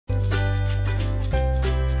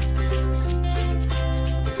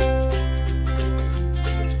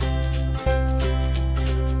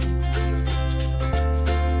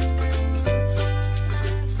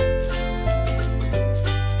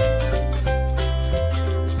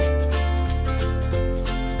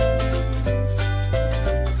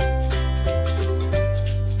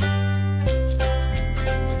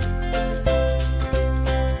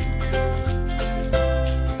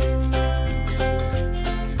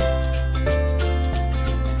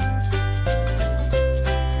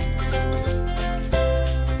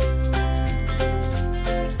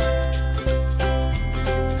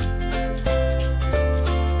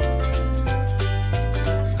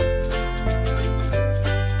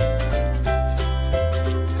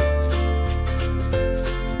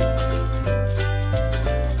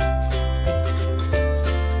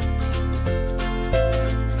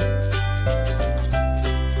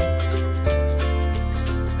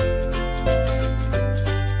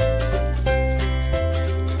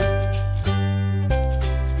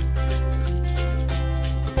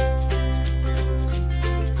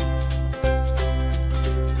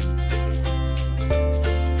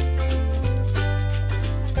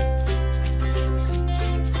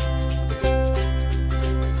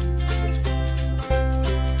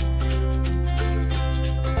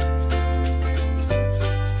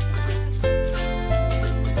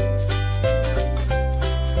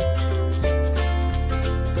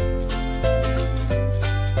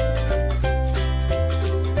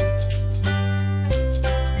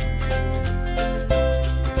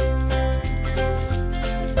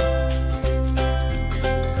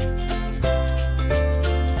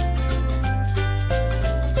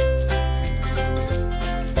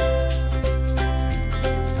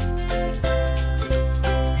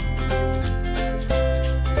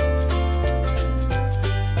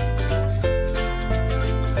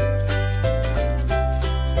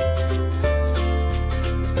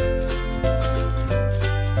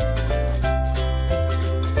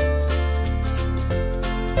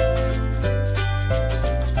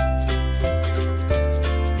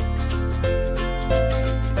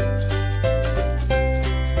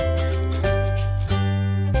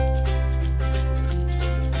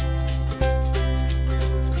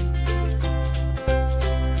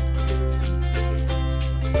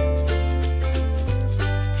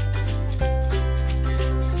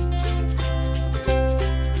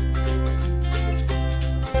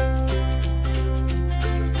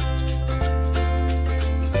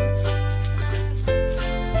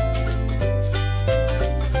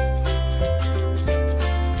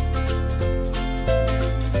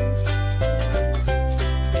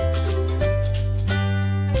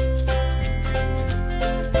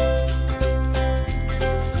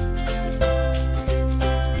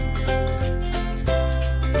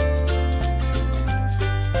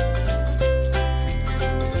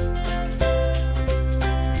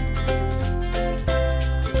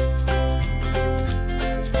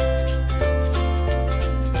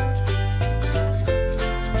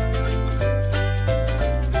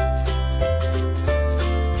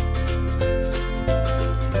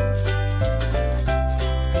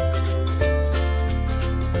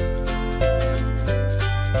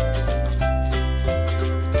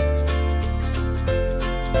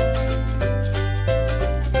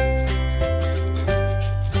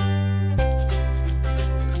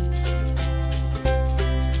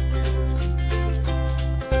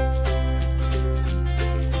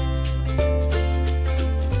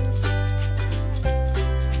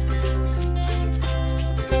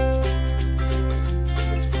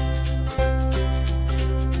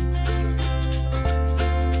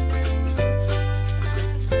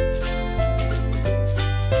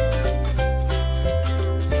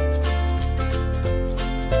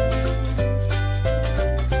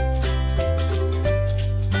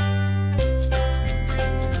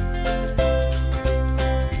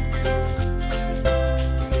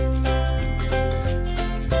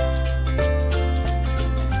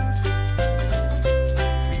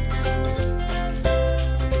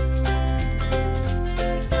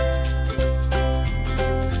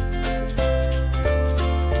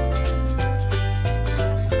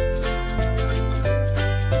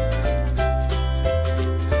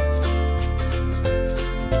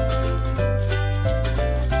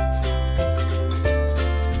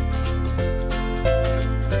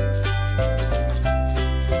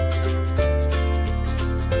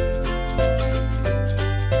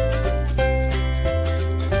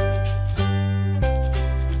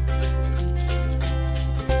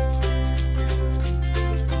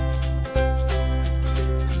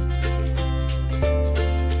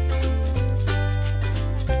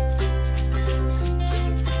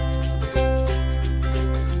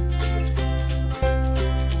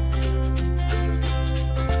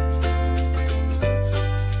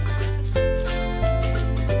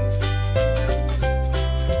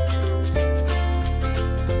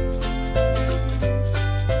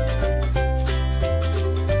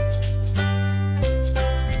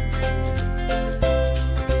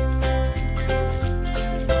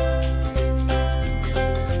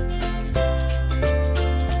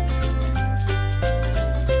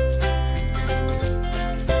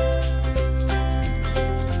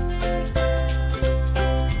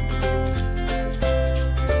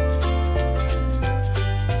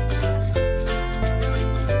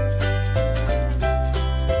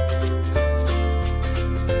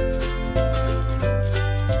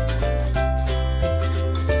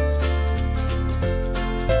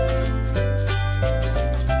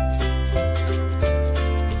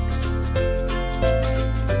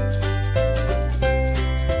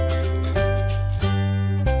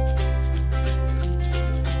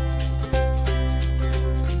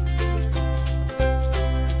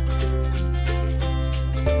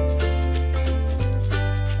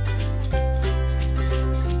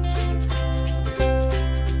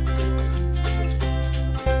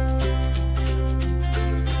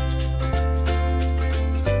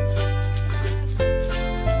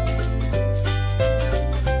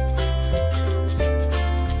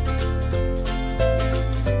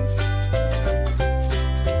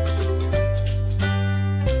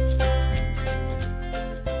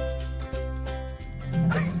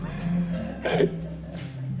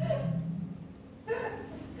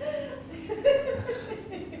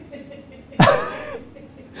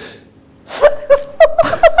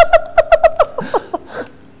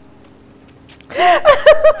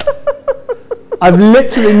I've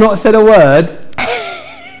literally not said a word,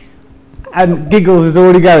 and Giggles is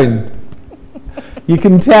already going. You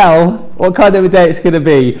can tell what kind of a day it's going to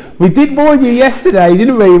be. We did warn you yesterday,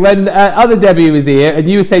 didn't we, when other Debbie was here, and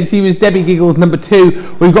you were saying she was Debbie Giggles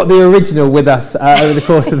 #2. We've got the original with us over the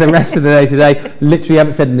course of the rest of the day today. Literally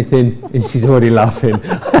haven't said anything, and she's already laughing.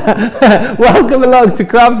 Welcome along to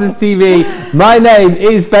Crafters TV. My name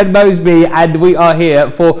is Ben Moseby, and we are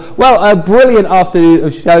here for, well, a brilliant afternoon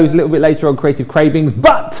of shows a little bit later on Creative Cravings,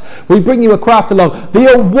 but we bring you a craft along.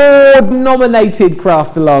 The award-nominated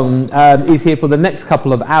craft along is here for the next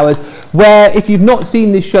couple of hours, where if you've not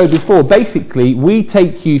seen this show before, basically we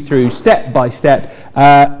take you through step by step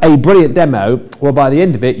a brilliant demo, where by the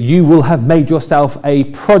end of it you will have made yourself a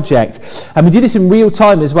project. And we do this in real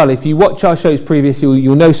time as well. If you watch our shows previous,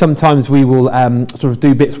 you'll know sometimes we will sort of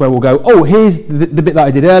do bits where we'll go, oh, here's the bit that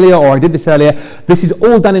I did earlier, or I did this earlier. This is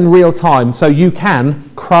all done in real time, so you can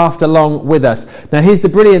craft along with us. Now here's the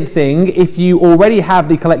brilliant thing: if you already have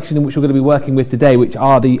the collection in which we're going to be working with today, which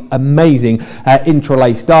are the amazing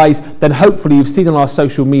Intri'Lace dies, then hopefully you've seen on our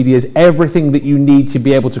social medias everything that you need to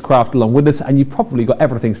be able to craft along with us, and you've probably got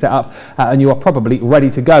everything set up and you are probably ready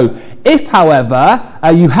to go. If, however,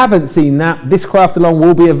 you haven't seen that, this craft along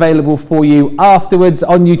will be available for you afterwards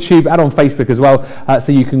on YouTube and on Facebook as well,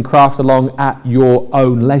 so you can craft along at your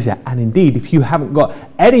own leisure. And indeed, if you haven't got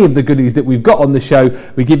any of the goodies that we've got on the show,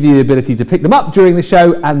 we give you the ability to pick them up during the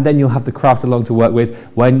show, and then you'll have the craft along to work with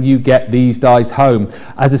when you get these dies home.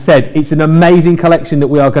 As I said, it's an amazing collection that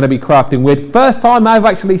we are going to be crafting with. First time I've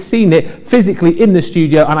actually seen it physically in the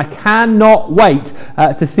studio, and I cannot wait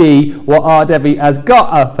to see what our Debbie has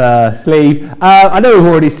got up her sleeve. I know we've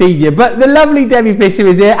already seen you, but the lovely Debbie Fisher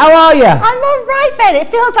is here. How are you? I'm all right, Ben. It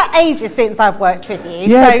feels like ages since I've worked with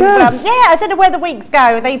you. Yeah, so, it does. Yeah, I don't know where the weeks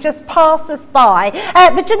go. They just pass us by.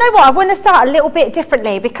 But you know what? I want to start a little bit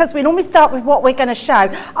differently, because we normally start with what we're going to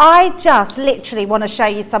show. I just literally want to show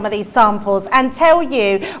you some of these samples and tell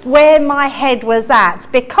you where my head was at,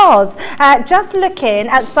 because just looking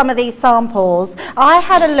at some of these samples, I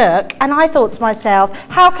had a look and I thought to myself,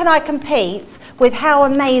 how can I compete with how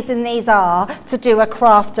amazing these are to do a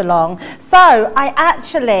craft along? So I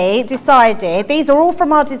actually decided, these are all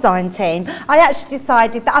from our design team, I actually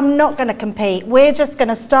decided that I'm not going to compete. We're just going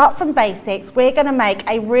to start from basics. We're going to make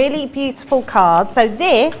a really beautiful card. So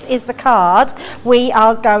this is the card we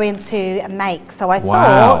are going to make. So I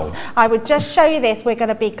thought I would just show you this. We're going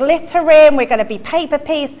to be glittering, we're going to be paper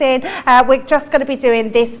piecing, we're just going to be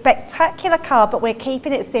doing this spectacular card, but we're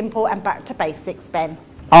keeping it simple and back to basics, Ben.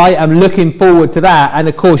 I am looking forward to that, and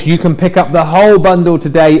of course you can pick up the whole bundle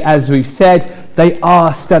today. As we've said, they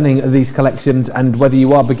are stunning, these collections, and whether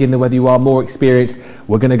you are beginner, whether you are more experienced,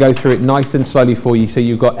 we're going to go through it nice and slowly for you, so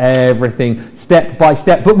you've got everything step by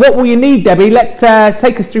step. But what will you need, Debbie? Let's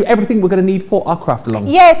take us through everything we're going to need for our craft along.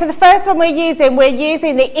 Yeah, so the first one we're using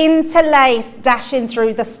the Intri'Lace Dashing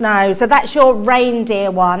Through the Snow. So that's your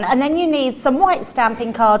reindeer one. And then you need some white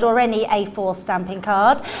stamping card or any A4 stamping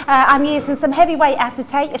card. I'm using some heavyweight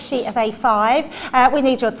acetate, a sheet of A5. We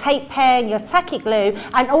need your tape pen, your tacky glue,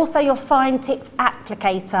 and also your fine tipped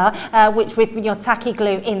applicator, which with your tacky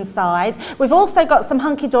glue inside. We've also got some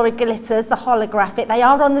hunky-dory glitters, the holographic. They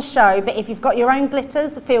are on the show, but if you've got your own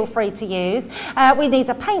glitters, feel free to use. We need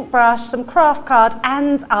a paintbrush, some craft card,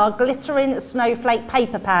 and our glittering snowflake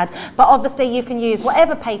paper pad. But obviously you can use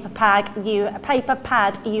whatever paper pad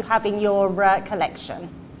you have in your collection.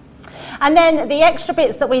 And then the extra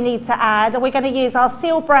bits that we need to add, we're going to use our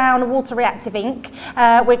seal brown water reactive ink.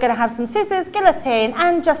 We're going to have some scissors, guillotine,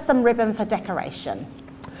 and just some ribbon for decoration.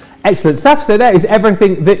 Excellent stuff. So that is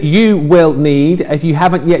everything that you will need. If you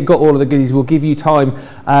haven't yet got all of the goodies, we'll give you time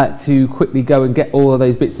to quickly go and get all of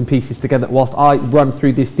those bits and pieces together whilst I run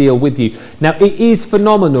through this deal with you. Now, it is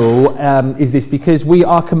phenomenal, is this, because we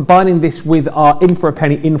are combining this with our In for a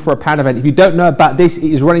Penny, In for a Pound event. If you don't know about this,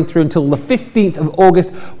 it is running through until the 15th of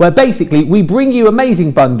August, where basically we bring you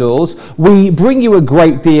amazing bundles, we bring you a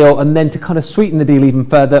great deal, and then to kind of sweeten the deal even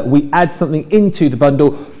further, we add something into the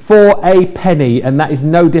bundle for a penny, and that is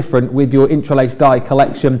no different with your Intri'Lace die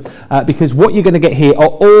collection, because what you're going to get here are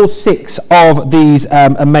all 6 of these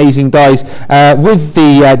amazing dies with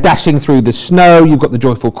the Dashing Through the Snow. You've got the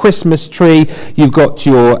Joyful Christmas Tree, you've got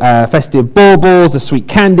your Festive Baubles, the Sweet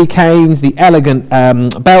Candy Canes, the Elegant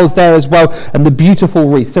Bells there as well, and the Beautiful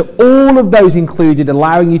Wreath. So all of those included,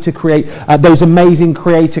 allowing you to create those amazing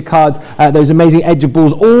creator cards, those amazing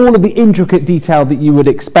edgeables, all of the intricate detail that you would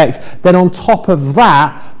expect. Then on top of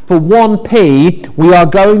that, for 1p, we are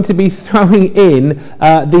going to be throwing in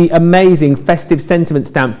the amazing festive sentiment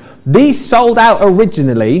stamps. These sold out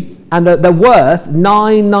originally, and they're worth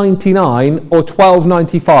 $9.99 or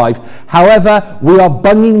 $12.95. However, we are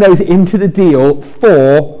bunging those into the deal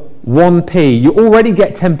for 1p. You already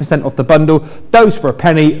get 10% off the bundle. Those for a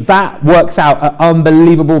penny. That works out at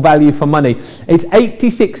unbelievable value for money. It's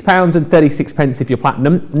 £86.36 if you're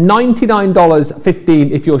platinum,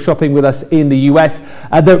 $99.15 if you're shopping with us in the US.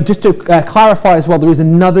 Just to clarify as well, there is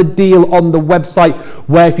another deal on the website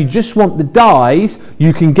where if you just want the dies,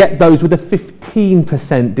 you can get those with a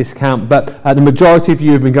 15% discount. But the majority of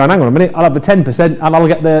you have been going, hang on a minute, I'll have the 10% and I'll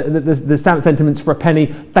get the stamp sentiments for a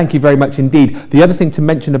penny. Thank you very much indeed. The other thing to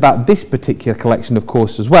mention about this particular collection, of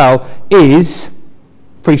course, as well, is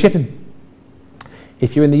free shipping.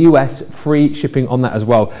 If you're in the US, free shipping on that as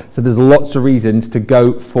well. So there's lots of reasons to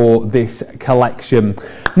go for this collection.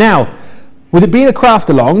 Now, with it being a craft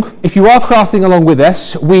along, if you are crafting along with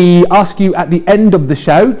us, we ask you at the end of the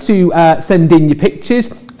show to send in your pictures.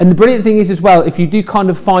 And the brilliant thing is as well, if you do kind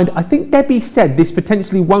of find, I think Debbie said this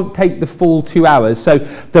potentially won't take the full 2 hours, so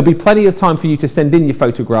there'll be plenty of time for you to send in your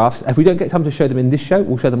photographs. If we don't get time to show them in this show,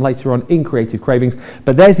 we'll show them later on in Creative Cravings.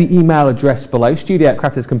 But there's the email address below,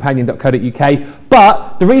 studio@crafterscompanion.co.uk.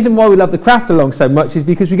 But the reason why we love the craft along so much is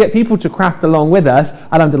because we get people to craft along with us,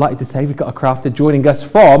 and I'm delighted to say we've got a crafter joining us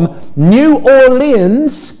from New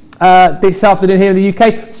Orleans this afternoon here in the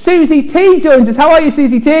UK. Susie T joins us. How are you,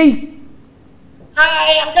 Susie T?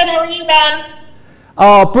 Hi, I'm good. How are you, Ben?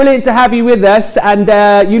 Oh, brilliant to have you with us, and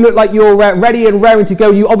you look like you're ready and raring to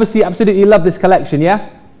go. You obviously absolutely love this collection, yeah?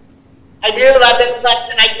 I do love this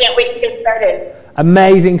collection. I can't wait to get started.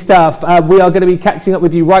 Amazing stuff. We are going to be catching up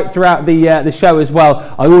with you right throughout the show as well.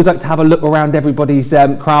 I always like to have a look around everybody's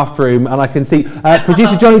craft room, and I can see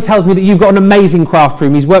producer Johnny tells me that you've got an amazing craft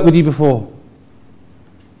room. He's worked with you before.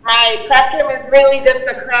 My craft room is really just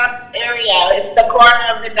a craft area. It's the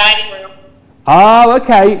corner of the dining room. Oh,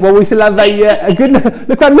 okay. Well, we shall have a good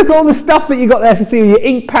look at all the stuff that you got there to see. Your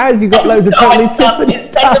ink pads, you've got loads of Tommy Tiffany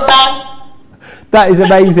stuff. That is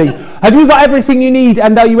amazing. Have you got everything you need,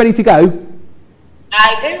 and are you ready to go?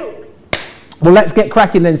 I do. Well, let's get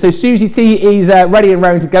cracking then. So Susie T is ready and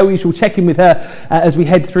raring to go. We shall check in with her as we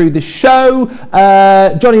head through the show.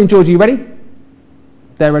 Johnny and George, are you ready?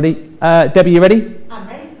 They're ready. Debbie, you ready? I'm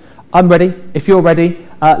ready. I'm ready. If you're ready,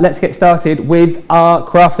 let's get started with our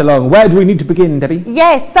craft along. Where do we need to begin, Debbie?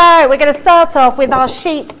 Yes, so we're going to start off with our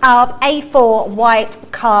sheet of A4 white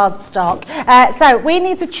cardstock. So we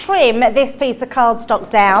need to trim this piece of cardstock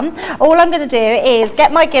down. All I'm going to do is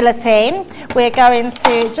get my guillotine. We're going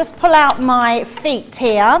to just pull out my feet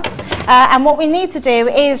here. And what we need to do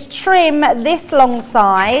is trim this long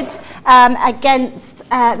side against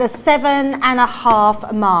the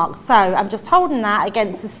 7.5 mark. So I'm just holding that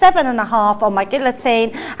against the 7.5 on my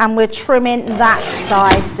guillotine, and we're trimming that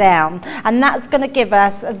side down, and that's going to give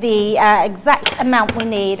us the exact amount we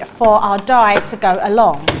need for our die to go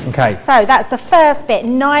along. Okay. So that's the first bit,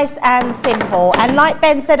 nice and simple. And like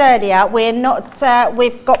Ben said earlier, we're not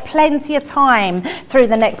we've got plenty of time through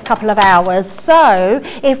the next couple of hours, so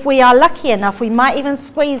if we are lucky enough, we might even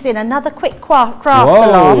squeeze in another quick craft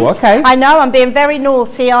along. Okay. I know I'm being very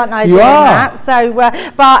naughty, aren't I, doing that? So,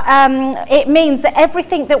 but it means that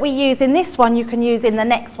everything that we use in this one, you can use in the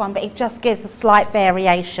next one, but it just gives a slight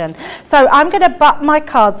variation. So I'm going to butt my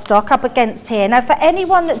cardstock up against here. Now, for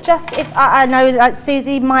anyone that just, if I know that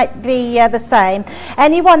Susie might be the same,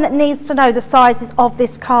 anyone that needs to know the sizes of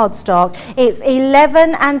this cardstock, it's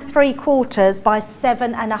 11 3/4 by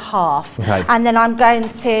 7.5. Okay. And then I'm going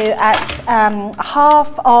to at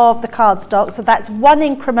half of the cardstock, so that's 1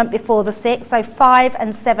 increment before the 6, so 5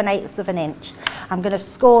 7/8 of an inch. I'm going to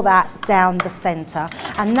score that down the centre,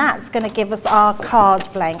 and that's going to give us our card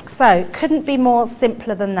blank. So couldn't be more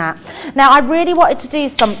simpler than that. Now I really wanted to do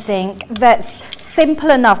something that's simple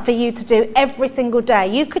enough for you to do every single day.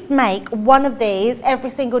 You could make one of these every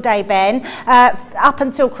single day, Ben, up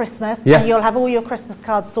until Christmas, and you'll have all your Christmas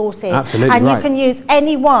cards sorted. Absolutely. And you can use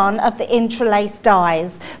any one of the Intri'Lace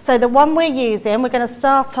dies. So the one we're using, we're going to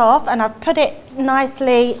start off, and I've put it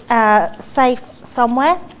nicely safe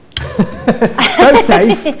somewhere. So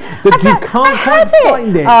safe that you can't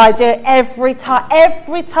find it. Oh, I do it every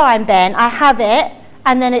time, Ben. I have it,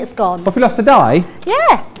 and then it's gone. Have you lost the die?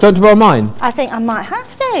 Yeah. Do you want to borrow mine? I think I might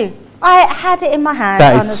have to. I had it in my hand,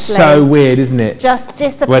 that honestly. That is so weird, isn't it? Just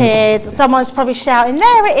disappeared. Someone's probably shouting,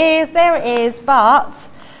 there it is, but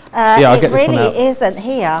it really isn't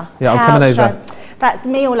here. Yeah, I'm coming over. That's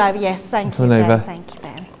me all over. Yes, thank you, Ben. Thank you,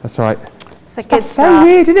 Ben. That's all right. It's a good start. So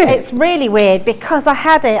weird, isn't it? It's really weird because I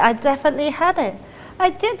had it. I definitely had it. I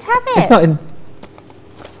did have it. It's not in.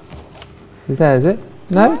 Is there, is it?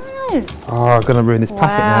 No? No. Oh, I'm going to ruin this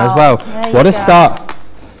packet now as Wow. well. There What you a go. start.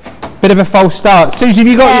 Bit of a false start. Susie, have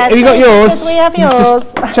you got yours? We have You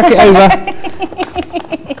yours. just chuck it over.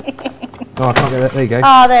 Oh, I can't get it. There you go.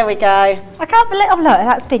 Oh, there we go. I can't believe. Oh, look,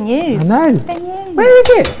 that's been used. I know. It's been used. Where is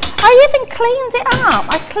it? I even cleaned it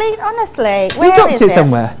up. honestly. You Where dropped is it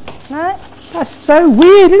somewhere. No. That's so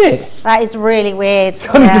weird, isn't it? That is really weird.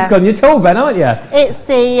 Johnny's just gone. You're tall, Ben, aren't you? It's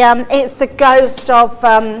the ghost of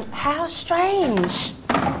how strange.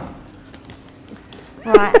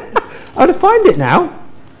 Right. I want to find it now.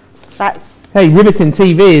 That's. Hey, riveting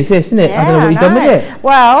TV is this, isn't it? Yeah, I don't know what you've done with it.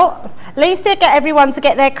 Well, at least you get everyone to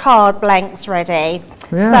get their card blanks ready.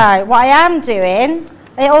 Yeah. So what I am doing,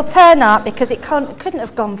 it'll turn up because it couldn't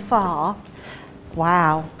have gone far.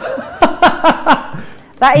 Wow.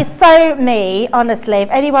 That is so me, honestly.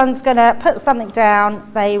 If anyone's going to put something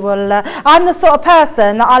down, they will... I'm the sort of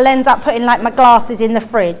person that I'll end up putting like my glasses in the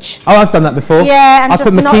fridge. Oh, I've done that before. Yeah, and I just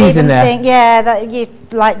put my not keys even in there. think, yeah, that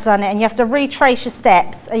you've like done it, and you have to retrace your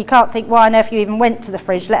steps, and you can't think why on earth you even went to the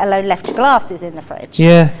fridge, let alone left your glasses in the fridge.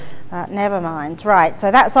 Yeah. Never mind. Right,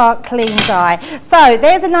 so that's our clean die. So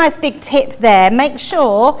there's a nice big tip there. Make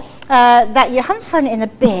sure that you haven't thrown it in the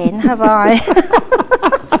bin, have I?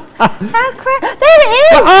 There it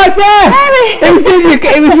is! Oh, it's there!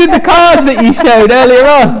 It was with the card that you showed earlier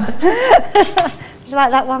on. Would you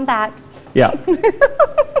like that one back? Yeah.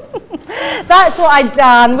 That's what I'd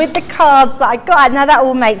done with the cards that I got. Now that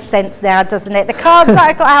all makes sense now, doesn't it? The cards that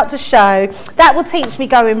I got out to show, that will teach me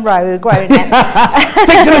going rogue, won't it?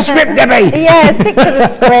 Stick to the script, Debbie! Yeah, stick to the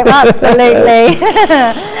script, absolutely.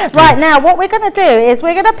 Right, now what we're going to do is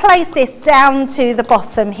we're going to place this down to the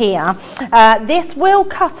bottom here. This will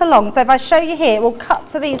cut along, so if I show you here, it will cut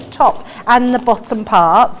to these top and the bottom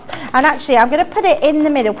parts. And actually, I'm going to put it in the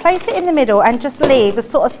middle, place it in the middle and just leave the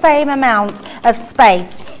sort of same amount of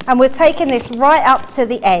space. And we're taking this right up to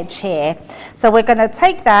the edge here. So we're going to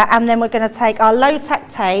take that and then we're going to take our low-tack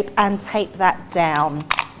tape and tape that down.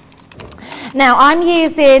 Now I'm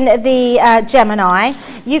using the Gemini.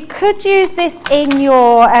 You could use this in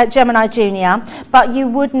your Gemini Junior, but you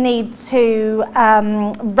would need to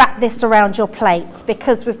wrap this around your plates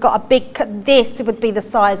because we've got a big, this would be the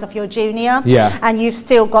size of your Junior. Yeah. And you've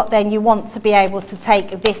still got, then you want to be able to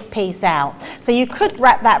take this piece out. So you could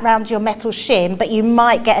wrap that around your metal shim, but you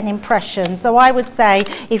might get an impression. So I would say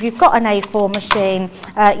if you've got an A4 machine,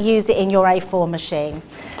 use it in your A4 machine.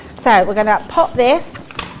 So we're going to pop this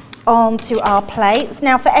onto our plates.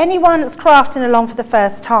 Now for anyone that's crafting along for the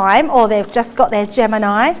first time or they've just got their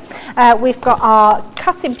Gemini, we've got our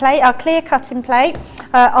cutting plate, our clear cutting plate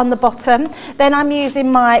on the bottom. Then I'm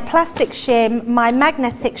using my plastic shim, my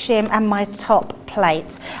magnetic shim and my top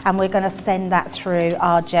plate, and we're going to send that through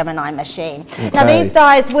our Gemini machine. Okay. Now these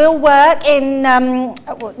dies will work in,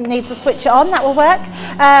 need to switch it on, that will work.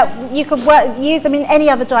 You can use them in any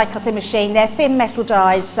other die cutting machine. They're thin metal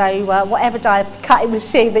dies, so whatever die cutting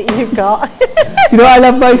machine that you've got. You know what I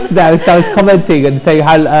love most today is I was commenting and saying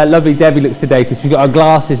how lovely Debbie looks today because she's got her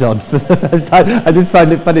glasses on for the first time. I just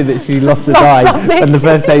find it funny that she lost the die and the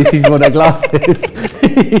first day she's worn her glasses.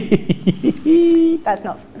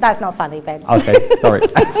 That's not funny, Ben. Okay, sorry.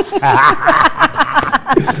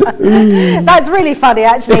 That's really funny,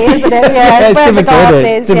 actually, isn't it? Yeah, wear the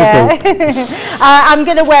glasses. Yeah. I'm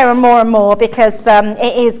going to wear them more and more because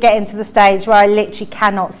it is getting to the stage where I literally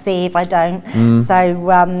cannot see if I don't. So,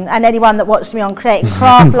 and anyone that watched me on Creative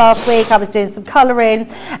Craft last week, I was doing some colouring,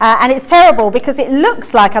 and it's terrible because it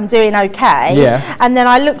looks like I'm doing okay. Yeah. And then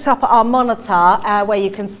I looked up at our monitor where you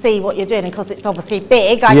can see what you're doing, because it's obviously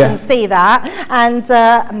big. I can see that, and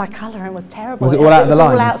my colouring was terrible. Was it all out of the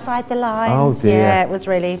lines? All outside the lines. Oh dear. Yeah, it was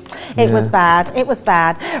really. It was bad. It was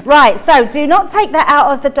bad. Right, so do not take that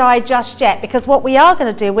out of the die just yet, because what we are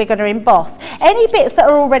going to do, we're going to emboss. Any bits that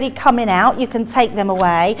are already coming out, you can take them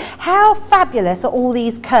away. How fabulous are all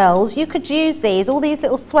these curls? You could use these, all these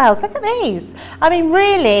little swells. Look at these. I mean,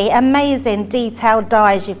 really amazing detailed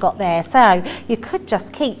dies you've got there. So you could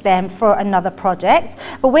just keep them for another project.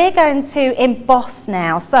 But we're going to emboss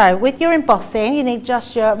now. So with your embossing, you need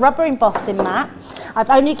just your rubber embossing mat. I've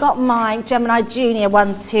only got my Gemini Junior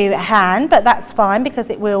one to hand, but that's fine because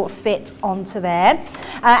it will fit onto there.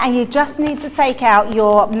 And you just need to take out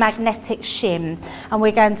your magnetic shim, and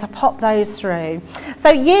we're going to pop those through. So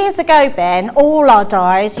years ago, Ben, all our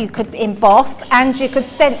dies you could emboss and you could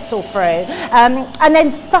stencil through. And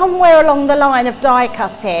then somewhere along the line of die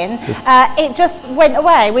cutting, it just went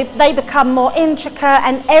away. They become more intricate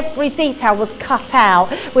and every detail was cut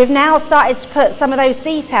out. We've now started to put some of those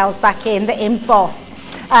details back in that emboss.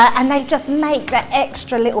 and they just make that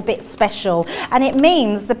extra little bit special. And it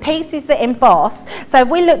means the pieces that emboss, so if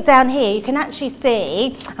we look down here, you can actually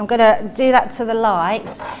see, I'm going to do that to the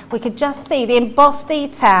light, we could just see the embossed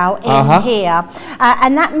detail in here.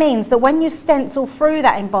 And that means that when you stencil through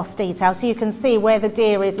that embossed detail, so you can see where the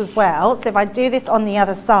deer is as well. So if I do this on the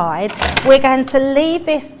other side, we're going to leave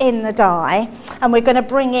this in the die, and we're going to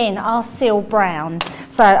bring in our seal brown.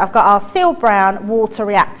 So I've got our seal brown water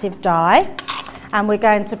reactive dye, and we're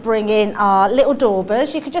going to bring in our little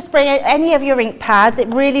daubers. You could just bring in any of your ink pads, it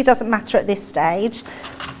really doesn't matter at this stage.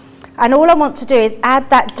 And all I want to do is add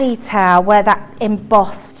that detail where that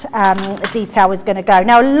embossed detail is going to go.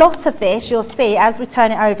 Now, a lot of this, you'll see as we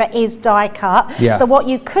turn it over, is die cut. Yeah. So what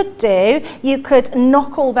you could do, you could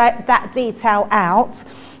knock all that detail out,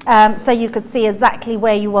 so you could see exactly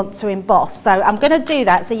where you want to emboss. So I'm going to do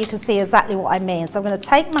that so you can see exactly what I mean. So I'm going to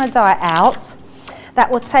take my die out. That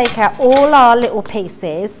will take out all our little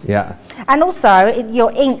pieces. Yeah. And also,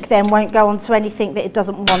 your ink then won't go onto anything that it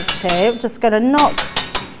doesn't want to. I'm just going to knock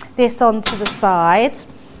this onto the side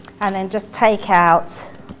and then just take out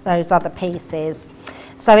those other pieces.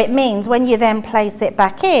 So it means when you then place it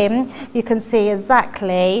back in, you can see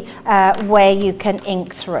exactly where you can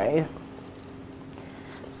ink through.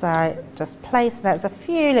 So just place, there's a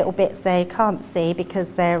few little bits there you can't see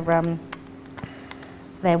because they're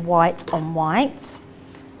white on white.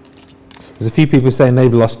 There's a few people saying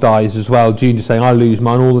they've lost dies as well. June just saying I lose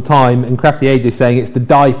mine all the time, and Crafty AJ saying it's the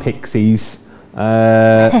die pixies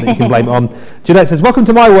that you can blame it on. Jeanette says, welcome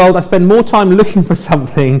to my world. I spend more time looking for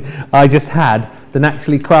something I just had than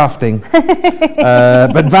actually crafting.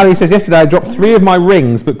 But Valerie says, yesterday I dropped 3 of my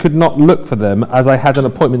rings but could not look for them as I had an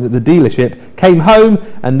appointment at the dealership. Came home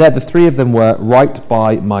and there the 3 of them were right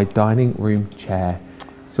by my dining room chair.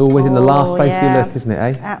 It's always in the last place you look, isn't it,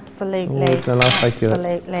 eh? Absolutely. Always the last place you look.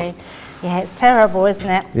 Absolutely. Yeah, it's terrible, isn't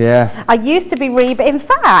it? Yeah. I used to be but in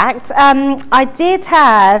fact, I did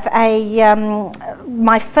have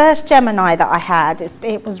my first Gemini that I had,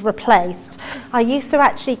 it was replaced. I used to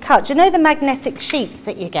actually cut, do you know the magnetic sheets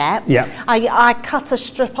that you get? Yeah. I cut a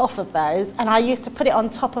strip off of those and I used to put it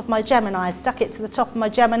on top of my Gemini, stuck it to the top of my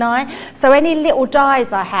Gemini. So any little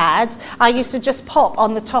dies I had, I used to just pop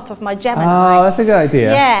on the top of my Gemini. Oh, that's a good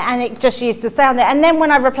idea. Yeah, and it just used to sound there. And then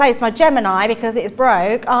when I replaced my Gemini, because it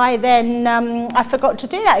broke, I forgot to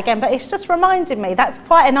do that again, but it's just reminded me that's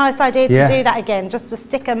quite a nice idea to do that again, just to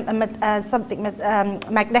stick something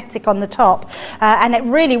magnetic on the top, and it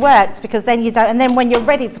really works because then you don't, and then when you're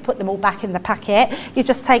ready to put them all back in the packet, you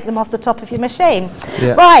just take them off the top of your machine.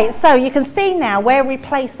 Yeah. Right, so you can see now where we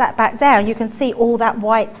place that back down, you can see all that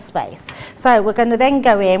white space. So we're going to then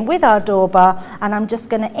go in with our dauber, and I'm just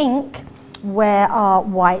going to ink where our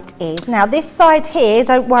white is. Now this side here,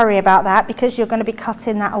 don't worry about that because you're going to be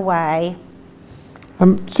cutting that away.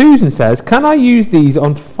 Susan says, can I use these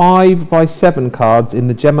on 5x7 cards in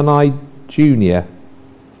the Gemini Junior?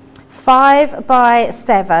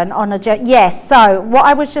 5x7 on a yes. So what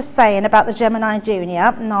I was just saying about the Gemini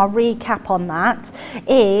Junior, and I'll recap on that,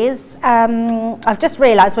 is I've just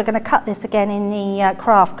realised we're going to cut this again in the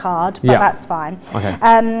craft card, but that's fine.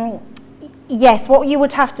 Okay. Yes, what you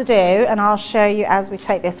would have to do, and I'll show you as we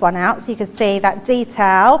take this one out, so you can see that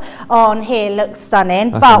detail on here looks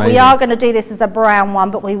stunning. That's amazing. We are going to do this as a brown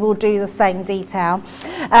one, but we will do the same detail.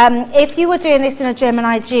 If you were doing this in a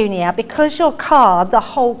Gemini Junior, because your card, the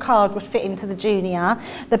whole card would fit into the Junior,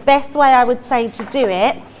 the best way I would say to do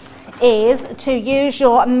it is to use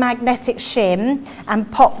your magnetic shim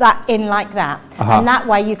and pop that in like that. And that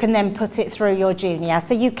way you can then put it through your Junior.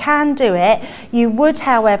 So you can do it. You would,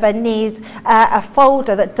 however, need a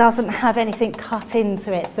folder that doesn't have anything cut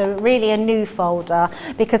into it. So really a new folder,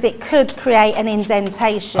 because it could create an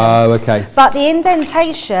indentation. Oh, okay. But the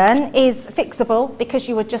indentation is fixable because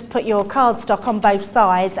you would just put your cardstock on both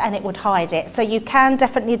sides and it would hide it. So you can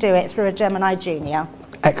definitely do it through a Gemini Junior.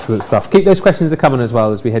 Excellent stuff. Keep those questions coming as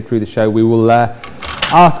well as we head through the show. We will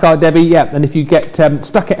ask our Debbie, and if you get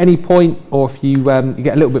stuck at any point, or if you, you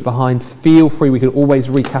get a little bit behind, feel free. We can always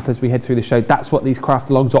recap as we head through the show. That's what these craft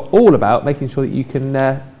alongs are all about, making sure that you can,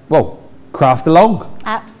 well, craft along.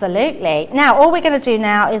 Absolutely. Now all we're going to do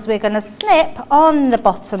now is we're going to snip on the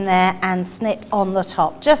bottom there and snip on the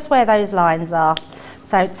top, just where those lines are.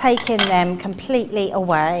 So taking them completely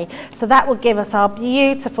away. So that will give us our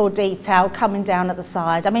beautiful detail coming down at the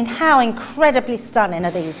side. I mean, how incredibly stunning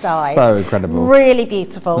are these dies? So incredible. Really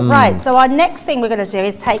beautiful. Right, so our next thing we're going to do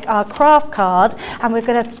is take our craft card and we're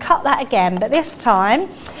going to cut that again. But this time,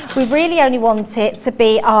 we really only want it to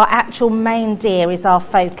be our actual main deer is our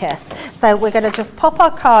focus. So we're going to just pop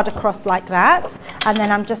our card across like that, and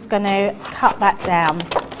then I'm just going to cut that down.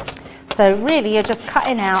 So really you're just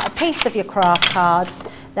cutting out a piece of your craft card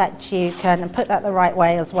that you can put that the right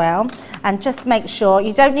way as well, and just make sure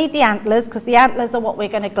you don't need the antlers, because the antlers are what we're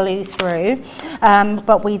going to glue through,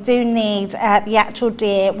 but we do need the actual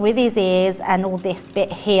deer with his ears and all this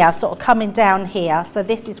bit here sort of coming down here. So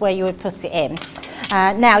this is where you would put it in.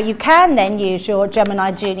 Now you can then use your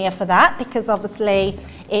Gemini Junior for that, because obviously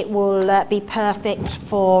it will be perfect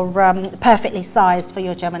for perfectly sized for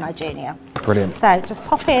your Gemini Junior. Brilliant. So just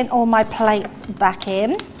pop in all my plates back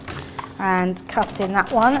in and cut in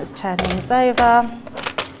that one. Let's turn these over.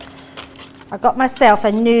 I got myself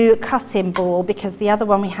a new cutting board because the other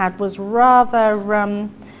one we had was rather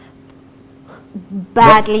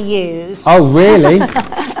badly used. Oh, really?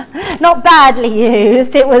 Not badly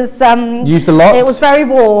used. It was used a lot. It was very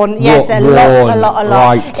worn. Yes, a lot.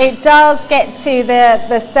 Right. It does get to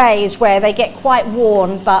the stage where they get quite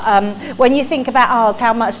worn, but when you think about ours,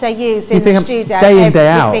 how much they're used in the studio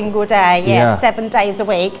every single day, yeah, 7 days a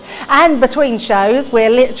week, and between shows, we're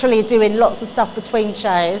literally doing lots of stuff between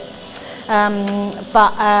shows.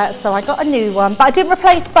 So I got a new one, but I didn't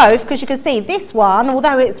replace both, because you can see this one,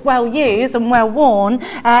 although it's well used and well worn,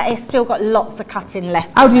 it's still got lots of cutting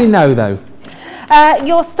left. How do you know though?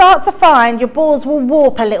 You'll start to find your boards will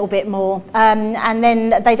warp a little bit more, and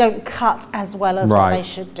then they don't cut as well as what they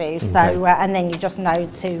should do. So, and then you just know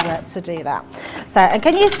to do that. So, and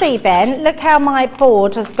can you see, Ben? Look how my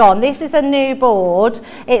board has gone. This is a new board.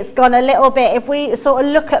 It's gone a little bit. If we sort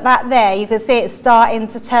of look at that there, you can see it's starting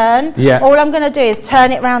to turn. Yeah. All I'm going to do is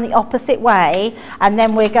turn it around the opposite way, and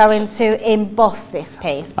then we're going to emboss this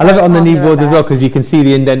piece. I love it on the new board as well, because you can see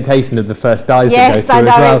the indentation of the first dies that go through as well.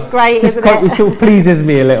 Yes, I know, it's great, isn't it? Pleases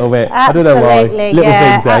me a little bit. Absolutely, I don't know why. Little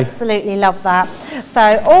things, eh? Absolutely love that. So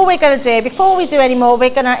all we're going to do, before we do any more, we're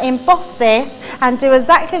going to emboss this and do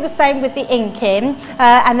exactly the same with the inking,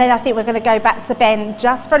 and then I think we're going to go back to Ben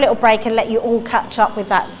just for a little break and let you all catch up with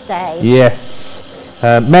that stage. Yes.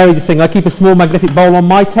 Mary just saying, I keep a small magnetic bowl on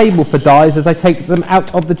my table for dies as I take them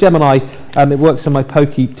out of the Gemini. It works on my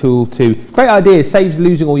pokey tool too. Great idea, saves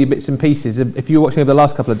losing all your bits and pieces. If you were watching over the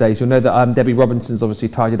last couple of days, you'll know that Debbie Robinson's obviously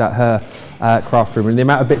tidied out her craft room, and the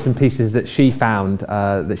amount of bits and pieces that she found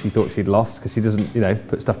that she thought she'd lost, because she doesn't, you know,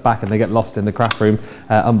 put stuff back and they get lost in the craft room,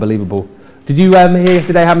 unbelievable. Did you hear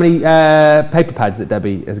yesterday how many paper pads that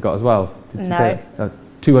Debbie has got as well? No.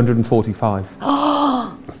 245.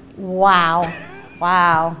 Wow.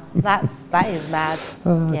 Wow, that is mad.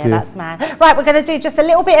 Oh, yeah, dear. That's mad. Right, we're going to do just a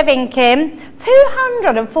little bit of inking.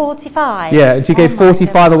 245. Yeah, and she gave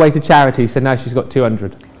 45 away to charity, so now she's got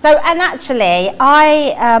 200. So, and actually,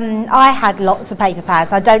 I had lots of paper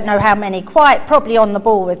pads. I don't know how many, quite probably on the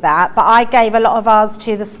ball with that, but I gave a lot of ours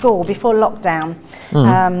to the school before lockdown.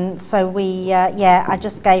 So we, I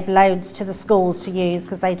just gave loads to the schools to use,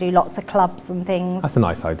 because they do lots of clubs and things. That's a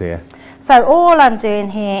nice idea. So all I'm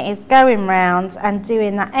doing here is going round and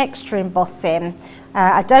doing that extra embossing.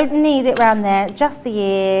 I don't need it around there, just the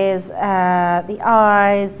ears, the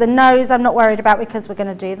eyes, the nose I'm not worried about, because we're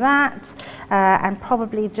going to do that, and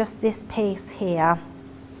probably just this piece here.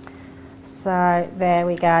 So there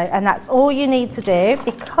we go, and that's all you need to do,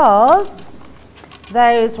 because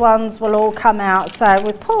those ones will all come out. So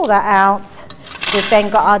we pull that out. We've then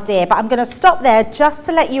got our deer, but I'm going to stop there just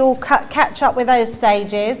to let you all catch up with those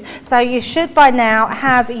stages. So you should by now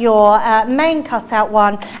have your main cutout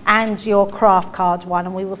one and your craft card one,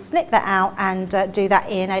 and we will snip that out and do that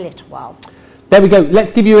in a little while. There we go.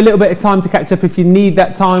 Let's give you a little bit of time to catch up if you need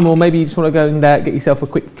that time, or maybe you just want to go and get yourself a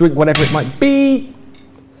quick drink, whatever it might be.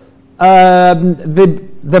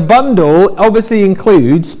 The bundle obviously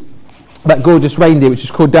includes that gorgeous reindeer, which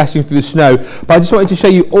is called Dashing Through the Snow, but I just wanted to show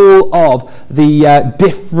you all of the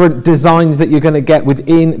different designs that you're going to get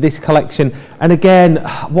within this collection. And again,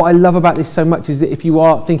 what I love about this so much is that if you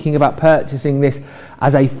are thinking about purchasing this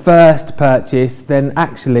as a first purchase, then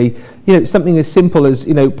actually, you know, something as simple as,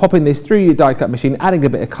 you know, popping this through your die cut machine, adding a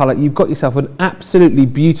bit of colour, you've got yourself an absolutely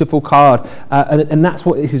beautiful card, and that's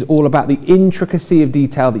what this is all about, the intricacy of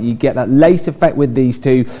detail that you get, that lace effect with these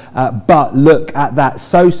two, but look at that,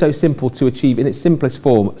 so simple to achieve in its simplest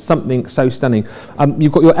form, something so stunning.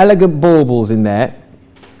 You've got your elegant baubles in there.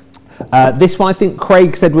 This one I think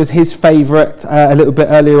Craig said was his favourite a little bit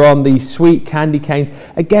earlier on, the sweet candy canes.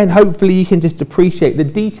 Again, hopefully you can just appreciate the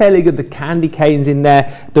detailing of the candy canes in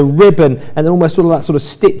there, the ribbon, and then almost all of that sort of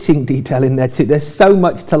stitching detail in there too. There's so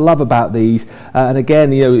much to love about these. And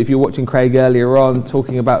again, you know, if you're watching Craig earlier on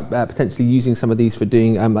talking about potentially using some of these for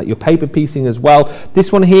doing like your paper piecing as well.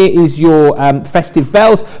 This one here is your festive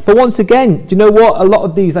bells. But once again, do you know what? A lot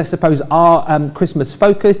of these, I suppose, are Christmas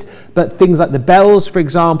focused, but things like the bells, for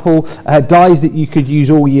example, dies that you could use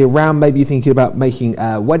all year round. Maybe you're thinking about making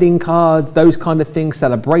wedding cards, those kind of things,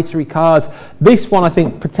 celebratory cards. This one, I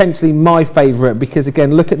think, potentially my favourite, because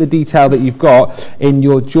again, look at the detail that you've got in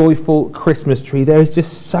your joyful Christmas tree. There is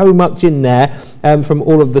just so much in there, from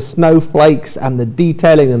all of the snowflakes and the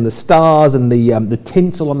detailing and the stars and the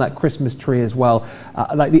tinsel on that Christmas tree as well.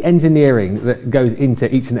 Like the engineering that goes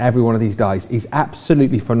into each and every one of these dies is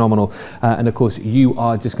absolutely phenomenal. And of course, you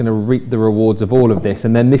are just going to reap the rewards of all of this.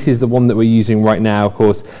 And then this is the one that we're using right now, of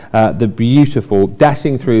course, the beautiful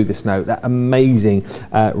Dashing Through the Snow, that amazing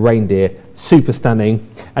reindeer, super stunning.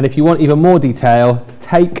 And if you want even more detail,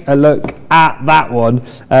 take a look at that one.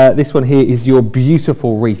 This one here is your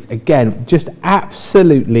beautiful wreath. Again, just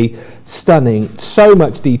absolutely stunning. So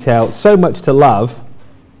much detail, so much to love.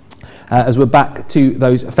 As we're back to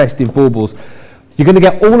those festive baubles. You're going to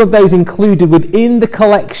get all of those included within the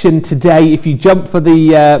collection today if you jump for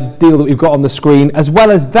the deal that we've got on the screen. As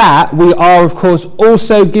well as that, we are, of course,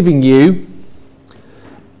 also giving you...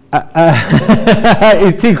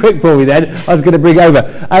 it's too quick for me then. I was going to bring over.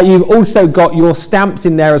 You've also got your stamps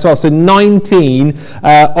in there as well. So 19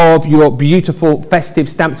 of your beautiful festive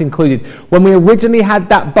stamps included. When we originally had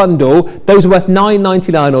that bundle, those were worth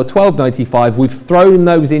 $9.99 or $12.95. We've thrown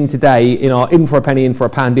those in today in our in for a penny, in for a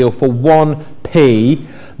pound deal for 1p.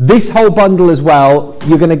 This whole bundle as well,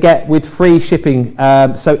 you're going to get with free shipping.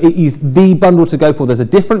 So it is the bundle to go for. There's a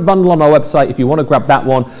different bundle on our website if you want to grab that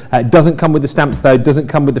one. It doesn't come with the stamps though, doesn't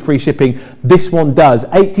come with the free shipping. This one does.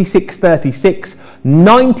 $86.36,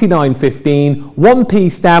 $99.15,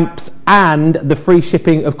 1p stamps, and the free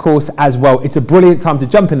shipping, of course, as well. It's a brilliant time to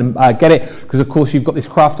jump in and get it, because of course you've got this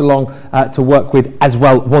craft along to work with as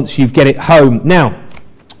well once you get it home. Now,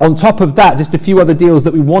 on top of that, just a few other deals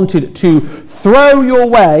that we wanted to throw your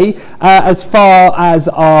way as far as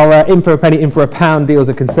our in for a penny, in for a pound deals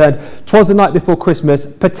are concerned. 'Twas the night before Christmas,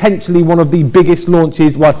 potentially one of the biggest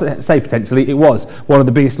launches, well, I say potentially, it was one of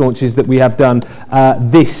the biggest launches that we have done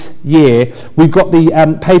this year. We've got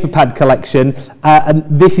the paper pad collection, and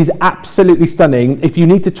this is absolutely stunning. If you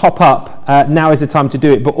need to top up, now is the time to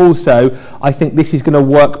do it, but also I think this is going to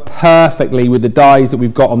work perfectly with the dies that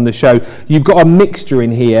we've got on the show. You've got a mixture in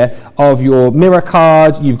here of your mirror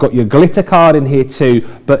card, you've got your glitter card in here too,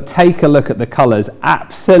 but take a look at the colours.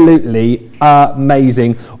 Absolutely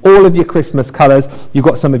amazing. All of your Christmas colours. You've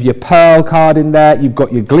got some of your pearl card in there, you've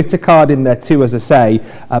got your glitter card in there too, as I say,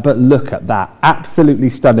 but look at that. Absolutely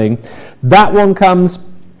stunning. That one comes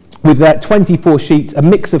with 24 sheets, a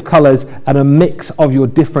mix of colours and a mix of your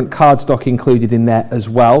different cardstock included in there as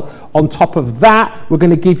well. On top of that, we're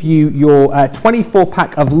going to give you your 24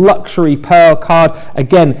 pack of luxury pearl card.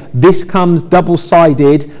 Again, this comes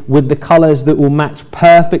double-sided with the colours that will match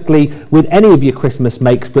perfectly with any of your Christmas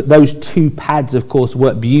makes, but those two pads, of course,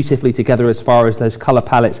 work beautifully together as far as those colour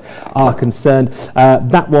palettes are concerned.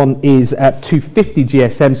 That one is at 250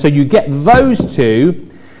 GSM, so you get those two.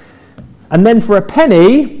 And then for a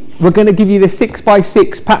penny, we're going to give you the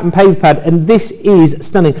 6x6 pattern paper pad, and this is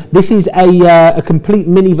stunning. This is a complete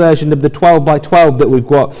mini version of the 12x12 that we've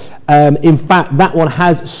got. In fact, that one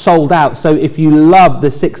has sold out, so if you love the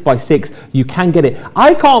 6x6, you can get it.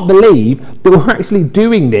 I can't believe that we're actually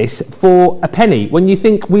doing this for a penny. When you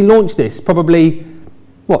think we launched this probably,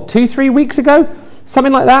 what, 2-3 weeks ago?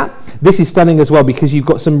 Something like that. This is stunning as well, because you've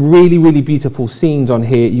got some really, really beautiful scenes on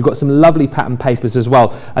here. You've got some lovely pattern papers as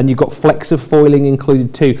well, and you've got flecks of foiling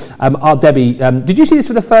included too. Debbie, did you see this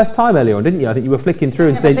for the first time earlier on, didn't you? I think you were flicking through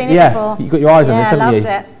and saying, yeah, you got your eyes on this, haven't you?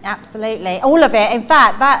 Yeah, loved it. Absolutely. All of it. In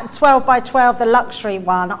fact, that 12x12, the luxury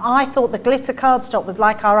one, I thought the glitter cardstock was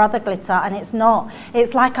like our other glitter, and it's not.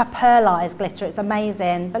 It's like a pearlized glitter. It's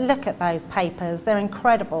amazing. But look at those papers. They're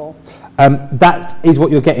incredible. That is what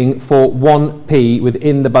you're getting for 1p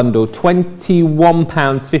within the bundle.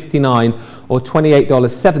 £21.59 or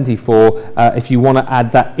 $28.74 if you want to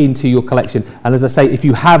add that into your collection. And as I say, if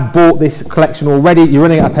you have bought this collection already, you're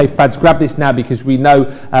running out of paper pads, grab this now, because we know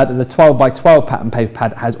that the 12x12 pattern paper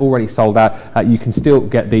pad has already sold out. You can still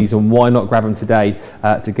get these, and why not grab them today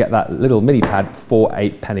to get that little mini pad for a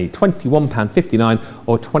penny. £21.59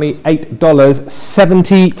 or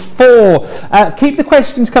 $28.74. Keep the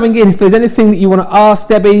questions coming in. If there's anything that you want to ask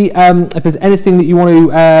Debbie, if there's anything that you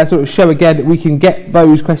want to sort of show again, we can get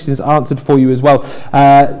those questions answered for you as well.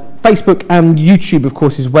 Facebook and YouTube, of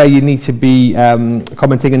course, is where you need to be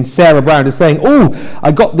commenting. And Sarah Brown is saying, oh,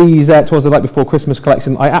 I got these 'Twas the Night Before Christmas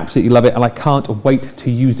collection. I absolutely love it, and I can't wait to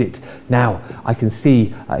use it. Now, I can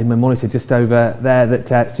see in my monitor just over there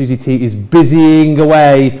that Susie T is busying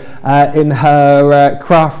away in her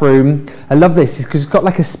craft room. I love this because it's got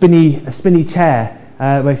like a spinny chair.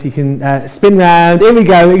 where she can spin round. Here we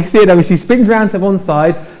go. You can see it over. She spins round to one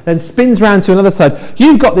side, then spins round to another side.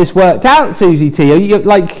 You've got this worked out, Susie T. Are you,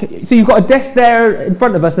 so you've got a desk there in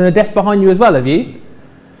front of us and a desk behind you as well, have you?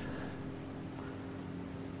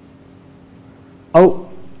 Oh,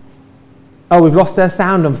 we've lost their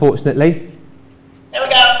sound, unfortunately. There we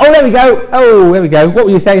go. Oh, there we go. Oh, there we go. What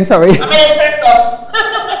were you saying? Sorry. I'm in a circle.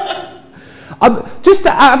 Just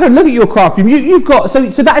to have a look at your craft room. You've got so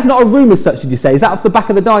that is not a room as such. Did you say? Is that off the back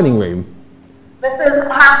of the dining room? This is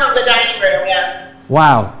half of the dining room. Yeah.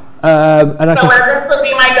 Wow. So this would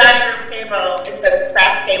be my dining room table. It's a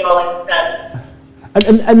craft table instead.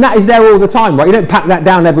 And that is there all the time, right? You don't pack that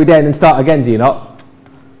down every day and then start again, do you not?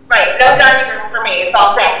 Right. No dining room for me. It's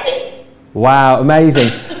all crafty. Wow, amazing.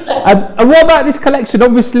 And what about this collection?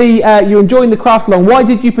 Obviously, you're enjoying the craft along. Why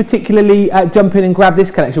did you particularly jump in and grab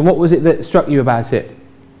this collection? What was it that struck you about it?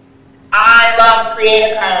 I love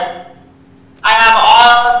creative cards. I have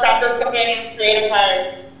all of Crafters Companions creative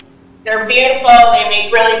cards. They're beautiful. They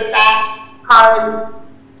make really fast cards.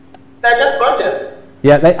 They're just gorgeous.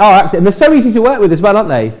 Yeah, they are absolutely. And they're so easy to work with as well, aren't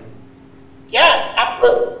they? Yes,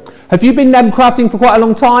 absolutely. Have you been crafting for quite a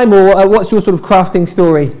long time, or what's your sort of crafting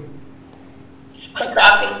story? My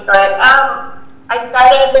crafting story. I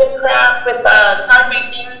started with card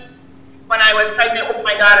making when I was pregnant with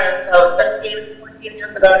my daughter, so 13, 14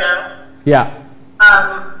 years ago now. Yeah.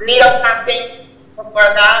 Needle crafting before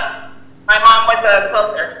that. My mom was a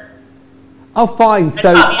quilter. Oh, fine. And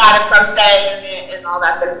taught me how to crochet and all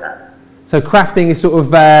that good stuff. So crafting is sort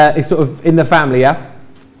of in the family, yeah?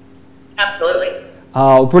 Absolutely.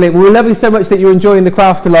 Oh, brilliant. Well, we love you so much that you're enjoying the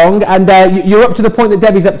craft along, and you're up to the point that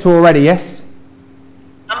Debbie's up to already, yes?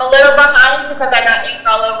 I'm a little behind because I got ink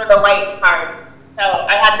all over the white card, so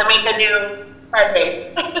I had to make a new card base.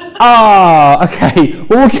 Okay.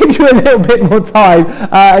 Well, we'll give you a little bit more time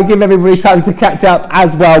and give everybody time to catch up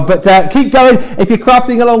as well. But keep going. If you're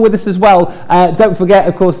crafting along with us as well, don't forget,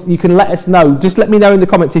 of course, you can let us know. Just let me know in the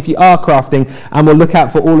comments if you are crafting, and we'll look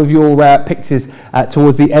out for all of your pictures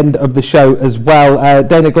towards the end of the show as well.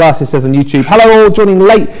 Dana Glasses says on YouTube, hello all, joining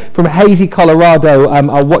late from Hazy, Colorado.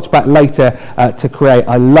 I'll watch back later to create.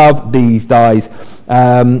 I love these dies.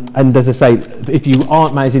 And as I say, if you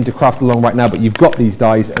aren't managing to craft along right now, but you've got these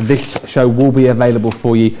dies, this show will be available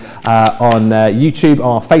for you on YouTube, on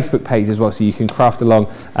our Facebook page as well, so you can craft along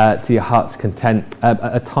to your heart's content at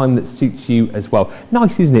a time that suits you as well.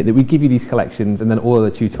 Nice, isn't it, that we give you these collections and then all of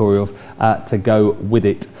the tutorials to go with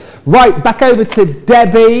it. Right, back over to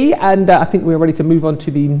Debbie, and I think we're ready to move on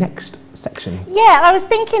to the next section. Yeah, I was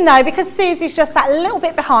thinking though, because Susie's just that little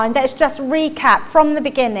bit behind, let's just recap from the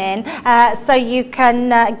beginning so you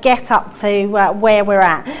can get up to where we're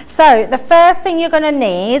at. So the first thing you're going to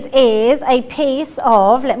need is a piece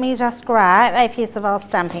of, let me just grab a piece of our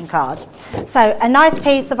stamping card. So a nice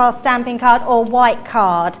piece of our stamping card or white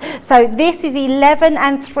card. So this is 11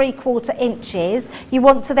 3/4 inches. You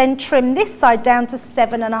want to then trim this side down to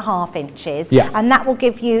 7.5 inches. Yeah. And that will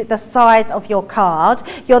give you the size of your card.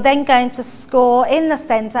 You're then going to score in the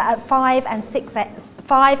center at 5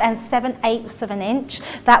 7/8 of an inch.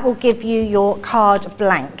 That will give you your card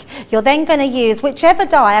blank. You're then going to use whichever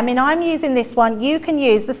die. I mean, I'm using this one. You can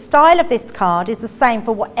use the style of this card is the same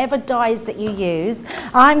for whatever dies that you use.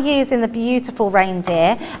 I'm using the beautiful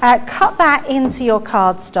reindeer. Cut that into your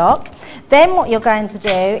cardstock. Then what you're going to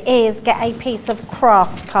do is get a piece of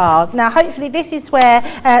craft card. Now hopefully this is where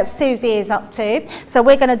Susie is up to. So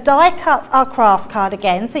we're going to die cut our craft card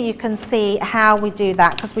again so you can see how we do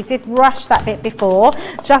that, because we did rush that bit before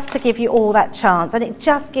just to give you all that chance, and it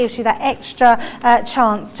just gives you that extra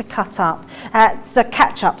chance to cut up, to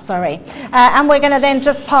catch up, sorry. And we're going to then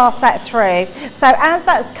just pass that through. So as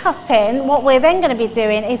that's cutting, what we're then going to be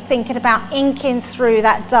doing is thinking about inking through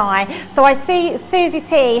that die. So I see Susie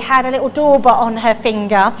T had a little dauber on her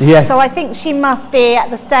finger. Yes. So I think she must be at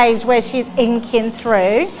the stage where she's inking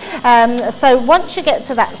through. So once you get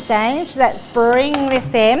to that stage, let's bring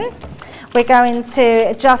this in. We're going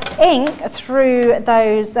to just ink through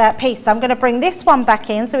those pieces. I'm going to bring this one back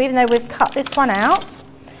in, so even though we've cut this one out,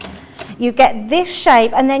 you get this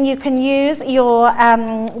shape, and then you can use your,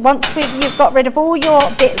 once you've got rid of all your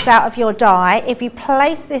bits out of your die, if you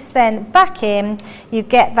place this then back in, you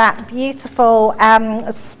get that beautiful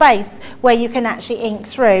space where you can actually ink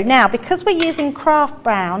through. Now, because we're using craft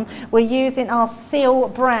brown, we're using our seal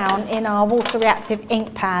brown in our water reactive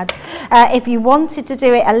ink pads. If you wanted to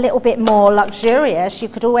do it a little bit more luxurious, you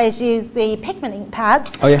could always use the pigment ink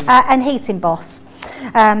pads. Oh, yes. And heat emboss.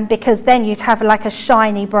 Because then you'd have like a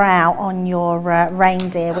shiny brow on your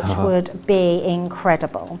reindeer, which would be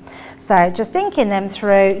incredible. So just inking them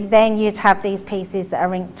through, then you'd have these pieces that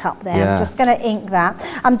are inked up there. Yeah. I'm just going to ink that.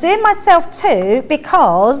 I'm doing myself too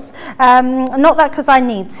because, not that because I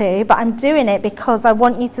need to, but I'm doing it because I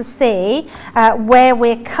want you to see where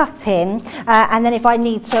we're cutting, and then if I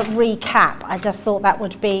need to recap, I just thought that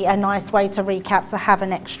would be a nice way to recap, to have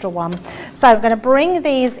an extra one. So I'm going to bring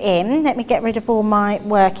these in. Let me get rid of all my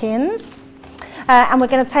workings, and we're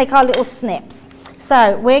going to take our little snips.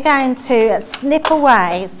 So we're going to snip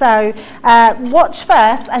away. So watch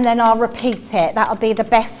first and then I'll repeat it. That'll be the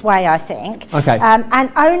best way, I think. Okay. And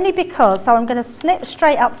only because, so I'm going to snip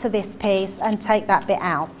straight up to this piece and take that bit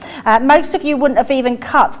out. Most of you wouldn't have even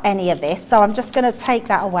cut any of this, so I'm just going to take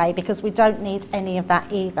that away because we don't need any of that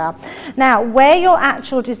either. Now, where your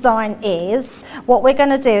actual design is, what we're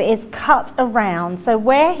going to do is cut around. So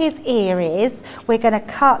where his ear is, we're going to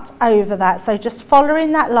cut over that. So just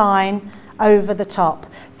following that line over the top.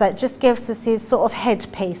 So it just gives us his sort of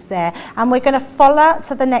headpiece there. And we're going to follow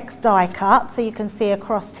to the next die cut, so you can see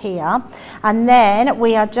across here. And then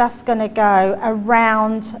we are just going to go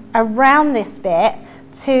around this bit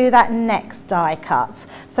to that next die cut.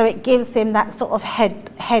 So it gives him that sort of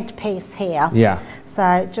headpiece here. Yeah.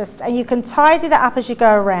 So just, and you can tidy that up as you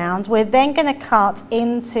go around. We're then going to cut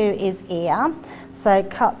into his ear. So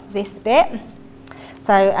cut this bit.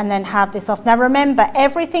 So, and then have this off. Now remember,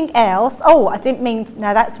 everything else, oh, I didn't mean,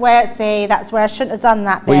 no, that's where, see, that's where I shouldn't have done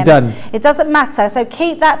that bit. What you done? It doesn't matter, so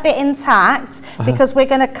keep that bit intact because we're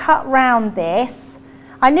going to cut round this.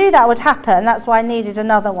 I knew that would happen, that's why I needed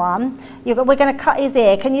another one. We're going to cut his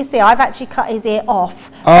ear. Can you see, I've actually cut his ear off.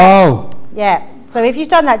 Oh. Yeah. So if you've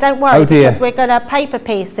done that, don't worry, because we're going to paper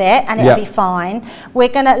piece it and it'll be fine. We're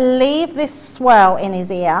going to leave this swirl in his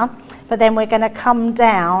ear, but then we're going to come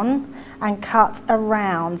down and cut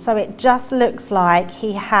around, so it just looks like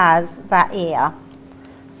he has that ear.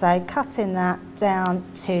 So cutting that down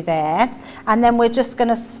to there, and then we're just going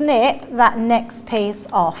to snip that next piece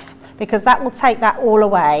off because that will take that all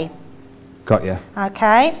away. Got you.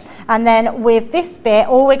 Okay, and then with this bit,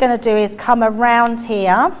 all we're going to do is come around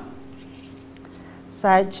here.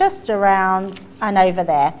 So just around and over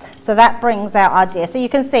there. So that brings out our deer. So you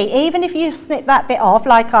can see, even if you snip that bit off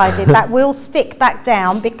like I did, that will stick back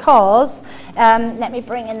down because, let me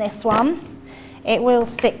bring in this one, it will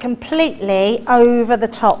stick completely over the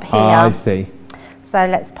top here. Oh, I see. So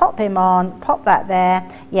let's pop him on, pop that there.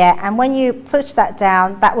 Yeah, and when you push that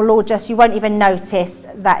down, that will all just, you won't even notice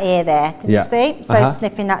that ear there. Can you see? So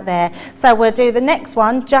snipping that there. So we'll do the next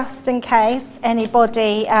one just in case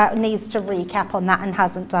anybody needs to recap on that and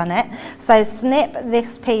hasn't done it. So snip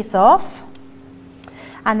this piece off,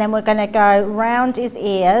 and then we're going to go round his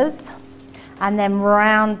ears and then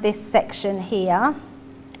round this section here.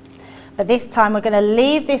 But this time we're going to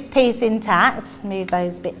leave this piece intact, move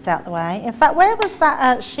those bits out the way. In fact, where was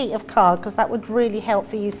that sheet of card? Because that would really help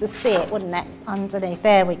for you to see it, wouldn't it? Underneath.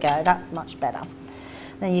 There we go. That's much better.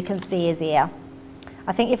 Then you can see his ear.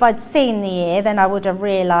 I think if I'd seen the ear, then I would have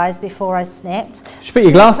realised before I snipped. You should put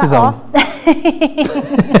your glasses on.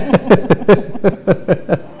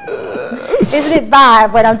 Isn't it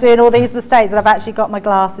bad when I'm doing all these mistakes and I've actually got my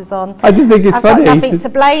glasses on? I just think it's funny. I've got nothing to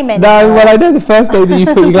blame in. No, well, I know the first day that you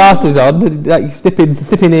put your glasses on, like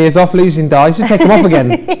snipping ears off, losing dye, you should take them off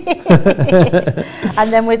again.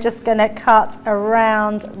 And then we're just going to cut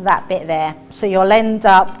around that bit there. So you'll end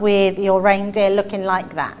up with your reindeer looking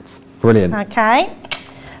like that. Brilliant. Okay.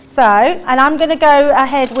 So, and I'm going to go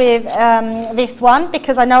ahead with this one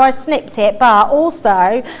because I know I snipped it, but also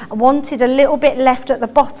I wanted a little bit left at the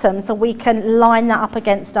bottom so we can line that up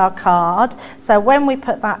against our card. So when we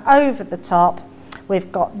put that over the top,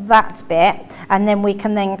 we've got that bit, and then we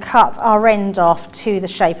can then cut our end off to the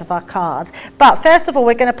shape of our card. But first of all,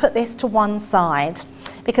 we're going to put this to one side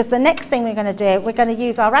because the next thing we're going to do, we're going to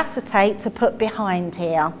use our acetate to put behind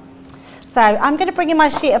here. So I'm going to bring in my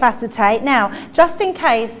sheet of acetate. Now, just in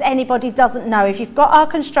case anybody doesn't know, if you've got our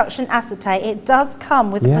construction acetate, it does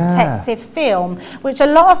come with a protective film, which a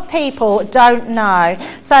lot of people don't know.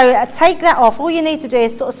 So take that off. All you need to do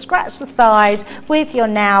is sort of scratch the side with your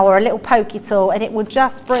nail or a little pokey tool, and it will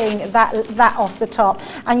just bring that off the top.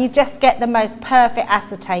 And you just get the most perfect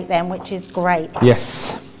acetate then, which is great.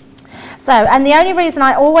 Yes. So, and the only reason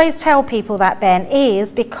I always tell people that, Ben,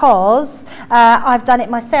 is because I've done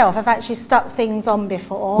it myself. I've actually stuck things on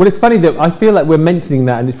before. Well, it's funny that I feel like we're mentioning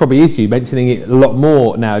that, and it probably is you mentioning it a lot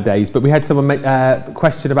more nowadays, but we had someone make a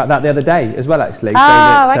question about that the other day as well, actually. Oh,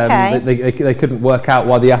 that, okay. They couldn't work out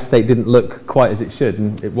why the acetate didn't look quite as it should,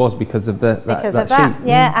 and it was because of that sheet.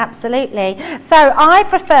 Yeah, absolutely. So I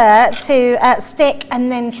prefer to stick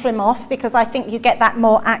and then trim off because I think you get that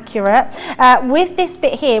more accurate. With this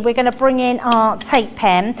bit here, we're going to bring bring in our tape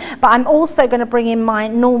pen, but I'm also going to bring in my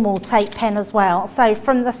normal tape pen as well. So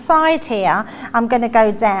from the side here, I'm going to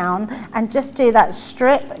go down and just do that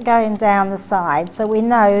strip going down the side, so we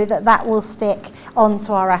know that that will stick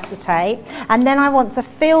onto our acetate. And then I want to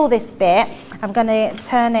fill this bit. I'm going to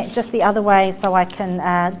turn it just the other way so I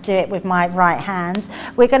can do it with my right hand.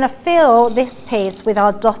 We're going to fill this piece with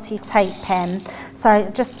our dotty tape pen.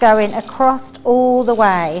 So just going across all the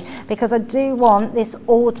way, because I do want this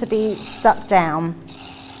all to be stuck down,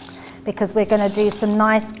 because we're going to do some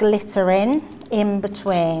nice glittering in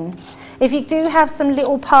between. If you do have some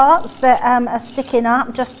little parts that are sticking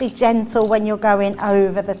up, just be gentle when you're going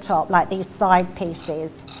over the top, like these side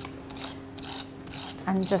pieces.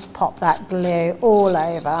 And just pop that glue all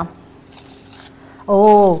over.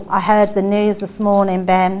 Oh, I heard the news this morning,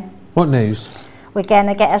 Ben. What news? We're going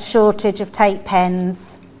to get a shortage of tape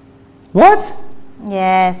pens. What?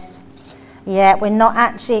 Yes. Yeah, we're not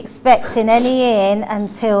actually expecting any in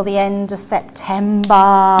until the end of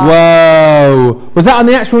September. Whoa! Was that on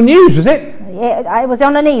the actual news, was it? It was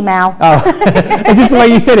on an email. Oh, is this the way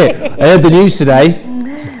you said it? I heard the news today.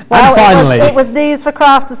 Well, and finally. it was news for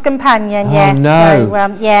Crafter's Companion, yes. Oh, no.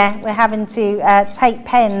 So, yeah, we're having to take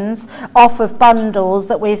pens off of bundles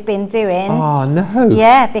that we've been doing. Oh, no.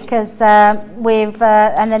 Yeah, because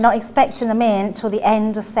and they're not expecting them in until the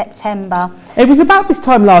end of September. It was about this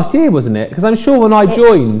time last year, wasn't it? Because I'm sure when I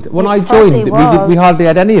joined, we hardly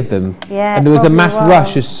had any of them. Yeah, and there was a mass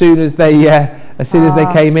rush as soon as they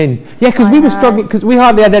came in. Yeah, because we were struggling, because we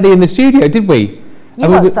hardly had any in the studio, did we? We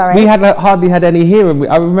had hardly had any here, and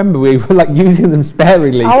I remember we were like using them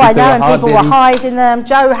sparingly. Oh, I know, and people were hiding them.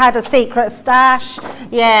 Joe had a secret stash.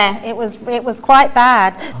 Yeah, it was quite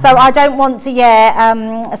bad. So I don't want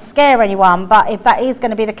to scare anyone, but if that is going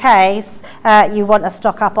to be the case, you want to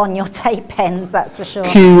stock up on your tape pens, that's for sure.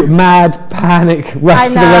 Cue mad panic rush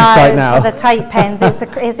to the website now. For the tape pens,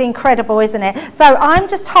 it's incredible, isn't it? So I'm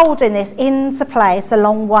just holding this into place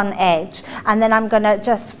along one edge, and then I'm going to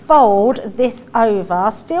just fold this over,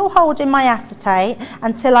 still holding my acetate,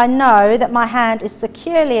 until I know that my hand is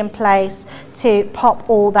securely in place to pop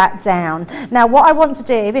all that down. Now what I want to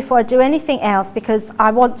do before I do anything else, because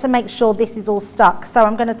I want to make sure this is all stuck, so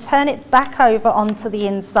I'm going to turn it back over onto the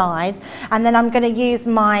inside, and then I'm going to use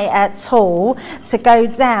my tool to go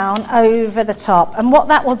down over the top. And what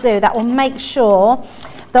that will do, that will make sure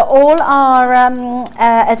that all our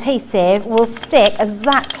adhesive will stick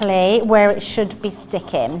exactly where it should be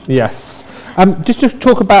sticking. Yes. Just to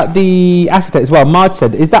talk about the acetate as well, Marge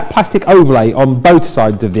said, is that plastic overlay on both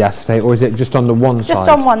sides of the acetate, or is it just on the one side? Just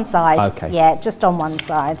on one side. Okay. Yeah, just on one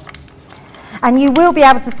side. And you will be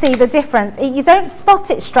able to see the difference. You don't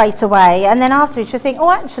spot it straight away, and then afterwards you think,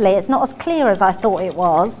 oh, actually it's not as clear as I thought it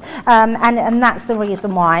was, and that's the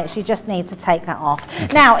reason why. You just need to take that off.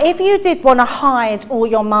 Okay. Now if you did want to hide all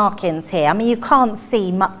your markings here, I mean you can't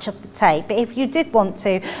see much of the tape, but if you did want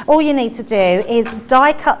to, all you need to do is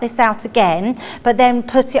die cut this out again, but then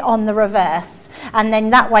put it on the reverse. And then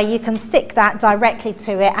that way you can stick that directly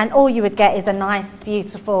to it, and all you would get is a nice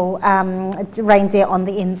beautiful reindeer on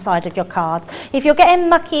the inside of your card. If you're getting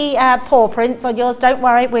mucky paw prints on yours, don't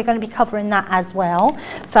worry, we're going to be covering that as well,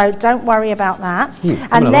 so don't worry about that.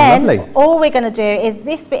 And then all we're going to do is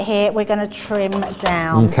this bit here, we're going to trim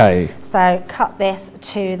down. Okay. So cut this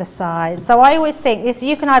to the size. So I always think this,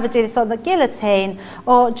 you can either do this on the guillotine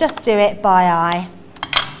or just do it by eye.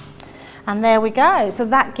 And there we go. So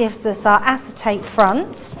that gives us our acetate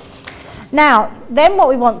front. Now, then what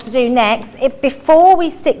we want to do next, before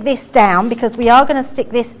we stick this down, because we are going to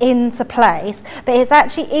stick this into place, but it's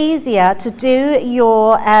actually easier to do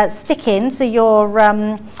your sticking, so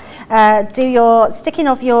do your sticking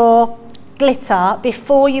of your glitter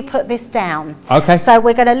before you put this down. Okay. So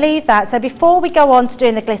we're going to leave that. So before we go on to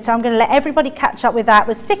doing the glitter, I'm going to let everybody catch up with that.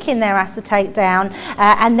 We're sticking their acetate down,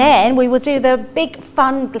 and then we will do the big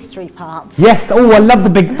fun glittery parts. Yes. Oh, I love the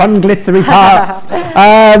big fun glittery parts.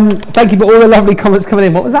 Thank you for all the lovely comments coming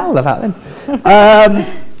in. What was that all about then?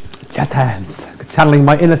 Just hands. Channeling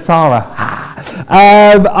my inner Sarah.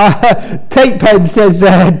 Tape pen says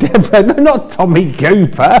Deborah, no, not Tommy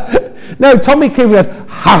Cooper. No, Tommy Cooper goes,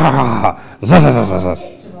 ha. In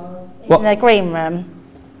the green room.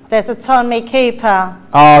 There's a Tommy Cooper.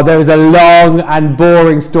 Oh, there is a long and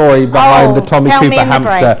boring story behind the Tommy Cooper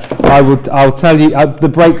hamster. I'll tell you, the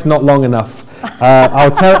break's not long enough.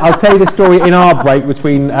 I'll tell you the story in our break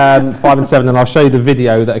between 5 and 7, and I'll show you the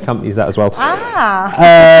video that accompanies that as well.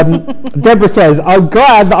 Deborah says, I'm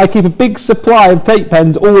glad that I keep a big supply of tape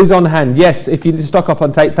pens always on hand. Yes, if you need to stock up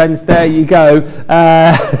on tape pens, there you go.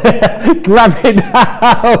 Grab it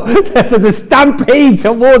now. There's a stampede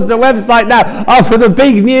towards the website now after the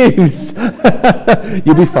big news.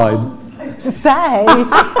 You'll be fine. To say. Yeah,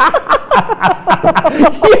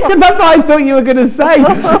 that's what I thought you were going to say.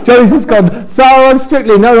 Joe's just gone, Sarah on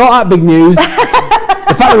Strictly, no, not that big news. The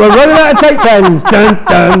fact that we're running out of tape pens. Dun,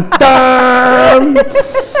 dun, dun.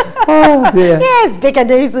 Oh dear. Yeah, it's bigger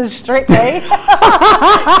news than Strictly. Come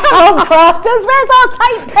on, crafters, where's our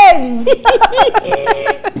tape pens?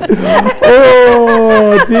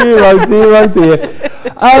 Oh dear, oh dear, oh dear.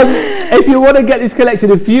 If you want to get this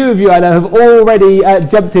collection, a few of you I know have already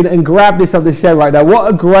jumped in and grabbed this on the show right now.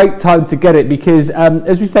 What a great time to get it, because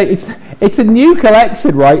as we say, it's a new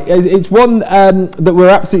collection, right? It's one that we're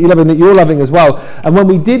absolutely loving, that you're loving as well. And when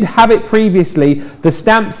we did have it previously, the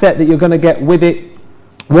stamp set that you're going to get with it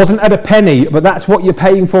wasn't at a penny, but that's what you're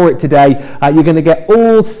paying for it today. You're going to get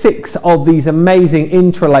all 6 of these amazing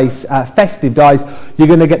Intri'Lace festive dies. You're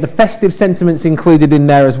going to get the festive sentiments included in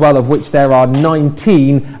there as well, of which there are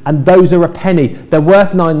 19, and those are a penny. They're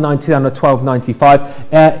worth $9.99 or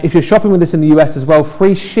 $12.95. If you're shopping with us in the US as well,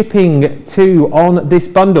 free shipping too on this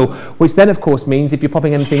bundle, which then of course means if you're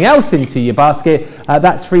popping anything else into your basket,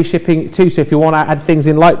 that's free shipping too. So if you want to add things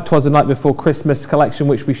in like Twas the Night Before Christmas collection,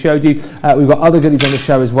 which we showed you, we've got other goodies on the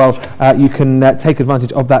show as well. You can take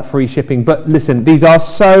advantage of that free shipping. But listen, these are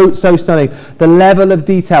so stunning. The level of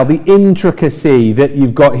detail, the intricacy that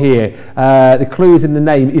you've got here, the clue is in the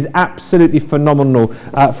name, is absolutely phenomenal.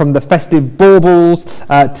 From the festive baubles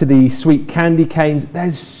to the sweet candy canes,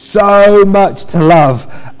 there's so much to love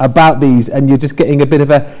about these, and you're just getting a bit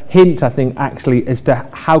of a hint, I think, actually, as to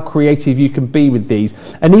how creative you can be with these.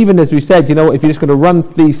 And even as we said, you know, if you're just going to run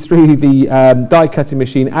these through the die cutting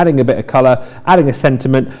machine, adding a bit of colour, adding a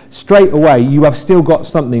sentiment, straight away you have still got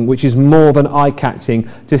something which is more than eye-catching,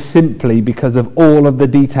 just simply because of all of the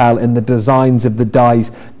detail and the designs of the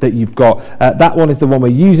dies that you've got. That one is the one we're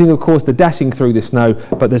using, of course, the Dashing Through the Snow,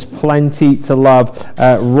 but there's plenty to love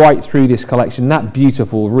right through this collection. That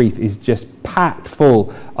beautiful wreath is just packed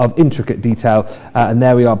full of intricate detail, and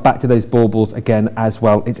there we are, back to those baubles again as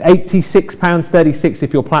well. It's £86.36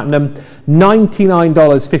 if you're platinum,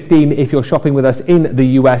 $99.15 if you're shopping with us in the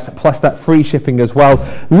US, plus that free shipping as well.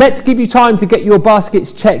 Let's give you time to get your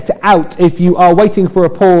baskets checked out if you are waiting for a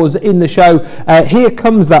pause in the show. Here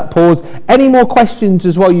comes that pause. Any more questions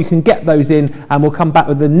as well, you can get those in, and we'll come back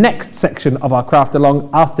with the next section of our craft along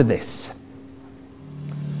after this.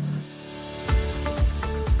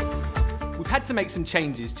 Had to make some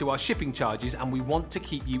changes to our shipping charges, and we want to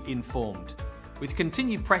keep you informed. With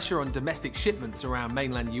continued pressure on domestic shipments around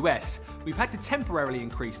mainland US, we've had to temporarily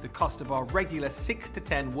increase the cost of our regular 6 to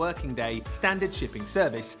 10 working day standard shipping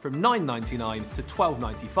service from $9.99 to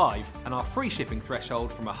 $12.95, and our free shipping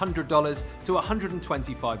threshold from $100 to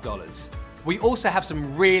 $125. We also have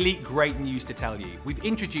some really great news to tell you. We've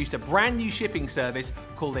introduced a brand new shipping service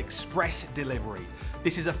called Express Delivery.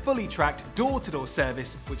 This is a fully tracked door-to-door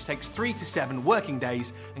service which takes 3 to 7 working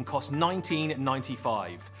days and costs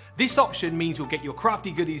 $19.95. This option means you'll get your crafty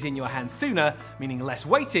goodies in your hands sooner, meaning less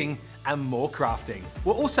waiting and more crafting.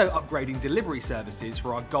 We're also upgrading delivery services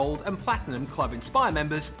for our Gold and Platinum Club Inspire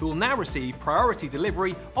members, who will now receive priority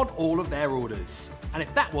delivery on all of their orders. And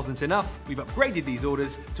if that wasn't enough, we've upgraded these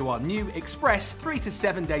orders to our new Express 3 to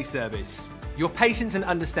 7 day service. Your patience and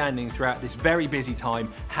understanding throughout this very busy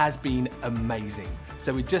time has been amazing.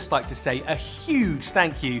 So we'd just like to say a huge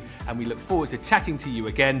thank you, and we look forward to chatting to you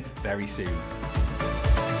again very soon.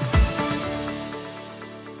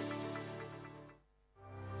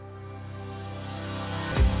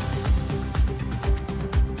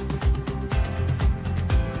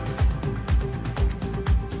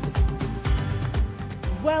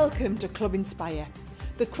 Welcome to Club Inspire,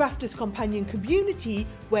 the crafters' companion community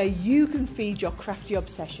where you can feed your crafty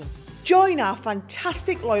obsession. Join our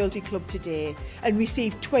fantastic loyalty club today and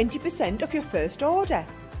receive 20% off your first order.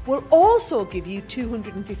 We'll also give you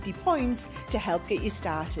 250 points to help get you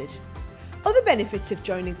started. Other benefits of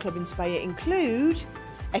joining Club Inspire include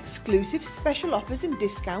exclusive special offers and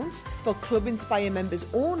discounts for Club Inspire members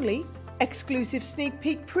only, exclusive sneak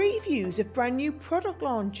peek previews of brand new product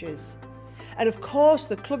launches, and of course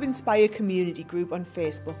the Club Inspire community group on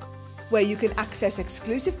Facebook, where you can access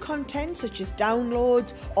exclusive content such as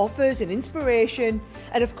downloads, offers and inspiration,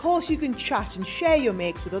 and of course you can chat and share your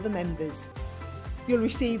makes with other members. You'll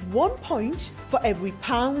receive 1 point for every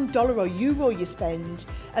pound, dollar or euro you spend,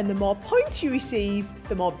 and the more points you receive,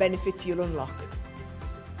 the more benefits you'll unlock.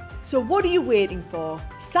 So what are you waiting for?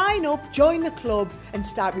 Sign up, join the club and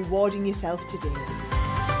start rewarding yourself today.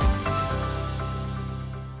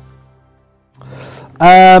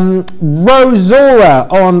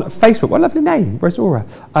 Rosora on Facebook, what a lovely name, Rosora.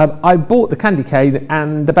 I bought the candy cane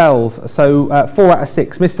and the bells, so 4 out of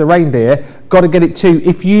 6. Mr. Reindeer, got to get it too.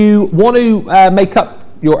 If you want to make up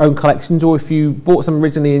your own collections, or if you bought some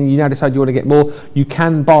originally and you now decide you want to get more, you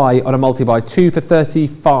can buy on a multi-buy 2 for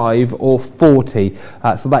 35 or 40.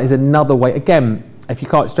 So that is another way. Again, if you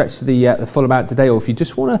can't stretch to the full amount today, or if you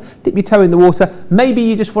just want to dip your toe in the water, maybe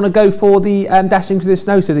you just want to go for the dashing through the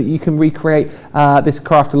snow so that you can recreate this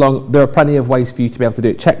craft along. There are plenty of ways for you to be able to do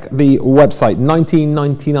it. Check the website,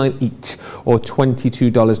 $19.99 each or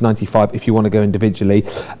 $22.95 if you want to go individually.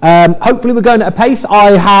 Hopefully we're going at a pace.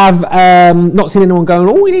 I have not seen anyone going,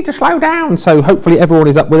 oh, we need to slow down. So hopefully everyone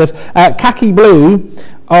is up with us. Khaki Blue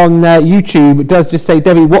on YouTube does just say,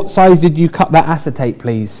 Debbie, what size did you cut that acetate,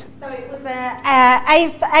 please?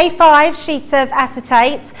 A5 sheet of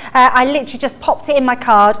acetate. I literally just popped it in my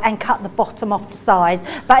card and cut the bottom off to size.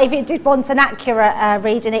 But if you did want an accurate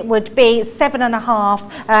reading, it would be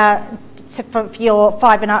 7.5 for your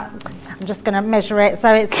 5.5. I'm just going to measure it.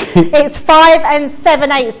 So it's 5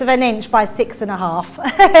 7/8 of an inch by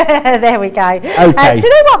 6.5. There we go. Okay. Do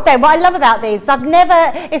you know what, Ben? What I love about these,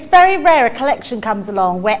 it's very rare a collection comes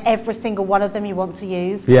along where every single one of them you want to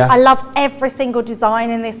use. Yeah. I love every single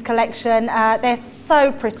design in this collection. They're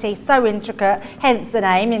so pretty, so intricate, hence the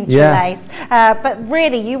name, Intri'Lace. But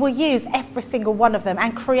really, you will use every single one of them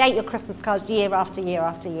and create your Christmas cards year after year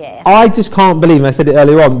after year. I just can't believe, and I said it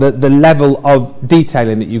earlier on, the level of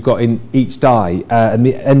detailing that you've got in each die and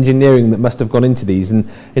the engineering that must have gone into these. And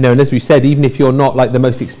you know, and as we said, even if you're not like the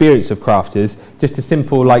most experienced of crafters, just a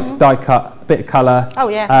simple like die cut, bit of colour,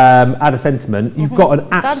 add a sentiment, you've got an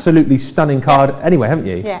absolutely stunning card anyway, haven't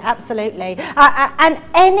you? Yeah, absolutely. And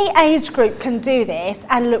any age group can do this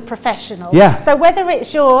and look professional. Yeah. So whether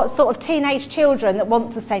it's your sort of teenage children that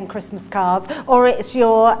want to send Christmas cards, or it's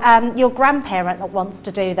your grandparent that wants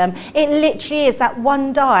to do them, it literally is that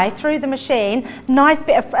one die through the machine, nice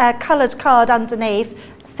bit of coloured card underneath,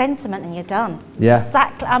 sentiment, and you're done. Yeah.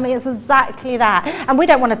 Exactly. I mean, it's exactly that. And we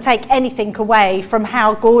don't want to take anything away from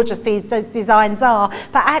how gorgeous these designs are,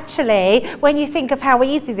 but actually, when you think of how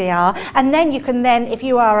easy they are, and then you can if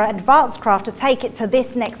you are an advanced crafter, take it to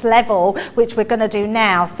this next level, which we're going to do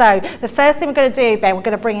now. So the first thing we're going to do, Ben, we're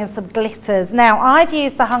going to bring in some glitters. Now, I've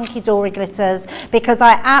used the Hunky Dory glitters because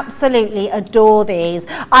I absolutely adore these.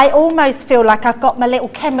 I almost feel like I've got my little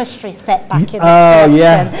chemistry set back in this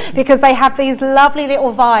collection, because they have these lovely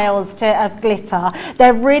little vials of glitter.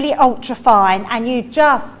 They're really ultra fine, and you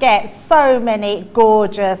just get so many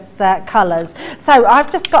gorgeous colours. So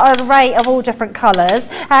I've just got an array of all different colours.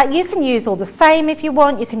 You can use all the same if you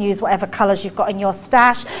want. You can use whatever colours you've got in your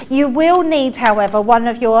stash. You will need, however, one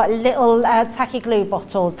of your little tacky glue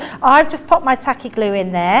bottles. I've just popped my tacky glue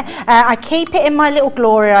in there. I keep it in my little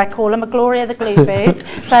Gloria, I call them, a Gloria the glue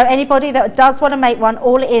booth. So anybody that does want to make one,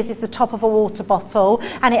 all it is the top of a water bottle,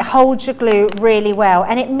 and it holds your glue really well.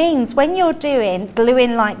 And it means when you're doing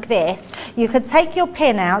gluing like this, you can take your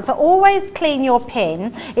pin out. So always clean your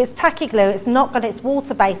pin. It's tacky glue, it's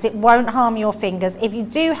water based, it won't harm your fingers. If you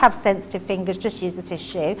do have sensitive fingers, just use a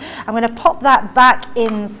tissue. I'm going to pop that back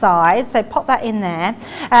inside, so pop that in there.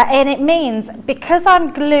 And it means, because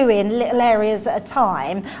I'm gluing little areas at a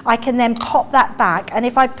time, I can then pop that back, and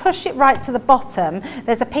if I push it right to the bottom,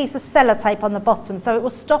 there's a piece of sellotape on the bottom, so it will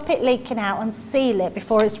stop it leaking out and seal it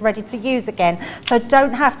before it's ready to use again. So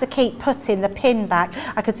don't have to keep putting the pin back.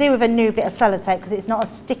 I could do with a new bit of sellotape because it's not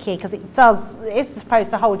as sticky, because it's supposed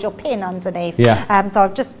to hold your pin underneath. Yeah. So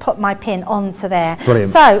I've just put my pin onto there.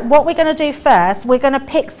 Brilliant. So what we're going to do first, we're going to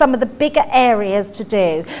pick some of the bigger areas to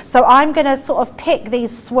do. So I'm going to sort of pick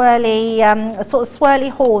these swirly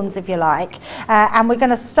horns, if you like, and we're going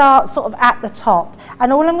to start sort of at the top.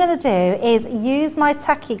 And all I'm going to do is use my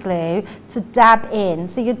tacky glue to dab in.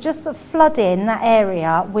 So you're just flooding that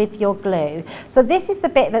area with your glue. So this is the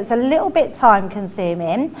bit that's a little bit time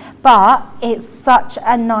consuming, but it's such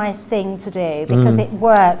a nice thing to do because it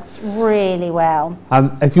works really well.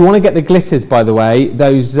 If you want to get the glitters, by the way,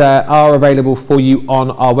 those are available for you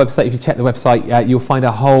on our website. If you check the website, you'll find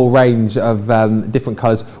a whole range of different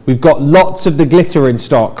colours. We've got lots of the glitter in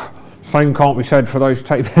stock. Same can't be said for those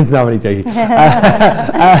tape pens. No, I'm only joking.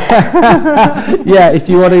 Yeah, if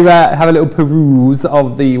you want to have a little peruse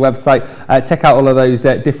of the website, check out all of those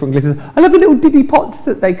different glitters. I love the little diddy pots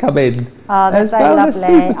that they come in. Oh, they're so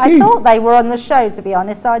lovely. I thought they were on the show, to be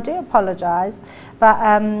honest, so I do apologise. But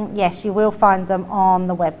yes, you will find them on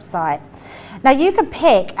the website. Now you can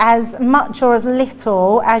pick as much or as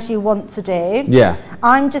little as you want to do. Yeah.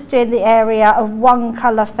 I'm just doing the area of one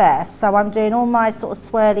colour first. So I'm doing all my sort of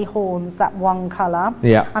swirly horns, that one colour.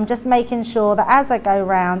 Yeah. I'm just making sure that as I go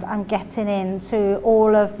round, I'm getting into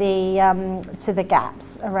all of the, to the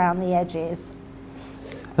gaps around the edges.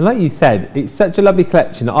 And like you said, it's such a lovely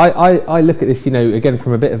collection. I look at this, you know, again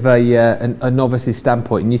from a bit of a novice's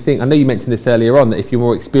standpoint, and you think, I know you mentioned this earlier on, that if you're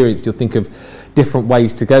more experienced, you'll think of different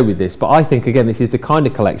ways to go with this. But I think, again, this is the kind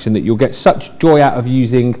of collection that you'll get such joy out of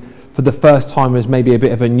using for the first time as maybe a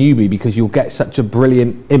bit of a newbie, because you'll get such a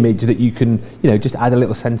brilliant image that you can, you know, just add a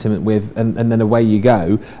little sentiment with, and then away you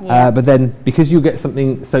go. Yeah. But then because you'll get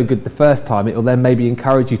something so good the first time, it will then maybe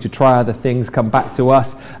encourage you to try other things, come back to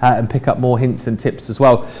us and pick up more hints and tips as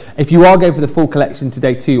well. If you are going for the full collection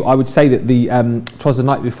today too, I would say that the 'Twas the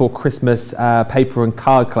Night Before Christmas paper and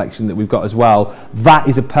card collection that we've got as well, that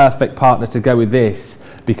is a perfect partner to go with this,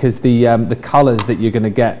 because the colours that you're going to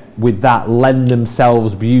get with that lend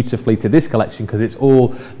themselves beautifully to this collection, because it's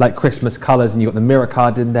all like Christmas colours, and you've got the mirror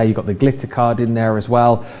card in there, you've got the glitter card in there as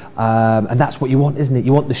well, and that's what you want, isn't it?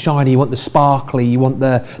 You want the shiny, you want the sparkly, you want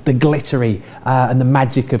the glittery and the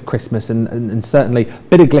magic of Christmas, and certainly a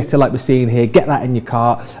bit of glitter like we're seeing here. Get that in your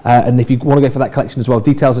cart, and if you want to go for that collection as well,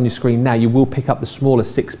 details on your screen now. You will pick up the smaller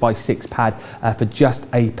 6x6 pad for just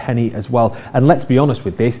a penny as well. And let's be honest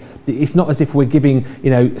with this, it's not as if we're giving,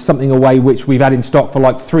 you know, something away which we've had in stock for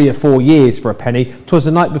like 3 or 4 years for a penny. 'Twas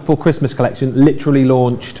the Night Before Christmas collection literally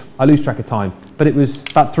launched, I lose track of time, but it was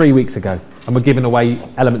about 3 weeks ago, and we're giving away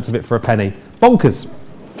elements of it for a penny. Bonkers.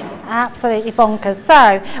 Absolutely bonkers.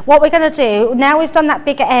 So what we're going to do, now we've done that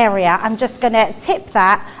bigger area, I'm just going to tip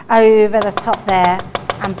that over the top there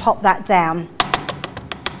and pop that down,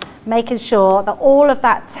 making sure that all of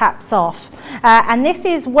that taps off. And this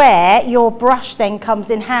is where your brush then comes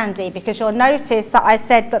in handy, because you'll notice that I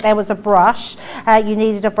said that there was a brush, you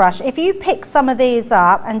needed a brush. If you pick some of these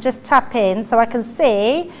up and just tap in so I can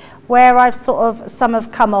see where I've some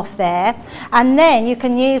have come off there, and then you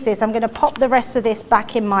can use this. I'm going to pop the rest of this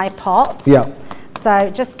back in my pot. Yeah. So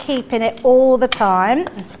just keeping it all the time.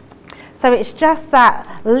 So it's just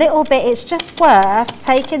that little bit, it's just worth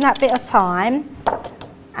taking that bit of time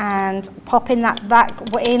and popping that back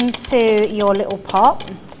into your little pot.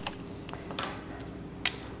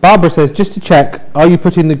 Barbara says, just to check, are you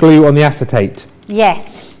putting the glue on the acetate?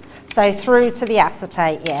 Yes. So through to the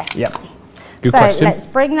acetate, yes. Yep. Good so question. Let's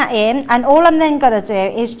bring that in, and all I'm then going to do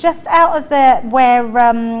is just out of the where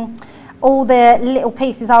all the little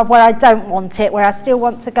pieces are where I don't want it, where I still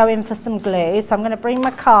want to go in for some glue. So I'm going to bring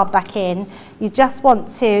my card back in. You just want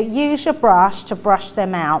to use your brush to brush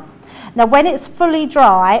them out. Now when it's fully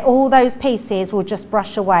dry, all those pieces will just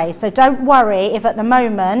brush away. So don't worry if at the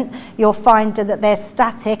moment you're finding that they're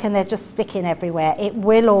static and they're just sticking everywhere. It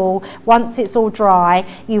will all, once it's all dry,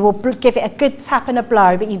 you will give it a good tap and a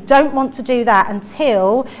blow, but you don't want to do that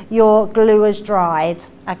until your glue has dried.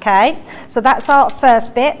 Okay, so that's our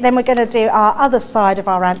first bit. Then we're going to do our other side of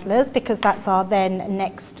our antlers, because that's our then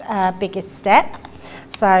next biggest step.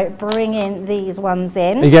 So bring in these ones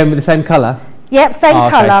in. Are you going with the same colour? Yep, same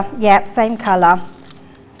colour. Yep, same colour.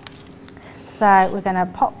 So we're going to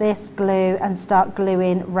pop this glue and start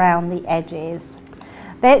gluing round the edges.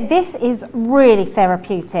 This is really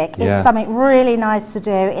therapeutic. Yeah. It's something really nice to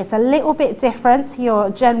do. It's a little bit different to your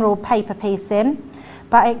general paper piecing,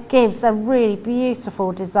 but it gives a really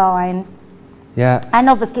beautiful design. Yeah. And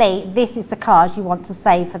obviously, this is the cards you want to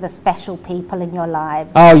save for the special people in your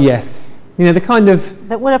lives. Oh, yes. You know, the kind of...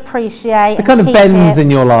 that will appreciate the kind of Bens in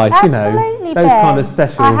your life, absolutely, you know. Those Ben. kind of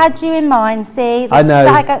special... I had you in mind, see? The I know.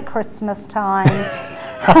 stag at Christmas time.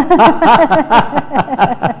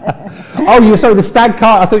 Oh, you saw the stag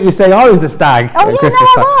card. I thought you were saying I was the stag Oh, at yeah, Christmas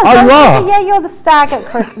no, time. I was. Oh, you are? Yeah, you're the stag at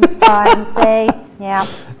Christmas time, see? Yeah.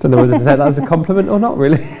 Don't know whether to say that as a compliment or not,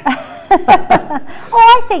 really. Oh,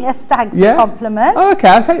 I think a stag's a compliment. Oh, okay,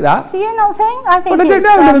 I'll take that. Do you not think? I think Well, I don't know.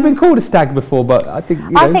 I've never been called a stag before, but I think, you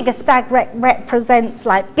know. I think a stag represents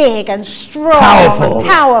like big and strong. Powerful. And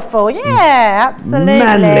powerful, yeah, absolutely.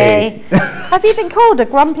 Manly. Have you been called a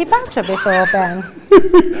grumpy badger before, Ben?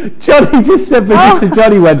 Johnny just said, Mr.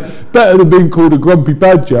 Johnny went, better than being called a grumpy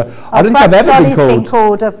badger. I don't think I've ever Johnny's been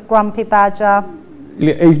called a grumpy badger.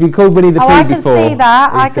 He's been called Winnie the Pooh I can before. see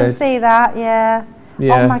that. I can see that, yeah.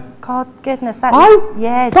 Yeah. Oh my God, goodness, that is,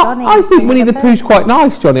 yeah, Johnny. I think Winnie the Pooh's quite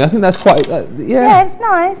nice, Johnny. I think that's quite, yeah. Yeah, it's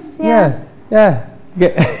nice, yeah.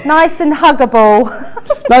 Nice and huggable.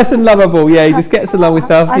 Nice and lovable, yeah. He just gets along with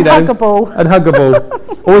stuff, you know. Huggable. And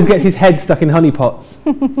huggable. Always gets his head stuck in honey pots.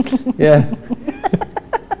 Yeah.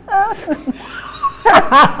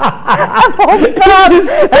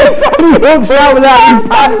 He walks around without any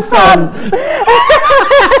pants on.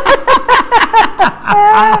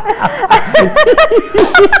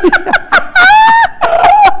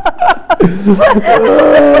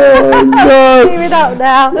 Oh, no. Give it up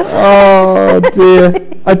now. Oh dear.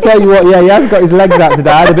 I tell you what, yeah, he has got his legs out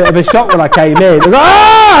today. I had a bit of a shock when I came in. I was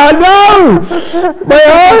like, no! My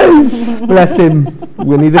eyes! Bless him.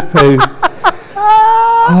 Winnie the Pooh.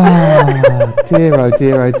 Oh dear, oh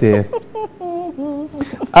dear, oh dear.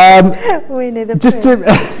 Winnie the Just Pooh.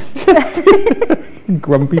 to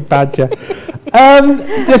grumpy badger.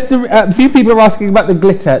 A few people are asking about the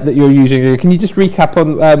glitter that you're using. Can you just recap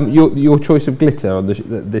on your choice of glitter on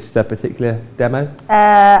this particular demo?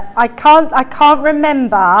 I can't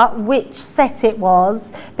remember which set it was,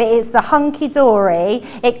 but it's the Hunky Dory.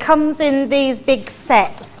 It comes in these big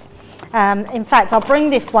sets. In fact, I'll bring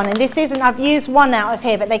this one, and this isn't, I've used one out of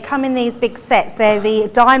here, but they come in these big sets. They're the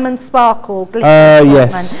Diamond Sparkle glitter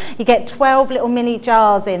assortment. Yes. You get 12 little mini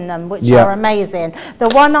jars in them, which are amazing. The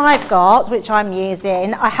one I've got, which I'm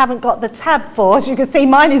using, I haven't got the tab for. As you can see,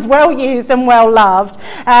 mine is well used and well loved,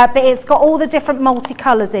 but it's got all the different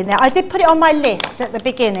multicolours in there. I did put it on my list at the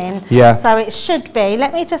beginning, so it should be.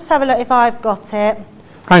 Let me just have a look if I've got it.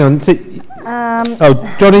 Hang on.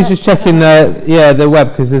 Johnny's just checking the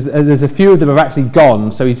web, because there's a few of them have actually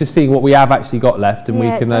gone, so he's just seeing what we have actually got left, and we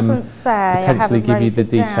can potentially give you the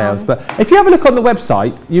details. But if you have a look on the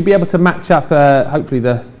website, you'll be able to match up hopefully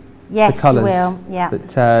the colours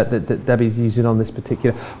that Debbie's using on this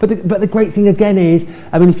particular. But the great thing again is,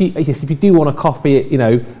 I mean, if you do want to copy it, you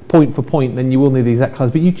know, point for point, then you will need the exact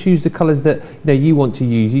colours. But you choose the colours that you want to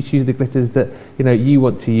use. You choose the glitters that you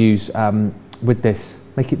want to use with this.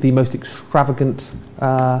 Make it the most extravagant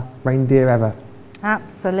reindeer ever.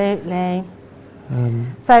 Absolutely.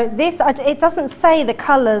 So this, it doesn't say the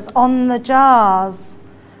colours on the jars,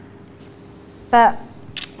 but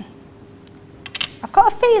I've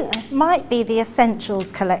got a feeling it might be the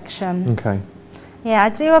Essentials collection. Okay. Yeah, I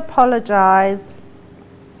do apologise.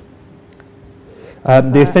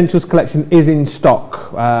 The Essentials collection is in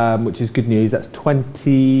stock, which is good news. That's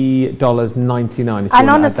 $20.99. And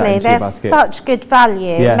honestly, they're such good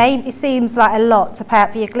value. It maybe seems like a lot to pay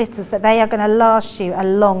out for your glitters, but they are going to last you a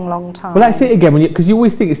long, long time. Well, that's it again, because you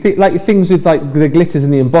always think it's like things with like the glitters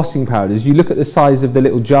and the embossing powders. You look at the size of the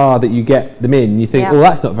little jar that you get them in, you think, oh,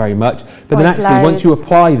 that's not very much. But then actually, once you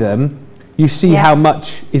apply them, you see how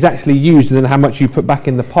much is actually used and then how much you put back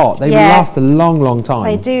in the pot. They last a long, long time.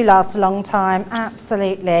 They do last a long time,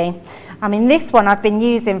 absolutely. I mean, this one I've been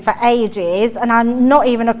using for ages, and I'm not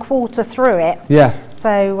even a quarter through it. Yeah.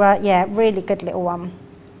 So, really good little one.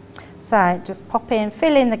 So, just pop in,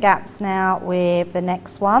 fill in the gaps now with the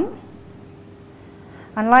next one.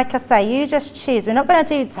 And like I say, you just choose. We're not going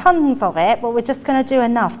to do tons of it, but we're just going to do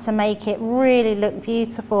enough to make it really look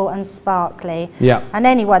beautiful and sparkly. Yeah. And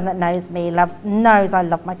anyone that knows me knows I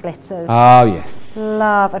love my glitters. Oh, yes.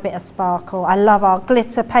 Love a bit of sparkle. I love our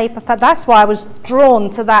glitter paper. That's why I was drawn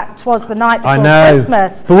to that 'Twas the Night Before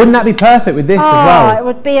Christmas. But wouldn't that be perfect with this as well? Oh, it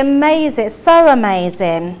would be amazing. It's so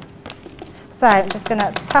amazing. So I'm just going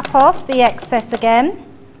to tap off the excess again.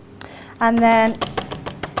 And then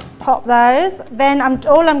pop those. Then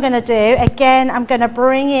all I'm going to do, again, I'm going to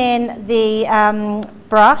bring in the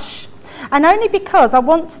brush, and only because I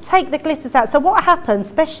want to take the glitters out. So what happens,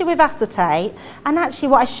 especially with acetate, and actually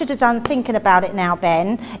what I should have done thinking about it now,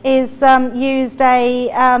 Ben, is used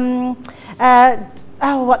a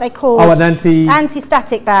what they call an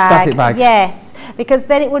anti-static bag. Static bag. Yes, because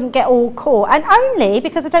then it wouldn't get all caught, and only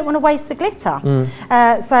because I don't want to waste the glitter.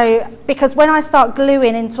 So because when I start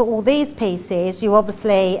gluing into all these pieces, you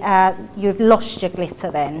obviously you've lost your glitter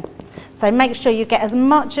then. So make sure you get as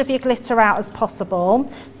much of your glitter out as possible,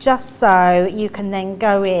 just so you can then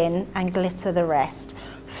go in and glitter the rest.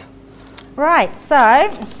 Right, so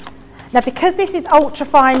now, because this is ultra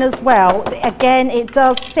fine as well, again, it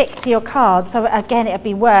does stick to your card. So again, it'd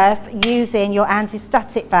be worth using your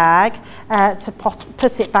anti-static bag to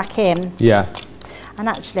put it back in. Yeah. And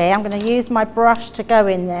actually, I'm going to use my brush to go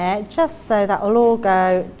in there, just so that will all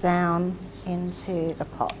go down into the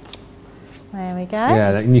pot. There we go.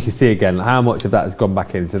 Yeah, and you can see again how much of that has gone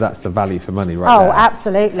back in. So that's the value for money right there. Oh,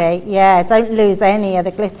 absolutely. Yeah, don't lose any of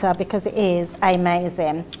the glitter because it is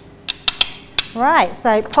amazing. Right,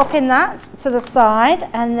 so popping that to the side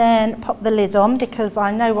and then pop the lid on, because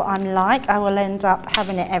I know what I'm like. I will end up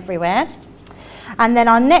having it everywhere. And then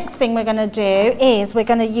our next thing we're going to do is we're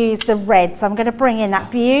going to use the red. So I'm going to bring in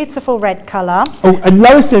that beautiful red colour. Oh, and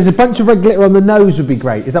Lois says a bunch of red glitter on the nose would be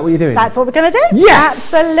great. Is that what you're doing? That's what we're going to do.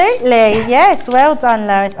 Yes! Absolutely. Yes, well done,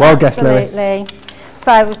 Lois. Well guessed, Lois. Absolutely.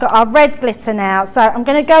 So we've got our red glitter now. So I'm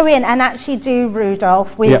going to go in and actually do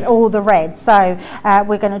Rudolph with all the red. So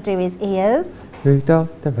we're going to do his ears. Rudolph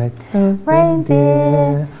the red-nosed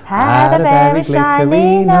reindeer had a very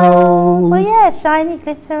shiny nose. Oh yes, shiny,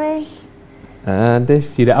 glittery. And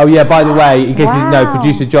if you oh yeah, by the way, in case you didn't know,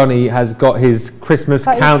 producer Johnny has got his Christmas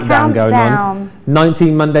countdown going on.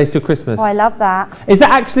 19 Mondays till Christmas. Oh, I love that. Is that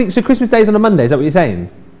actually, so Christmas Day is on a Monday, is that what you're saying?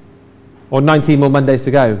 Or 19 more Mondays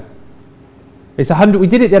to go? It's 100, we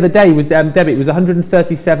did it the other day with Debbie, it was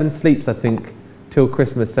 137 sleeps, I think, till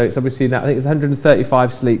Christmas. So it's obviously now, I think it's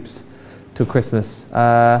 135 sleeps till Christmas.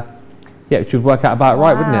 Yeah, which would work out about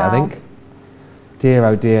right, wouldn't it, I think? Dear,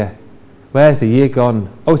 oh dear. Where's the year gone?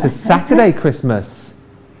 Oh, it's a Saturday Christmas.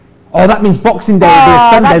 Oh, that means Boxing Day will be a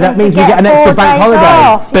Sunday. That means we get an extra bank holiday.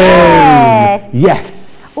 Off. Boom. Yes.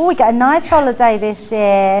 Yes. Oh, we get a nice holiday this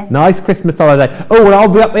year. Nice Christmas holiday. Oh, well, I'll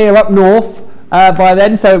be up here up north by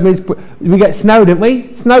then. So it means we get snow, didn't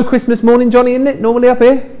we? Snow Christmas morning, Johnny, isn't it? Normally up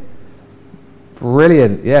here.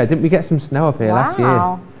 Brilliant. Yeah, didn't we get some snow up here last year?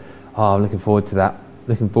 Oh, I'm looking forward to that.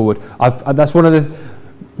 Looking forward. That's one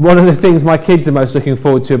of the things my kids are most looking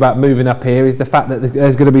forward to about moving up here is the fact that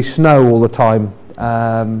there's going to be snow all the time.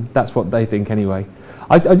 That's what they think anyway.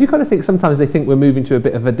 I do kind of think sometimes they think we're moving to a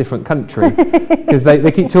bit of a different country because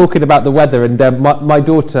they keep talking about the weather. And my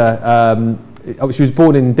daughter, she was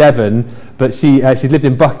born in Devon, but she's lived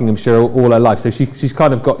in Buckinghamshire all her life. So she's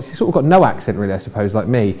sort of got no accent really, I suppose, like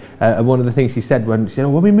me. And one of the things she said when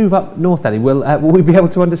we move up north, Daddy, will we be able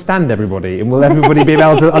to understand everybody, and will everybody be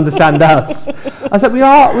able to understand us? I said we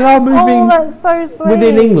are moving that's so sweet.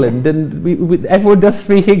 Within England, and everyone does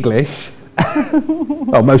speak English.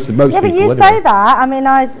 Well, most people. Yeah, but you say that. I mean,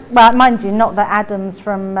 well, mind you, not that Adam's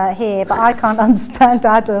from here, but I can't understand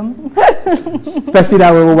Adam. Especially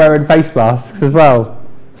now we're all wearing face masks as well.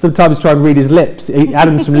 Sometimes try and read his lips.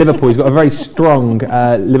 Adam's from Liverpool. He's got a very strong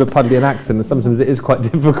Liverpudlian accent, and sometimes it is quite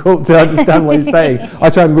difficult to understand what he's saying. I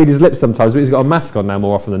try and read his lips sometimes, but he's got a mask on now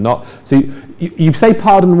more often than not. So you say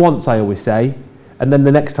pardon once, I always say, and then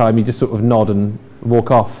the next time you just sort of nod and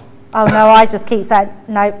walk off. Oh no, I just keep saying,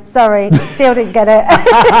 no, sorry, still didn't get it.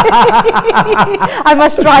 I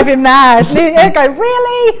must drive him mad. I go,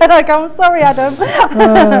 really? And I go, I'm sorry, Adam.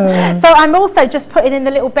 So I'm also just putting in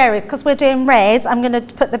the little berries, because we're doing red. I'm going to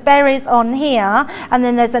put the berries on here, and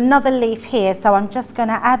then there's another leaf here. So I'm just going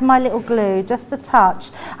to add my little glue, just a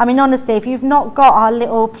touch. I mean, honestly, if you've not got our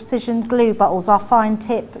little precision glue bottles, our fine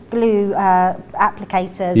tip glue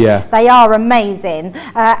applicators, they are amazing.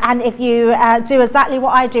 And if you do exactly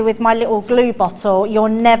what I do with my little glue bottle, you'll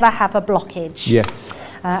never have a blockage. Yes.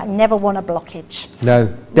 Never want a blockage. No.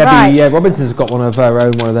 Debbie Robinson's got one of her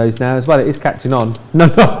own, one of those now as well. It is catching on. No.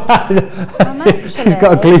 She's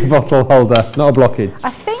got a glue bottle holder, not a blockage.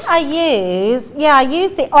 I think I use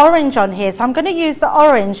the orange on here. So I'm going to use the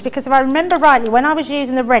orange because if I remember rightly, when I was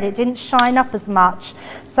using the red, it didn't shine up as much.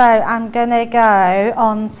 So I'm going to go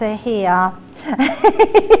on to here.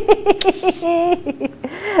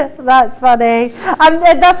 That's funny.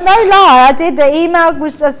 That's no lie. I did the email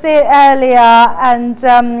was just it earlier, and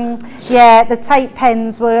yeah, the tape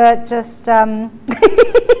pens were just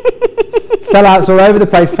sellouts all over the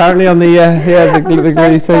place apparently on the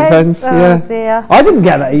glue tape pens. Oh dear. I didn't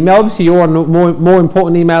get that email. Obviously, you're on more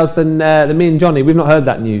important emails than me and Johnny. We've not heard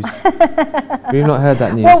that news. We've not heard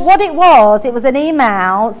that news. Well, what it was an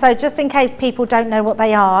email. So just in case people don't know what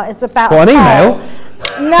they are, it's about an email.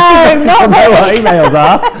 No, not what emails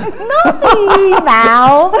are. Not the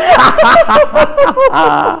email.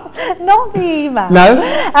 Not the email. No.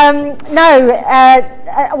 No.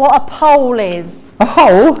 What a poll is. A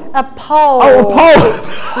hole? A poll. Oh, a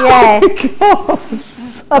poll.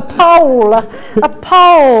 Yes. A poll. A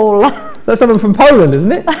poll. That's someone from Poland,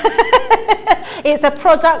 isn't it? It's a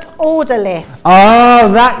product order list.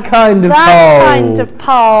 Oh, that kind of poll. That kind of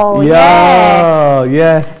poll,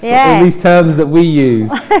 yes. All these terms that we use.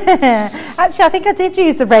 Actually, I think I did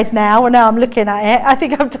use the red now, and now I'm looking at it. I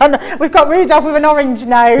think we've got Rudolph with an orange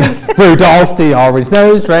nose. Rudolph the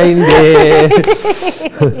orange-nosed reindeer.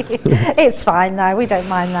 It's fine, though. We don't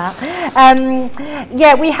mind that.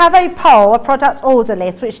 Yeah, we have a poll, a product order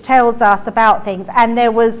list, which tells us about things, and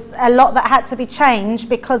there was a lot that had to be changed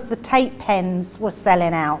because the tape pens were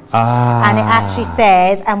selling out. And it actually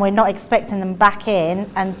said, and we're not expecting them back in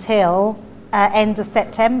until end of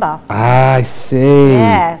September. Ah, I see.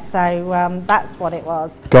 Yeah, so that's what it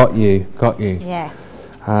was. Got you. Yes.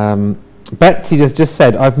 Betsy just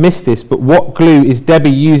said, I've missed this, but what glue is Debbie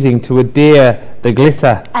using to adhere the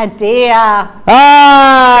glitter? Adhere.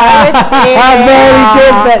 Ah! Very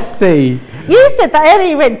good, Betsy. You said that earlier,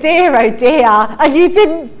 you went dear, oh dear, and you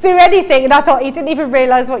didn't do anything, and I thought you didn't even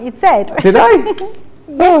realise what you'd said. Did I?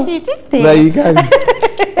 Yes, you did, dear. There you go.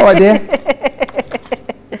 All right, dear.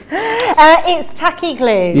 It's tacky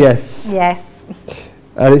glue. Yes. Yes.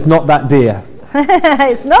 And it's not that dear.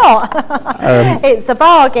 It's not. It's a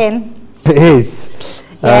bargain. It is.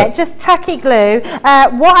 Yeah, just tacky glue.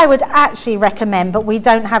 What I would actually recommend, but we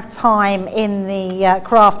don't have time in the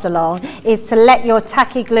craft along, is to let your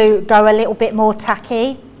tacky glue go a little bit more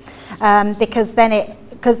tacky, because then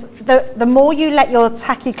the more you let your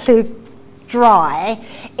tacky glue dry,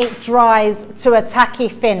 it dries to a tacky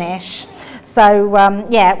finish. So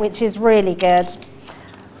yeah, which is really good.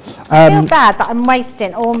 I feel bad that I'm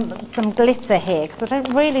wasting some glitter here, because I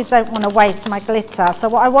don't want to waste my glitter. So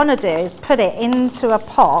what I want to do is put it into a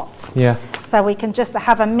pot, so we can just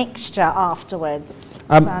have a mixture afterwards.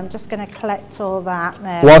 So I'm just going to collect all that.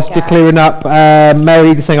 There whilst you're clearing up, Mary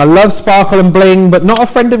is saying, I love sparkle and bling, but not a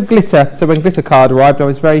friend of glitter. So when Glitter Card arrived, I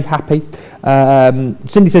was very happy.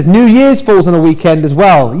 Cindy says, New Year's falls on a weekend as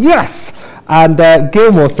well. Yes! And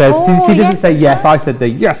Gilmore says, she doesn't say yes, I said the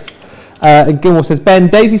yes. And Gilmore says, Ben,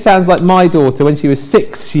 Daisy sounds like my daughter. When she was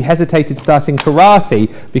 6, she hesitated starting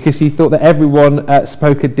karate because she thought that everyone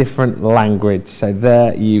spoke a different language. So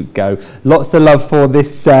there you go. Lots of love for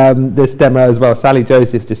this this demo as well. Sally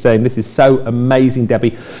Joseph's just saying, this is so amazing,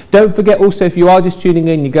 Debbie. Don't forget also, if you are just tuning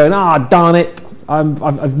in, you're going, darn it,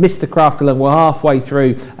 I've missed the craft along. We're halfway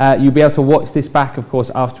through. You'll be able to watch this back, of course,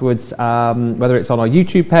 afterwards, whether it's on our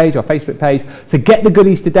YouTube page or Facebook page. So get the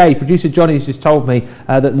goodies today. Producer Johnny's just told me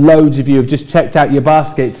that loads of you have just checked out your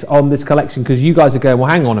baskets on this collection, because you guys are going, well,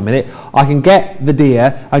 hang on a minute. I can get the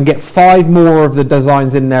deer and get 5 more of the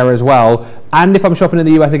designs in there as well. And if I'm shopping in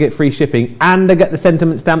the US, I get free shipping, and I get the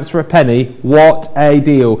sentiment stamps for a penny. What a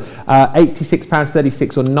deal.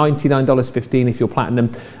 £86.36 or $99.15 if you're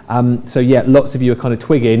platinum. So yeah, lots of you are kind of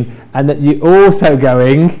twigging, and that you're also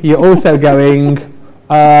going,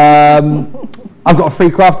 I've got a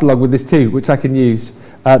free craft log with this too, which I can use.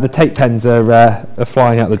 The tape pens are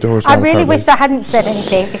flying out the door as well. I really wish I hadn't said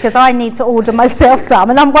anything, because I need to order myself some,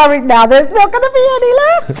 and I'm worried now there's not going to be any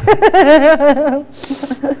left.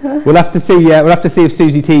 We'll have to see. We'll have to see if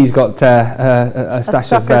Susie T's got a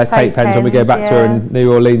stash of tape pens when we go back to her in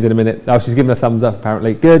New Orleans in a minute. Oh, she's giving a thumbs up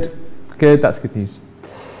apparently. Good. That's good news.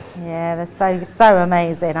 Yeah, they're so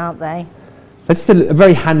amazing, aren't they? They're just a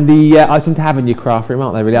very handy item to have in your craft room,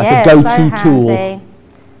 aren't they? Really, yeah, like a go-to tool.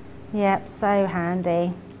 Yep, so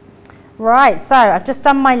handy. Right, so I've just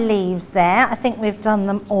done my leaves there. I think we've done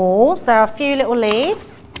them all. So a few little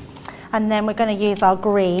leaves, and then we're going to use our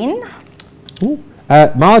green. Ooh.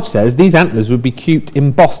 Marge says these antlers would be cute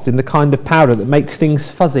embossed in the kind of powder that makes things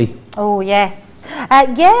fuzzy. Oh yes,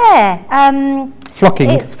 yeah. Flocking.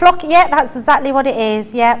 It's flocking. Yeah, that's exactly what it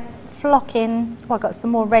is. Yep, flocking. Oh, I got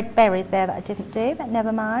some more red berries there that I didn't do, but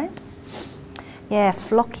never mind. Yeah,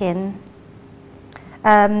 flocking. Is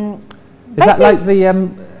that like the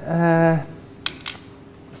I'm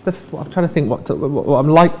trying to think what I'm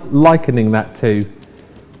likening that to.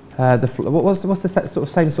 What's the sort of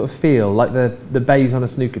same sort of feel, like the bays on a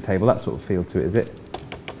snooker table, that sort of feel to it, is it?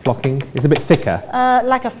 Flocking? It's a bit thicker.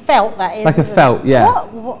 Like a felt, that is. Like a felt, yeah.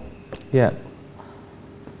 What? Yeah.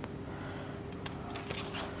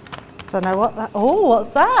 Don't know what that. Oh,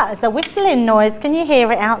 what's that? It's a whistling noise. Can you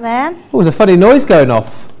hear it out there? Oh, there's a funny noise going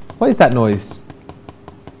off. What is that noise?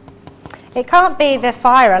 It can't be the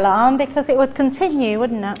fire alarm, because it would continue,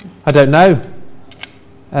 wouldn't it? I don't know.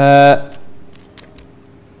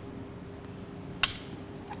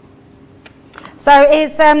 So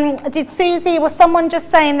it's did Susie, was someone just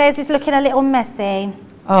saying theirs is looking a little messy?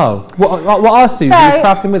 Oh, what are Susie? Who's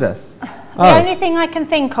crafting with us? The only thing I can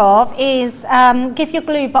think of is give your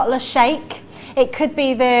glue bottle a shake. It could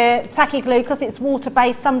be the tacky glue, because it's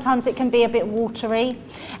water-based. Sometimes it can be a bit watery,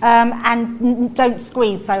 and don't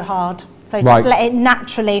squeeze so hard. So just let it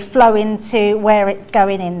naturally flow into where it's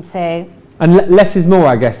going into. And less is more,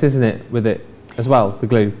 I guess, isn't it, with it as well, the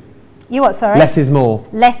glue? You what, sorry? Less is more.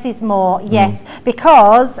 Less is more, yes.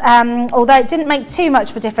 Because although it didn't make too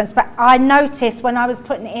much of a difference, but I noticed when I was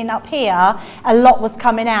putting it in up here, a lot was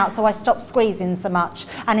coming out, so I stopped squeezing so much.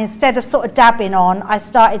 And instead of sort of dabbing on, I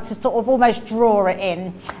started to sort of almost draw it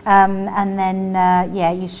in. And then,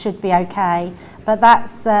 yeah, you should be okay. But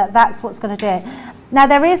that's what's going to do it. Now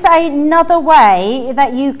there is another way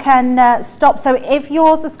that you can stop. So if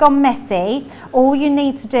yours has gone messy, all you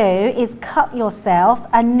need to do is cut yourself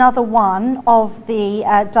another one of the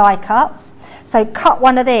die cuts. So cut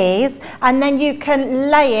one of these and then you can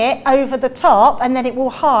lay it over the top and then it will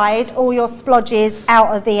hide all your splodges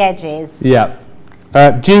out of the edges. Yeah.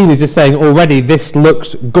 Jean is just saying already this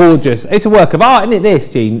looks gorgeous. It's a work of art, isn't it, this,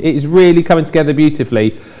 Jean? It is really coming together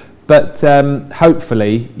beautifully. But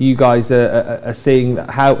hopefully you guys are seeing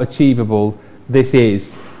how achievable this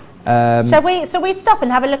is. Shall we stop and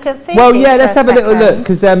have a look at Susie's? Well, yeah, let's have a little look,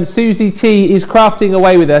 because Susie T is crafting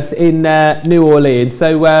away with us in New Orleans.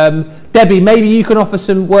 So, Debbie, maybe you can offer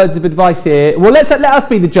some words of advice here. Well, let us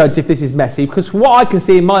be the judge if this is messy, because from what I can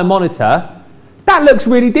see in my monitor, that looks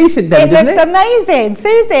really decent, Debbie, doesn't it? It looks amazing.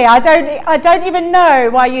 Susie, I don't even know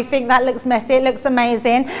why you think that looks messy. It looks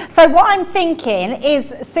amazing. So what I'm thinking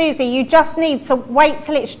is, Susie, you just need to wait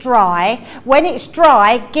till it's dry. When it's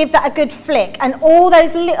dry, give that a good flick and all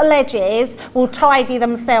those little edges will tidy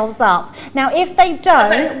themselves up. Now, if they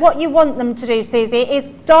don't, what you want them to do, Susie, is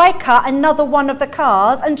die cut another one of the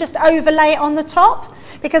cars and just overlay it on the top.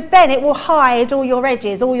 Because then it will hide all your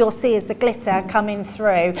edges. All you'll see is the glitter coming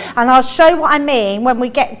through. And I'll show what I mean when we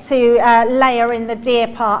get to layer in the deer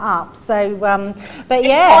part up. So, but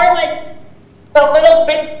yeah. It's more like the little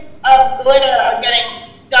bits of glitter are getting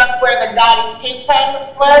stuck where the dotted tape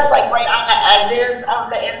pen was, like right on the edges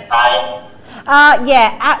of the inside.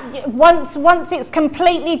 Once it's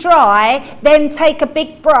completely dry, then take a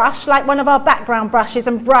big brush, like one of our background brushes,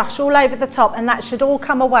 and brush all over the top, and that should all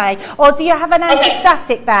come away. Or do you have an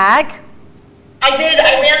anti-static bag? I did.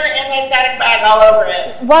 I ran the anti-static bag all over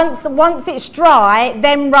it. Once it's dry,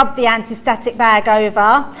 then rub the anti-static bag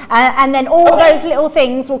over, and then all those little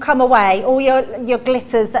things will come away. All your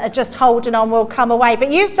glitters that are just holding on will come away. But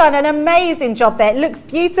you've done an amazing job there. It looks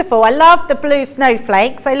beautiful. I love the blue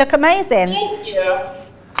snowflakes. They look amazing. Thank you.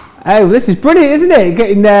 Oh, this is brilliant, isn't it?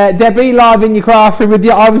 Getting Debbie live in your craft room with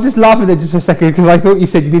you. I was just laughing there just for a second because I thought you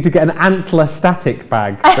said you need to get an antler static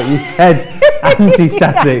bag, but you said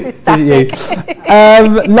anti-static, didn't you?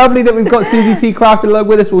 Lovely that we've got Susie T crafting along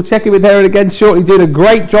with us. We'll check in with her again shortly, doing a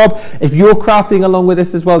great job. If you're crafting along with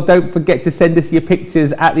us as well, don't forget to send us your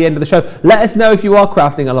pictures at the end of the show. Let us know if you are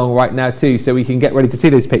crafting along right now too, so we can get ready to see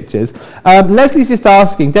those pictures. Leslie's just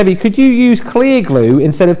asking, Debbie, could you use clear glue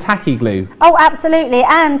instead of tacky glue? Oh, absolutely.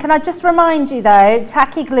 And can I just remind you though,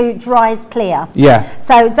 tacky glue dries clear. Yeah.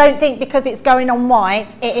 So don't think because it's going on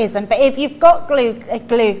white, it isn't. But if you've got clear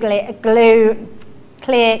glue.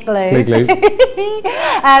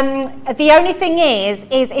 The only thing is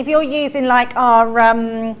if you're using like our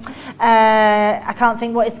I can't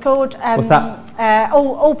think what it's called. What's that?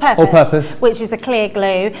 All-purpose, which is a clear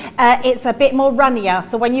glue. It's a bit more runnier,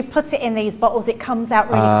 so when you put it in these bottles, it comes out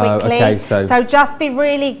really quickly. Okay, so just be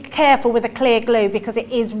really careful with a clear glue because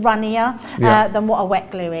it is runnier than what a wet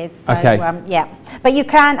glue is. So, yeah, but you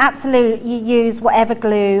can absolutely use whatever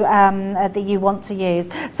glue that you want to use.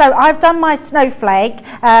 So I've done my snowflake.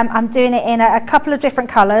 I'm doing it in a couple of different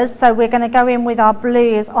colours, so we're going to go in with our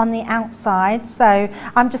blues on the outside. So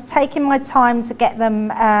I'm just taking my time to get them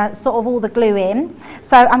sort of all the glue in.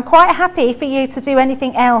 So I'm quite happy for you to do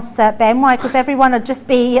anything else, Ben. Why? Because everyone would just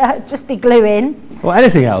be gluing. Well,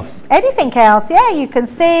 anything else? Anything else? Yeah, you can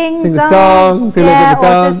sing, the dance, song,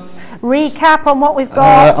 or just recap on what we've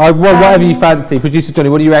got. Whatever you fancy. Producer Johnny,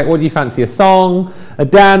 what do you fancy? A song, a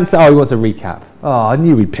dance? Oh, he wants a recap. Oh, I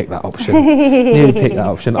knew we'd pick that option.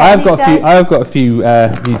 I have got a few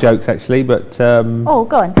new jokes actually, but oh,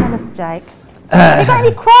 go on, tell us a joke. Have you got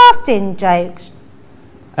any crafting jokes?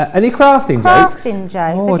 Any crafting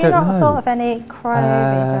jokes? Oh, have you not thought of any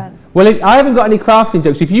crafting? Well, I haven't got any crafting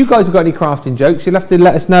jokes. If you guys have got any crafting jokes, you'll have to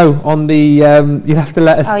let us know on the. You'll have to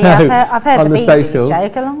let us know. I've heard on the the socials.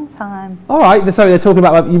 joke a long time. All right, sorry, they're talking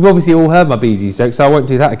about. You've obviously all heard my Bee Gees joke, so I won't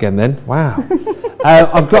do that again then. Wow.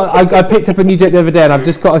 I picked up a new joke the other day, and I've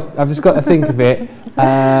just got to think of it.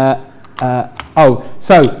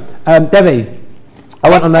 Debbie. I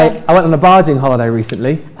went on a barging holiday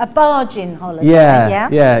recently. A barging holiday?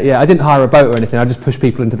 Yeah. I didn't hire a boat or anything. I just pushed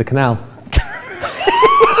people into the canal.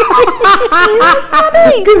 That's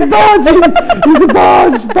funny. It's a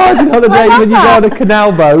barging holiday when you go on a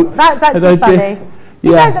canal boat. That's actually funny.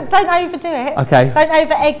 Yeah. Don't overdo it. Okay. Don't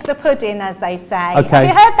over egg the pudding, as they say. Okay. Have you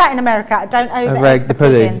heard that in America? Don't over egg the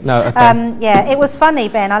pudding. No. Okay. Yeah, it was funny,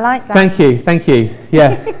 Ben. I like that. Thank you.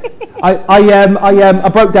 Yeah. I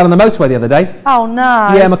broke down on the motorway the other day. Oh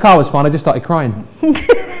no. Yeah, my car was fine. I just started crying.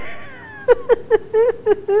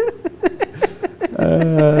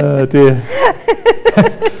 Oh dear.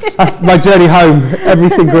 That's my journey home. Every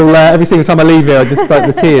single time I leave here, I just start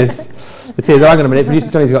the tears. The tears. Hang on a minute.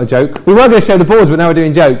 Producer Johnny's got a joke. We were going to show the boards, but now we're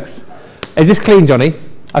doing jokes. Is this clean, Johnny?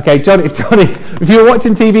 Okay, Johnny. If you were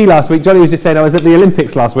watching TV last week, Johnny was just saying I was at the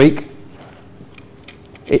Olympics last week.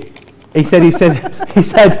 He said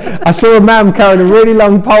I saw a man carrying a really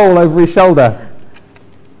long pole over his shoulder.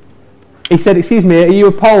 He said, "Excuse me, are you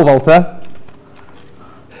a pole vaulter?"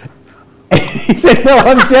 He said, "No,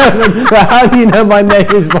 I'm German, but how do you know my name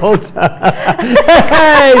is Walter?"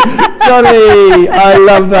 Hey, Johnny, I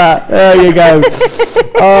love that. There you go.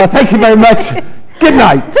 Thank you very much. Good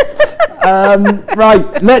night.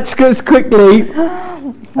 Right, let's go quickly.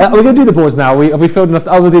 We're going to do the boards now. Have we filled enough?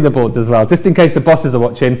 Oh, we'll do the boards as well, just in case the bosses are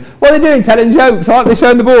watching. What are they doing? Telling jokes, aren't they?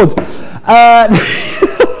 Showing the boards.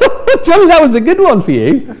 Johnny, that was a good one for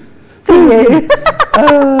you. For you.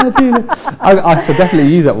 I should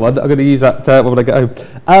definitely use that one. I'm going to use that when I get home.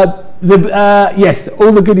 Yes,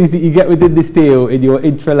 all the goodies that you get within this deal in your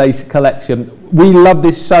Intri'Lace collection. We love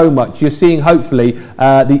this so much. You're seeing hopefully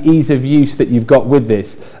the ease of use that you've got with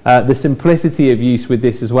this, the simplicity of use with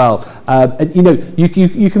this as well. And you know,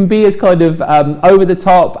 you can be as kind of over the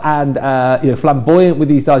top and you know, flamboyant with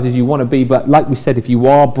these dies as you want to be. But like we said, if you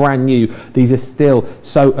are brand new, these are still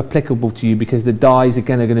so applicable to you because the dies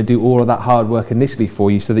again are going to do all of that hard work initially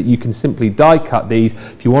for you, so that you can simply die cut these.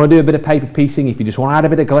 If you want to do a bit of paper piecing, if you just want to add a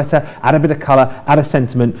bit of glitter, add a bit of colour, add a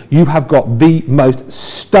sentiment, you have got the most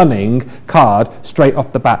stunning card straight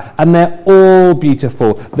off the bat, and they're all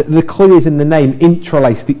beautiful. The clue is in the name,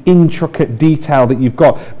 Intri'Lace, the intricate detail that you've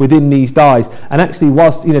got within these dies. And actually,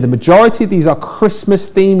 whilst you know the majority of these are Christmas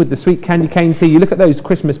themed with the sweet candy canes here, you look at those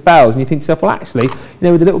Christmas bells and you think to yourself, well, actually, you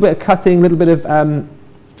know, with a little bit of cutting, a little bit of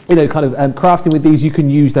you know, kind of crafting with these, you can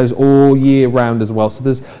use those all year round as well. So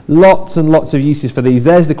there's lots and lots of uses for these.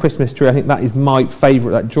 There's the Christmas tree. I think that is my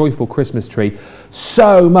favourite, that joyful Christmas tree.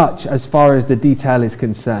 So much as far as the detail is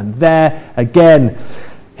concerned. There, again,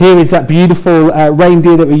 here is that beautiful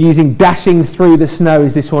reindeer that we're using, dashing through the snow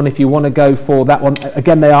is this one, if you want to go for that one.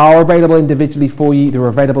 Again, they are available individually for you. They're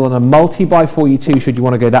available on a multi-buy for you too, should you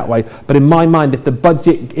want to go that way. But in my mind, if the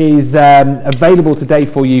budget is available today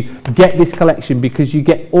for you, get this collection because you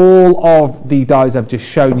get all of the dies I've just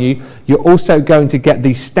shown you. You're also going to get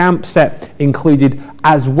the stamp set included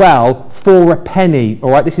as well for a penny. All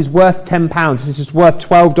right, this is worth £10. This is worth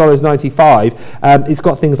 $12.95. It's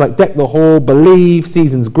got things like Deck the Hall, Believe,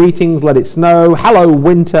 Season's Greetings, Let It Snow, Hello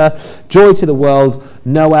Winter, Joy to the World,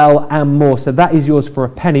 Noel, and more. So that is yours for a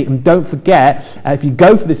penny. And don't forget, if you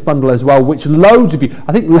go for this bundle as well, which loads of you,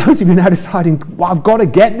 I think loads of you are now deciding, well, I've got to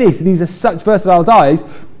get this. These are such versatile dies.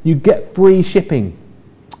 You get free shipping.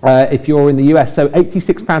 If you're in the US, so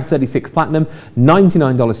 £86.36 platinum,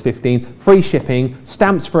 $99.15, free shipping,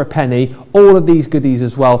 stamps for a penny, all of these goodies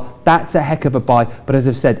as well. That's a heck of a buy. But as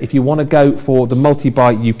I've said, if you want to go for the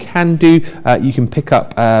multi-buy, you can do. You can pick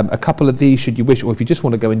up a couple of these should you wish, or if you just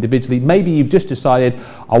want to go individually, maybe you've just decided,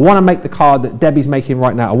 I want to make the card that Debbie's making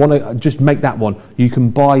right now. I want to just make that one. You can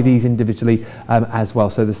buy these individually as well.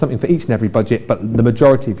 So there's something for each and every budget, but the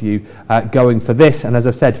majority of you going for this. And as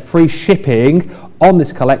I've said, free shipping on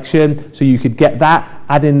this collection, so you could get that.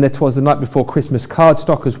 Add in the 'Twas the Night Before Christmas card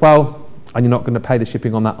stock as well, and you're not going to pay the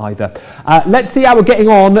shipping on that either. Let's see how we're getting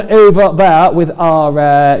on over there with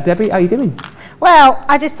our Debbie. How are you doing? Well,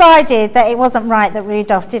 I decided that it wasn't right that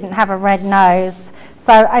Rudolph didn't have a red nose,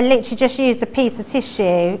 so I literally just used a piece of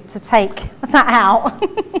tissue to take that out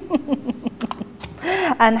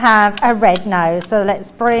and have a red nose. So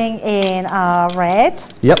let's bring in our red.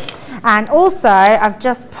 Yep. And also, I've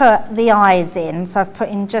just put the eyes in. So I've put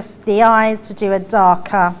in just the eyes to do a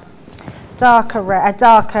darker sort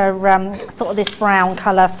of this brown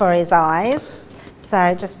colour for his eyes.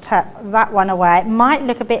 So just tap that one away. It might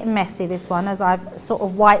look a bit messy, this one, as I've sort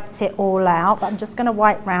of wiped it all out, but I'm just going to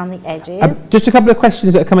wipe round the edges. Just a couple of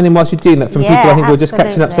questions that are coming in whilst you're doing that from people I think we're just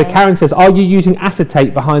catching up. So Karen says, are you using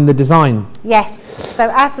acetate behind the design? Yes, so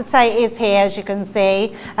acetate is here, as you can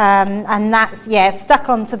see, and that's, stuck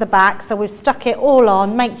onto the back. So we've stuck it all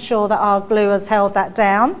on, make sure that our glue has held that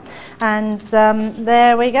down, and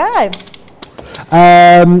there we go.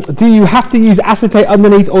 Do you have to use acetate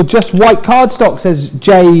underneath or just white cardstock, says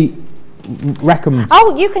Jay Reckham?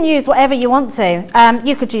 Oh, you can use whatever you want to.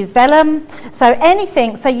 You could use vellum, so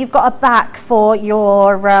anything. So you've got a back for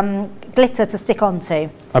your glitter to stick onto.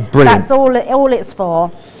 Brilliant. That's all it's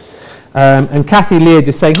for. And Kathy Lear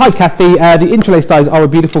just saying, hi Kathy, the Intri'Lace dies are a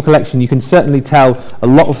beautiful collection. You can certainly tell a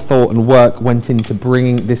lot of thought and work went into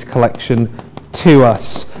bringing this collection to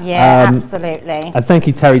us. Yeah, absolutely. And thank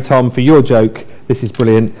you, Terry Tom, for your joke. This is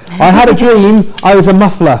brilliant. I had a dream I was a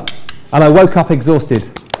muffler and I woke up exhausted.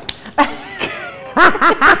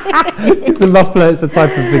 The muffler, it's the type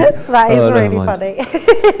of thing. That is really funny.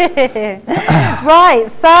 Right,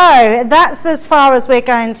 so that's as far as we're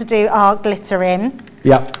going to do our glitter in.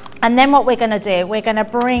 Yep. And then what we're going to do, we're going to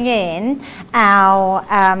bring in our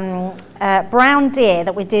brown deer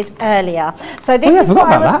that we did earlier. So this is what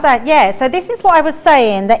I was saying. Yeah, so this is what I was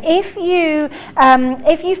saying, that if you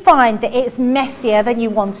find that it's messier than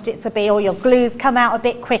you wanted it to be, or your glues come out a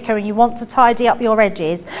bit quicker and you want to tidy up your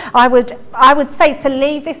edges, I would say to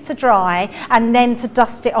leave this to dry and then to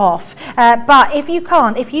dust it off. But if you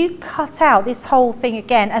can't, if you cut out this whole thing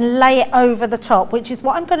again and lay it over the top, which is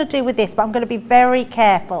what I'm going to do with this, but I'm going to be very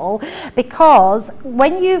careful, because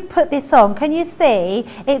when you put this on, can you see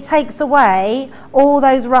it takes away all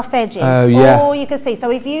those rough edges? Oh, yeah. All you can see.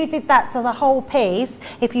 So if you did that to the whole piece,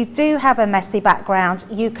 if you do have a messy background,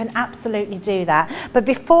 you can absolutely do that. But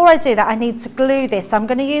before I do that, I need to glue this. So I'm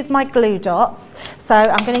going to use my glue dots. So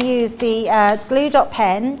I'm going to use the glue dot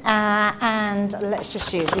pen and let's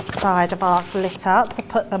just use this side of our glitter to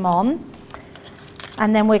put them on.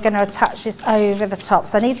 And then we're going to attach this over the top.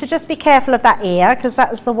 So I need to just be careful of that ear, because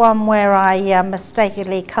that's the one where I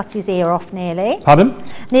mistakenly cut his ear off nearly. Pardon?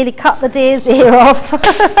 Nearly cut the deer's ear off.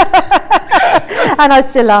 And I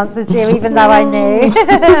still answered you, even though I knew.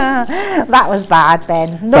 That was bad,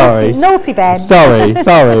 Ben. Naughty, naughty Ben. Sorry.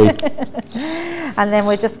 And then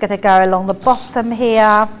we're just going to go along the bottom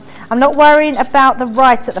here. I'm not worrying about the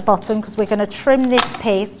right at the bottom, because we're going to trim this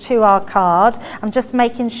piece to our card. I'm just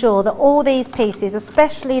making sure that all these pieces,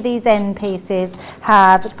 especially these end pieces,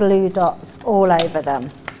 have glue dots all over them.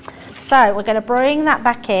 So we're going to bring that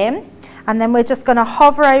back in, and then we're just going to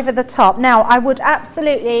hover over the top. Now, I would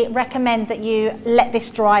absolutely recommend that you let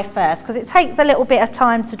this dry first, because it takes a little bit of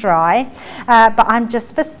time to dry. But I'm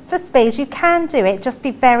just, for speed, you can do it, just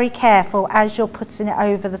be very careful as you're putting it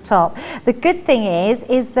over the top. The good thing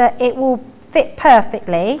is that it will fit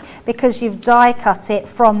perfectly, because you've die cut it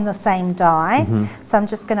from the same die. So I'm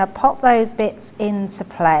just going to pop those bits into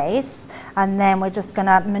place, and then we're just going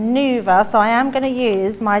to maneuver. So I am going to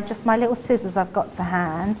use my little scissors I've got to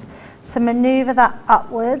hand to maneuver that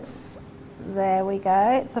upwards. There we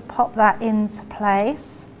go, to pop that into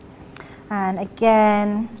place. And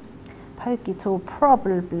again, pokey tool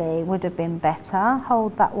probably would have been better.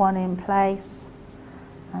 Hold that one in place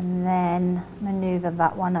and then maneuver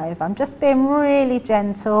that one over. I'm just being really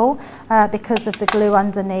gentle because of the glue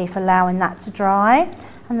underneath, allowing that to dry.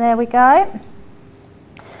 And there we go.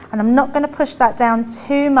 And I'm not going to push that down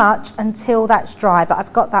too much until that's dry, but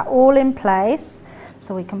I've got that all in place.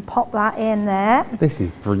 So we can pop that in there. This is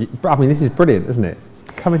brilliant. I mean, this is brilliant, isn't it?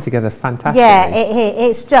 Coming together fantastically. Yeah,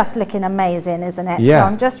 it's just looking amazing, isn't it? Yeah.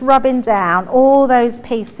 So I'm just rubbing down all those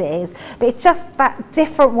pieces, but it's just that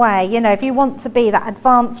different way. You know, if you want to be that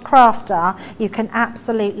advanced crafter, you can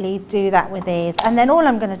absolutely do that with these. And then all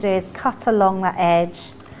I'm going to do is cut along that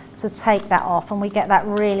edge to take that off, and we get that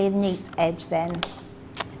really neat edge then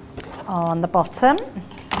on the bottom.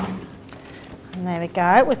 And there we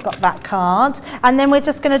go, we've got that card. And then we're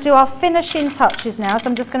just going to do our finishing touches now. So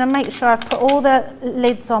I'm just going to make sure I've put all the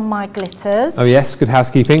lids on my glitters. Oh yes, good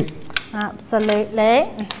housekeeping. Absolutely.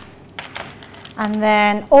 And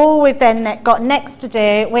then all we've then got next to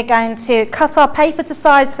do, we're going to cut our paper to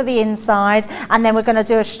size for the inside, and then we're going to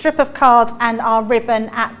do a strip of card and our ribbon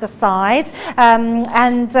at the side,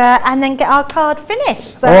 and then get our card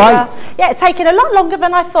finished. So yeah, it's taken a lot longer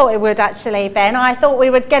than I thought it would actually, Ben. I thought we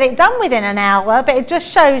would get it done within an hour, but it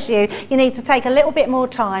just shows you need to take a little bit more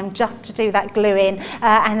time just to do that gluing,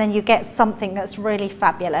 and then you get something that's really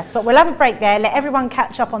fabulous. But we'll have a break there, let everyone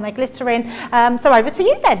catch up on their glittering. So over to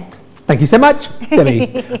you, Ben. Thank you so much, Debbie.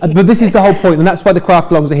 But this is the whole point, and that's why the craft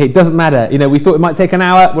alongs are here. It doesn't matter. You know, we thought it might take an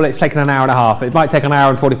hour. Well, it's taken an hour and a half. It might take an hour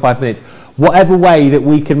and 45 minutes. Whatever way that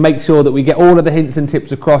we can make sure that we get all of the hints and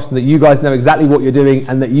tips across, and that you guys know exactly what you're doing,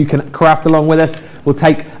 and that you can craft along with us, will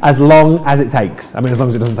take as long as it takes. I mean, as long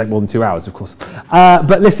as it doesn't take more than 2 hours, of course.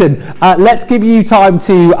 But listen, let's give you time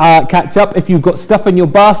to catch up. If you've got stuff in your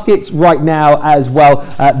baskets right now as well,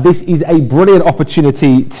 this is a brilliant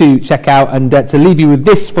opportunity to check out, and to leave you with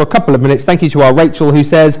this for a couple of minutes. Thank you to our Rachel, who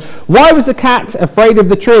says, "Why was the cat afraid of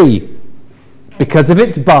the tree? Because of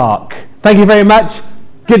its bark." Thank you very much.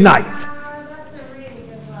 Good night.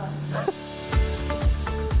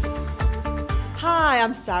 Hi,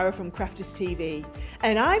 I'm Sarah from Crafters TV,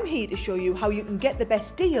 and I'm here to show you how you can get the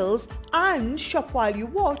best deals and shop while you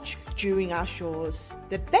watch during our shows.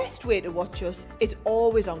 The best way to watch us is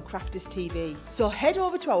always on Crafters TV. So head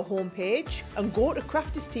over to our homepage and go to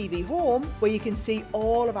Crafters TV Home, where you can see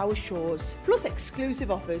all of our shows, plus exclusive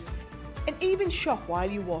offers, and even shop while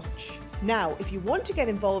you watch. Now, if you want to get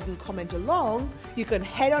involved and comment along, you can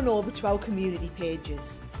head on over to our community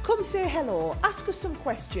pages. come say hello, ask us some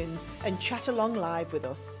questions and chat along live with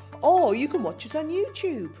us. Or you can watch us on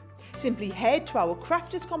YouTube. Simply head to our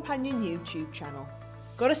Crafters Companion YouTube channel.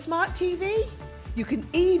 Got a smart TV? You can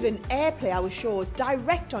even airplay our shows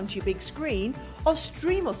direct onto your big screen or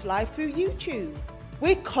stream us live through YouTube.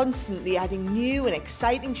 We're constantly adding new and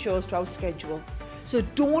exciting shows to our schedule, so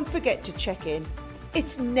don't forget to check in.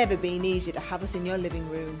 It's never been easy to have us in your living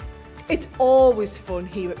room. It's always fun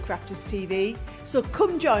here at Crafters TV, so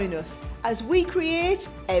come join us as we create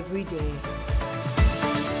every day.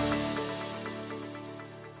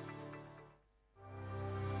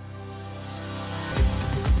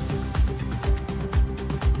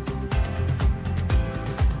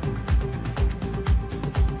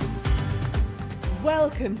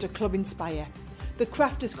 Welcome to Club Inspire, the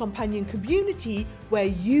Crafters Companion community where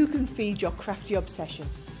you can feed your crafty obsession.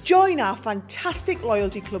 Join our fantastic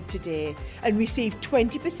loyalty club today and receive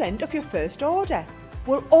 20% of your first order.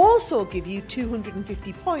 We'll also give you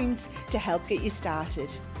 250 points to help get you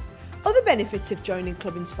started. Other benefits of joining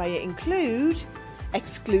Club Inspire include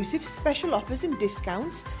exclusive special offers and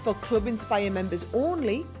discounts for Club Inspire members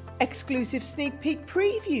only, exclusive sneak peek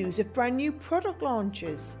previews of brand new product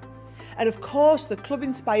launches, and of course the Club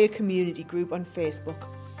Inspire community group on Facebook,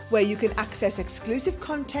 where you can access exclusive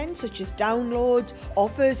content such as downloads,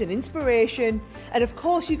 offers and inspiration, and of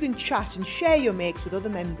course you can chat and share your makes with other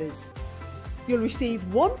members. You'll receive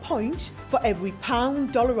 1 point for every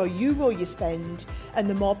pound, dollar or euro you spend, and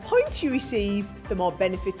the more points you receive, the more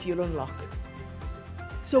benefits you'll unlock.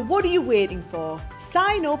 So what are you waiting for?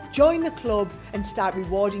 Sign up, join the club and start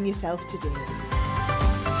rewarding yourself today.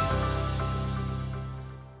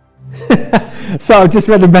 So I've just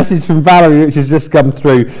read a message from Valerie which has just come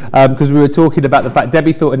through because we were talking about the fact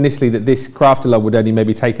Debbie thought initially that this craft along would only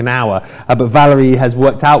maybe take an hour, but Valerie has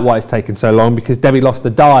worked out why it's taken so long because Debbie lost the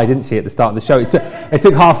die, didn't she, at the start of the show. It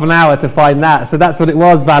took half an hour to find that, so that's what it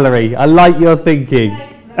was, Valerie. I like your thinking.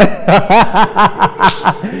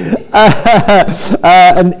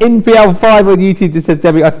 And NPL5 on YouTube just says,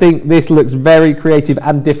 Debbie, I think this looks very creative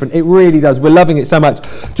and different. It really does. We're loving it so much.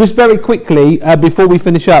 Just very quickly, before we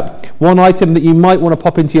finish up, one item that you might want to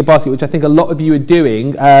pop into your basket, which I think a lot of you are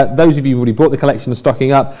doing, those of you who've already bought the collection and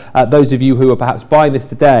stocking up, those of you who are perhaps buying this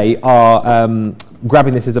today are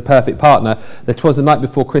grabbing this as a perfect partner. The 'Twas the Night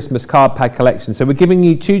Before Christmas card pad collection. So we're giving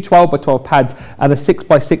you 2 12x12 pads and a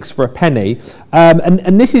 6x6 for a penny.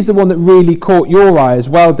 And this is the one that really caught your eye as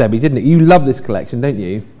well, Debbie, didn't it? You love this collection, don't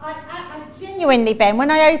you? I genuinely, Ben,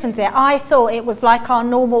 when I opened it, I thought it was like our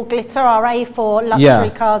normal glitter, our A4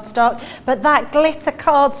 luxury cardstock, but that glitter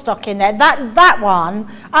cardstock in there, that one,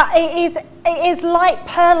 it is like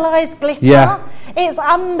pearlized glitter. Yeah. It's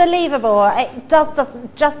unbelievable. It just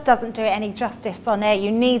doesn't do it any justice on air.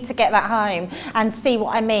 You need to get that home and see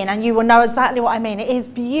what I mean, and you will know exactly what I mean. It is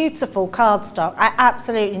beautiful cardstock. I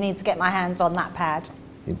absolutely need to get my hands on that pad.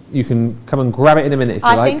 You can come and grab it in a minute if you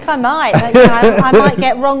like. I think I might. I might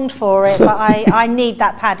get wronged for it, but I need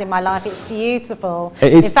that pad in my life. It's beautiful.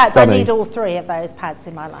 It is in fact, stunning. I need all 3 of those pads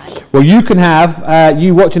in my life. Well, you can have,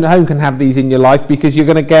 you watching at home can have these in your life because you're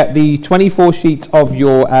going to get the 24 sheets of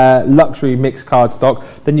your luxury mixed cardstock.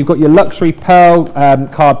 Then you've got your luxury pearl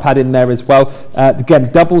card pad in there as well.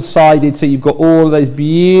 Again, double-sided, so you've got all of those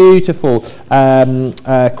beautiful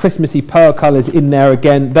Christmassy pearl colours in there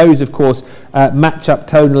again. Those, of course, match up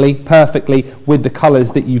tonally perfectly with the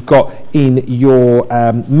colours that you've got in your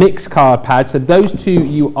mix card pad. So those 2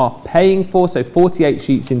 you are paying for, so 48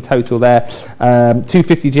 sheets in total there,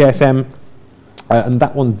 250 GSM. And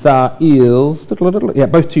that one there is, yeah,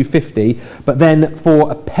 both 250. But then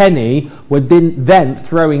for a penny, we're then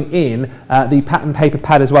throwing in the pattern paper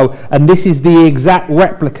pad as well. And this is the exact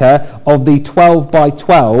replica of the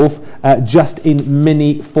 12x12, just in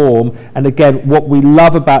mini form. And again, what we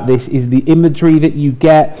love about this is the imagery that you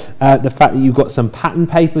get, the fact that you've got some pattern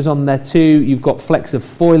papers on there too. You've got flecks of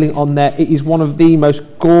foiling on there. It is one of the most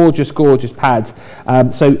gorgeous, gorgeous pads.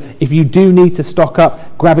 So if you do need to stock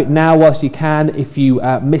up, grab it now whilst you can. If you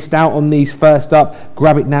missed out on these first up,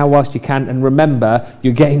 grab it now whilst you can, and remember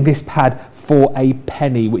you're getting this pad for a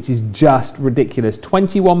penny, which is just ridiculous.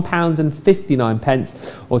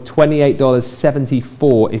 £21.59 or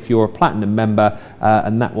 $28.74 if you're a platinum member,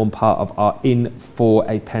 and that one part of our in for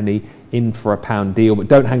a penny in for a £1 deal, but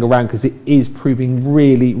don't hang around because it is proving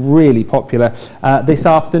really, really popular this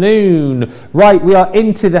afternoon. Right, we are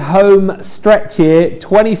into the home stretch here,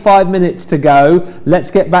 25 minutes to go.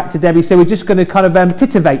 Let's get back to Debbie. So we're just going to kind of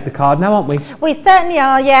titivate the card now, aren't we? We certainly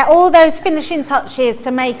are, yeah. All those finishing touches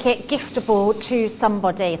to make it giftable to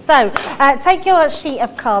somebody. So take your sheet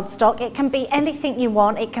of cardstock. It can be anything you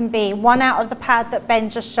want. It can be one out of the pad that Ben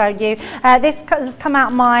just showed you. This has come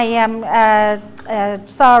out my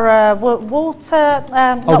Sarah Water,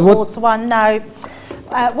 not Water one, no.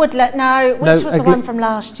 Woodlet, no. Which was the one from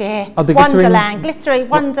last year? Oh, the Wonderland, glittery,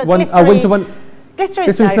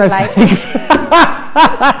 glittery snowflakes.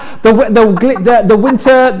 the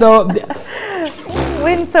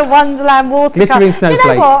Winter Wonderland watercolour. Glittering snowflake.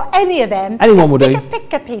 You know what? Any of them. Anyone will do.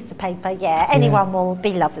 Pick a piece of paper. Yeah, anyone will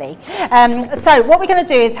be lovely. So what we're going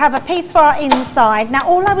to do is have a piece for our inside. Now,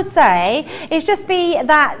 all I would say is just be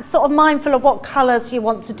that sort of mindful of what colours you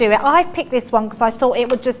want to do it. I've picked this one because I thought it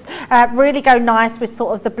would just really go nice with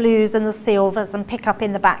sort of the blues and the silvers and pick up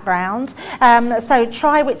in the background. So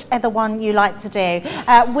try whichever one you like to do.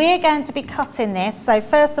 We're going to be cutting this. So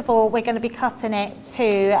first of all, we're going to be cutting it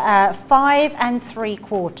to 5 3/4.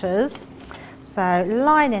 So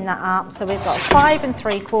lining that up, so we've got 5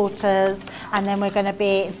 3/4, and then we're going to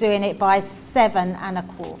be doing it by 7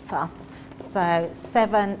 1/4. So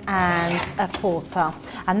 7 1/4,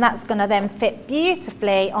 and that's going to then fit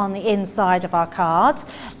beautifully on the inside of our card.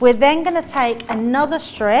 We're then going to take another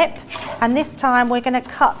strip, and this time we're going to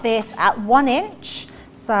cut this at 1 inch.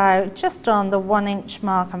 So just on the 1 inch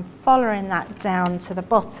mark, I'm following that down to the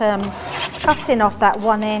bottom, cutting off that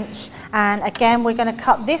 1 inch. And again, we're going to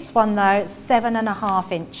cut this one though 7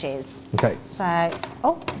 1/2 inches. Okay. So,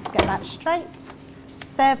 let's get that straight.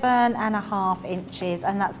 7 1/2 inches,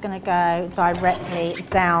 and that's going to go directly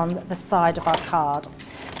down the side of our card.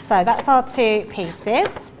 So that's our 2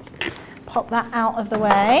 pieces. Pop that out of the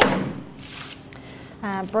way.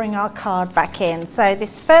 And bring our card back in. So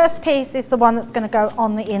this first piece is the one that's going to go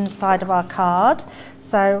on the inside of our card.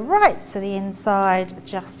 So right to the inside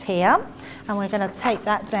just here, and we're going to take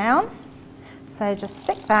that down. So just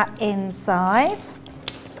stick that inside,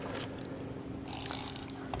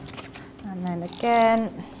 and then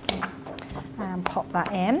again, and pop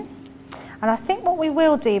that in. And I think what we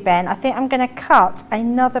will do, Ben, I think I'm going to cut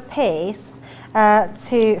another piece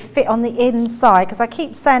to fit on the inside, because I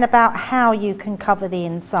keep saying about how you can cover the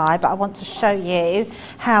inside, but I want to show you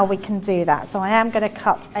how we can do that. So I am going to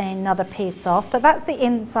cut another piece off, but that's the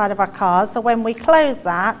inside of our card. So when we close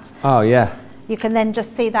that, you can then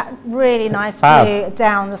just see that really nice blue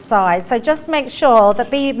down the side. So just make sure that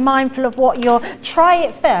be mindful of what you're, try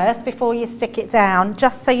it first before you stick it down,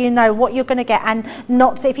 just so you know what you're going to get, and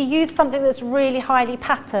not to, if you use something that's really highly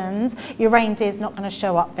patterned, your reindeer's not going to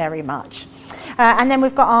show up very much. And then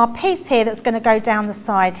we've got our piece here that's going to go down the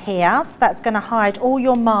side here, so that's going to hide all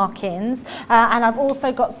your markings. And I've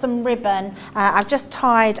also got some ribbon. I've just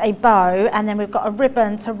tied a bow, and then we've got a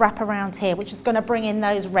ribbon to wrap around here, which is going to bring in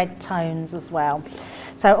those red tones as well.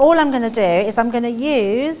 So all I'm going to do is I'm going to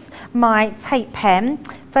use my tape pen.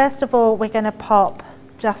 First of all, we're going to pop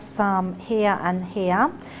just some here and here,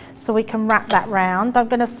 so we can wrap that round. But I'm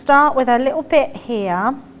going to start with a little bit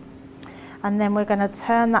here, and then we're going to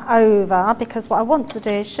turn that over, because what I want to do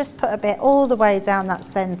is just put a bit all the way down that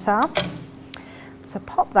centre. So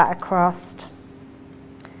pop that across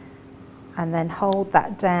and then hold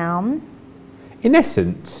that down. In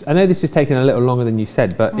essence, I know this is taking a little longer than you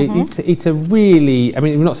said, but it's a really, I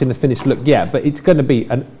mean, we've not seen the finished look yet, but it's going to be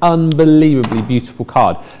an unbelievably beautiful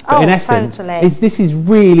card. But in essence, this is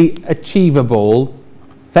really achievable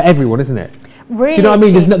for everyone, isn't it? Really, do you know what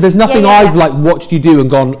I mean? There's nothing I've like watched you do and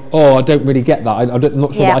gone, oh, I don't really get that. I'm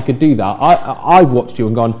not sure that I could do that. I've watched you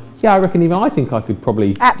and gone, yeah, I reckon even I think I could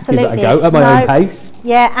probably give it a go at my own pace.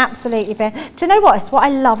 Yeah, absolutely, Ben. Do you know what? It's what I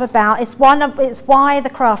love about it's why the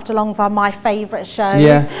craft alongs are my favourite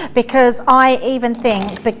shows, because I even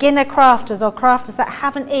think beginner crafters or crafters that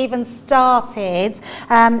haven't even started,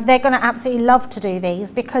 they're going to absolutely love to do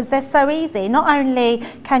these, because they're so easy. Not only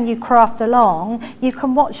can you craft along, you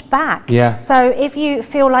can watch back. So if you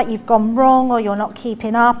feel like you've gone wrong, or you're not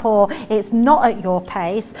keeping up, or it's not at your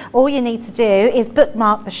pace, all you need to do is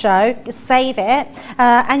bookmark the show, save it,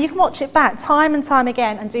 and you can watch it back time and time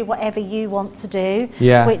again and do whatever you want to do,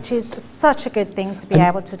 which is such a good thing to be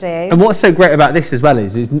able to do. And what's so great about this as well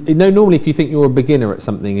is you know, normally if you think you're a beginner at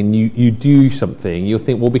something and you do something, you'll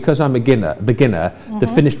think, well, because I'm a beginner, the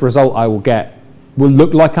finished result I will get will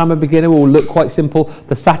look like I'm a beginner, will look quite simple.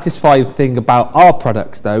 The satisfying thing about our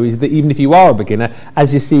products though is that even if you are a beginner,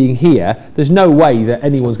 as you're seeing here, there's no way that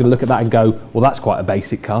anyone's going to look at that and go, well, that's quite a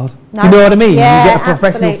basic card. No. Do you know what I mean? Yeah, you get a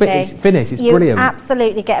professional finish. It's brilliant. You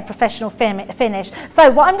absolutely get a professional finish. So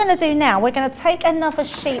what I'm going to do now, we're going to take another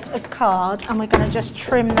sheet of card and we're going to just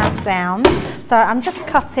trim that down. So I'm just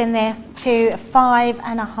cutting this to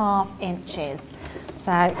 5.5 inches.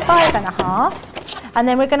 So 5.5. And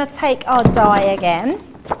then we're going to take our die again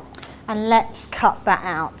and let's cut that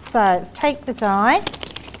out. So let's take the die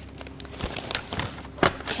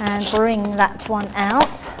and bring that one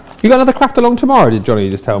out. You got another craft along tomorrow, did Johnny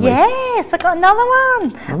just tell me? Yes, I got another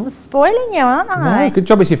one. I'm spoiling you, aren't I? No, good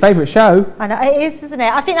job, it's your favourite show. I know, it is, isn't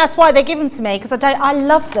it? I think that's why they give them to me, because I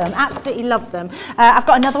love them, absolutely love them. I've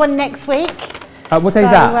got another one next week. What day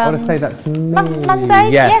is that? I want to say that's me.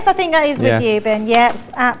 Monday? Yeah. Yes, I think that is with you, Ben.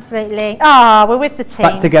 Yes, absolutely. Ah, we're with the team.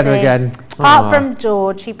 Back together again. Apart from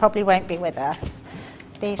George, he probably won't be with us.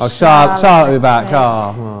 Charlotte will be back.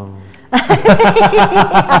 Oh. No,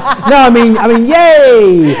 I mean,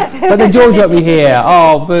 yay! But then George won't be here.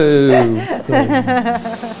 Oh, boo.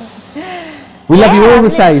 We love you all the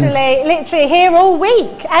same. Literally here all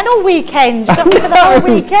week and all weekend. You've got me for the whole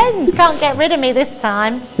weekend. Can't get rid of me this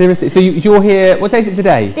time. Seriously? So you're here, what day is it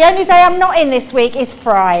today? The only day I'm not in this week is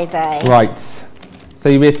Friday. Right. So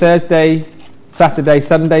you're here Thursday, Saturday,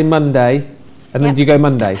 Sunday, Monday, and then do you go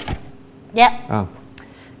Monday? Yep. Oh.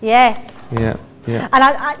 Yes. Yeah. Yeah. And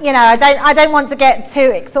I don't want to get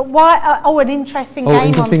too excited. Why? Oh, an interesting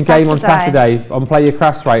game on Saturday on Play Your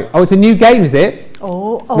Crafts Right. Oh, it's a new game, is it?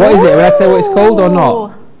 Oh. What is it? Will I say what it's called or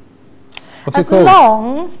not? What's it called? As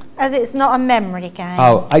long as it's not a memory game.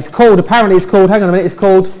 Oh, apparently it's called, hang on a minute, it's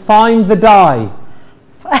called Find the Die.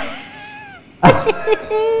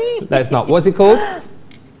 No, it's not. What's it called?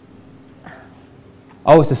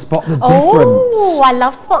 Oh, it's a Spot the Difference. Oh, I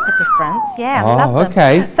love Spot the Difference. Yeah, I love them.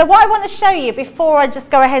 Okay. So what I want to show you before I just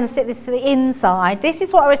go ahead and sit this to the inside, this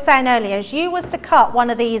is what I was saying earlier, is you was to cut one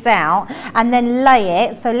of these out and then lay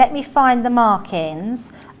it, so let me find the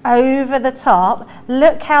markings, over the top.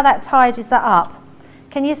 Look how that tidies that up.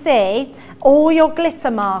 Can you see? All your glitter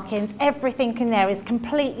markings, everything in there is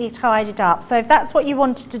completely tidied up. So if that's what you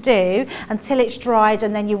wanted to do until it's dried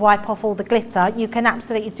and then you wipe off all the glitter, you can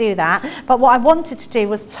absolutely do that. But what I wanted to do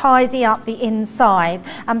was tidy up the inside.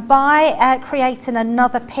 And by creating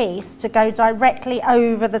another piece to go directly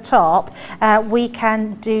over the top, we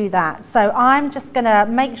can do that. So I'm just going to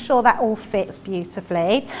make sure that all fits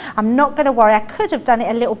beautifully. I'm not going to worry. I could have done it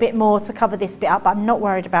a little bit more to cover this bit up, but I'm not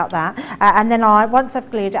worried about that. And then once I've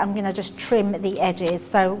glued it, I'm going to just trim the edges,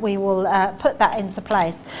 so we will put that into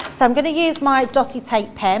place. So I'm going to use my dotty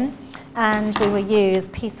tape pen and we will use a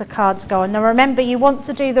piece of card to go on. Now remember, you want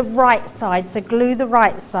to do the right side, so glue the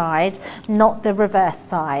right side, not the reverse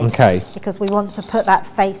side. Okay. Because we want to put that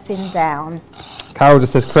facing down. Carol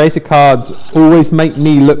just says, creator cards always make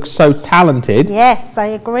me look so talented. Yes, I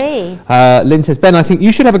agree. Lynn says, Ben, I think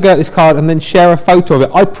you should have a go at this card and then share a photo of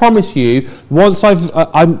it. I promise you, once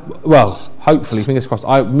hopefully, fingers crossed,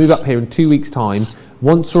 I move up here in 2 weeks' time.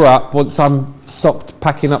 Once we're up, once I'm stopped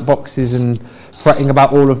packing up boxes and fretting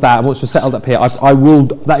about all of that, and once we're settled up here, I will,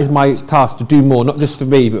 that is my task, to do more, not just for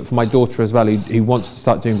me, but for my daughter as well, who wants to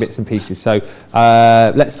start doing bits and pieces. So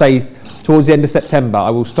let's say towards the end of September, I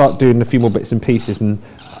will start doing a few more bits and pieces and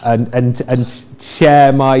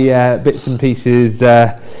share my bits and pieces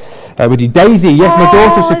with you. Daisy, yes, my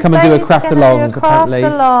daughter should come and do a craft along, apparently.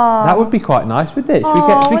 That would be quite nice, wouldn't it?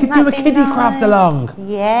 We could do a kiddie craft along.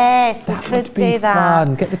 Yes, we could do that.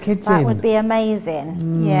 Fun. Get the kids in. That would be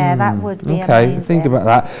amazing. Yeah, that would be amazing. Okay, think about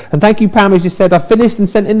that. And thank you, Pam, as you said, I've finished and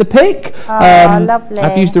sent in the pic. Lovely.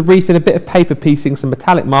 I've used a wreath and a bit of paper piecing, some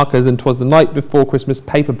metallic markers, and 'twas the night before Christmas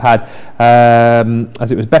paper pad,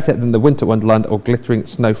 as it was better than the Winter Wonderland or glittering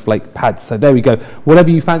snowflake pads. So there we go. Whatever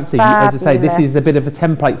you fancy. As I say, this is a bit of a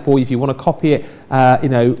template for you. If you want to copy it,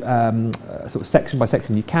 sort of section by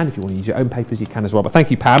section, you can. If you want to use your own papers, you can as well. But thank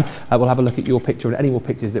you, Pam. We'll have a look at your picture and any more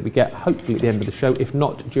pictures that we get, hopefully at the end of the show, if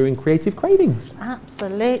not during Creative Cravings.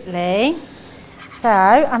 Absolutely. So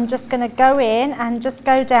I'm just going to go in and just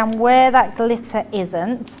go down where that glitter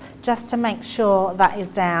isn't, just to make sure that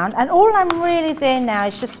is down. And all I'm really doing now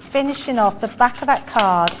is just finishing off the back of that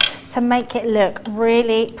card to make it look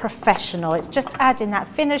really professional. It's just adding that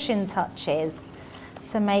finishing touches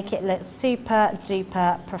to make it look super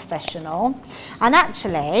duper professional. And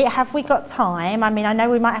actually, have we got time? I mean, I know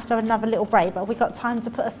we might have to have another little break, but have we got time to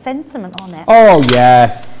put a sentiment on it? Oh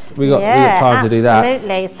yes, we got time to do that.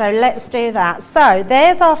 Absolutely, so let's do that. So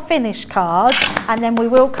there's our finished card, and then we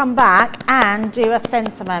will come back and do a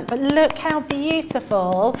sentiment. But look how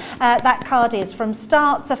beautiful that card is from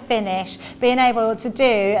start to finish, being able to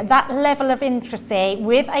do that level of intricacy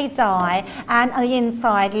with a die and the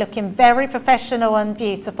inside looking very professional and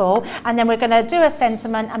beautiful. And then we're going to do a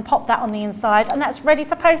sentiment and pop that on the inside, and that's ready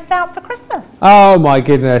to post out for Christmas. Oh my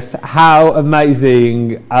goodness, how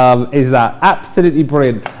amazing is that? Absolutely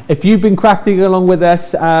brilliant. If you've been crafting along with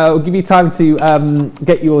us, we'll give you time to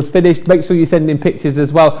get yours finished. Make sure you send in pictures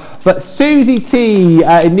as well. But Susie T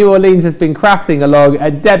in New Orleans has been crafting along,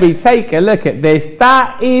 and Debbie, take a look at this.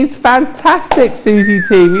 That is fantastic, Susie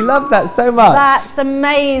T. We love that so much. That's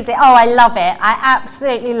amazing. Oh, I love it. I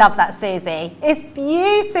absolutely love that, Susie. It's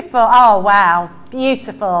beautiful. Oh, wow.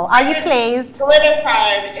 Beautiful. Are you pleased? Glitter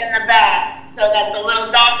card in the back so that the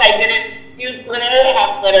little dots, I didn't use glitter,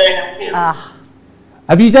 have glitter in them too.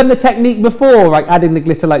 Have you done the technique before, like adding the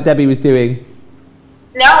glitter like Debbie was doing?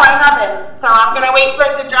 No, I haven't. So I'm going to wait for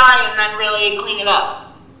it to dry and then really clean it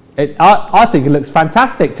up. I think it looks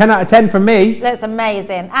fantastic. 10 out of 10 from me. Looks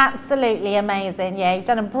amazing. Absolutely amazing. Yeah, you've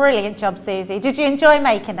done a brilliant job, Susie. Did you enjoy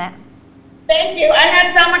making it? Thank you. I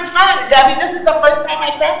had so much fun. Debbie, this is the first time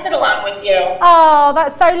I crafted along with you. Oh,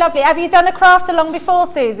 that's so lovely. Have you done a craft along before,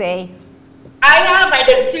 Susie? I have. I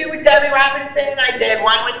did 2 with Debbie Robinson. I did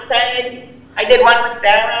 1 with Craig. I did 1 with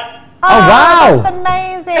Sarah. Oh, wow. That's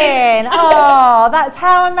amazing. Oh, that's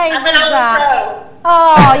how amazing I'm an is old that? pro.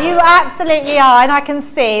 Oh, you absolutely are, and I can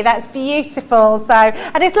see that's beautiful. So,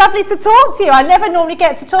 and it's lovely to talk to you. I never normally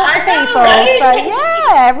get to talk to people. Right? So,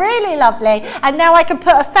 yeah, really lovely. And now I can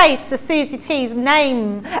put a face to Susie T's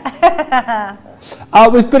name.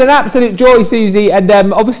 It's been an absolute joy, Susie, and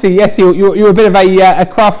obviously, yes, you're a bit of a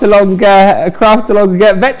craft along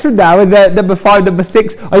veteran now with number 5, number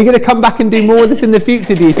 6. Are you going to come back and do more of this in the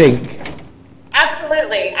future, do you think?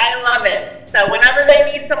 Absolutely. I love it. So whenever they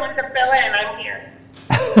need someone to fill in, I'm here.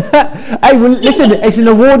 Hey, well, listen, it's an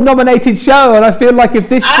award-nominated show, and I feel like if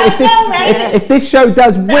this show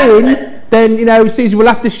does win, then Susie, we'll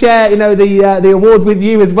have to share the award with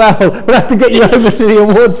you as well. We'll have to get you over to the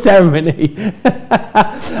award ceremony.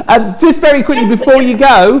 And just very quickly before you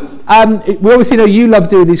go, we obviously know you love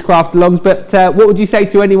doing these craft alongs, but what would you say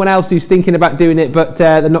to anyone else who's thinking about doing it but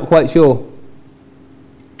they're not quite sure?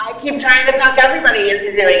 I keep trying to talk everybody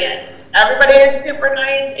into doing it. Everybody is super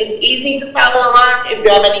nice. It's easy to follow along. If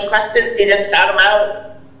you have any questions, you just shout them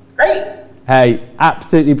out. It's great. Hey,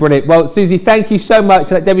 absolutely brilliant. Well, Susie, thank you so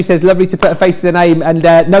much. Like Debbie says, lovely to put a face to the name, and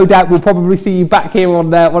no doubt we'll probably see you back here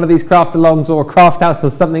on one of these craft alongs or a craft house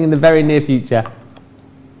or something in the very near future.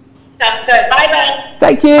 Sounds good. Bye, Ben.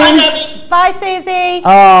 Thank you. Bye, Debbie. Bye, Susie.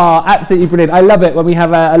 Oh, absolutely brilliant. I love it when we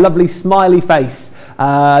have a lovely smiley face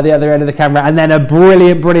the other end of the camera, and then a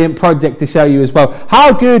brilliant project to show you as well.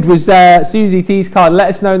 How good was Susie T's card? Let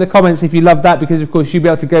us know in the comments if you love that, because of course you'll be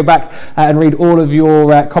able to go back and read all of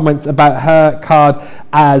your comments about her card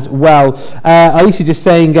as well. Alicia just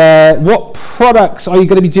saying, what products are you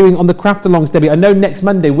going to be doing on the craft alongs, Debbie? I know next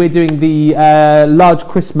Monday we're doing the large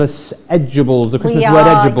Christmas edgeables, the Christmas word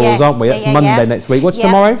edgeables, yes, aren't we? That's Monday next week. What's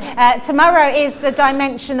tomorrow? Tomorrow is the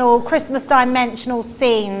Christmas dimensional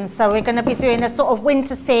scene, so we're going to be doing a sort of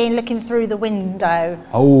winter scene looking through the window.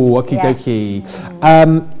 Oh, okie dokie.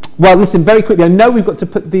 Well, listen, very quickly, I know we've got to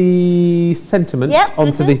put the sentiment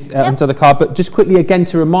onto the card, but just quickly again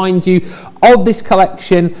to remind you of this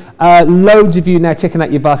collection, loads of you now checking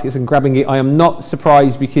out your baskets and grabbing it. I am not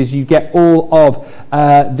surprised, because you get all of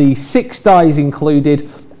the 6 dies included,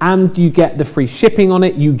 and you get the free shipping on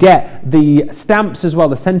it. You get the stamps as well,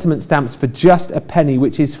 the sentiment stamps, for just a penny,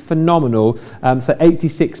 which is phenomenal. So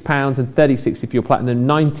 £86.36 if you're platinum,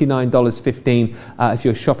 $99.15 if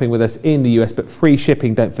you're shopping with us in the US, but free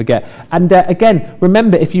shipping, don't forget. And again,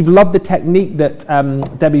 remember, if you've loved the technique that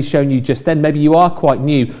Debbie's shown you just then, maybe you are quite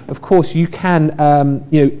new, of course you can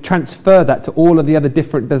transfer that to all of the other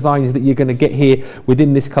different designs that you're going to get here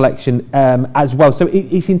within this collection as well. So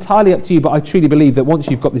it's entirely up to you, but I truly believe that once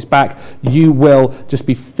you've got this back, you will just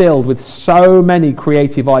be filled with so many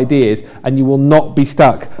creative ideas, and you will not be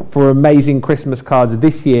stuck for amazing Christmas cards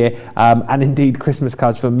this year, and indeed Christmas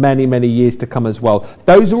cards for many years to come as well.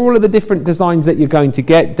 Those are all of the different designs that you're going to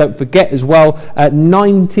get. Don't forget as well,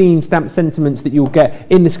 19 stamp sentiments that you'll get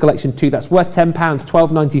in this collection too. That's worth £10,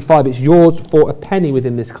 £12.95. It's yours for a penny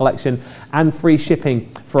within this collection, and free shipping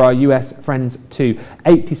for our US friends too.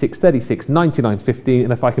 $86.36, $99.15,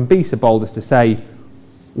 and if I can be so bold as to say,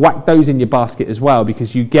 whack those in your basket as well,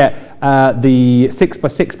 because you get the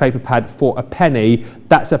 6x6 paper pad for a penny.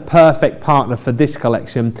 That's a perfect partner for this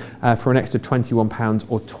collection for an extra £21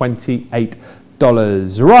 or $28.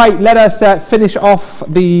 Right, let us finish off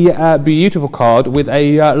the beautiful card with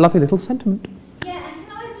a lovely little sentiment.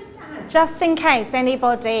 Just in case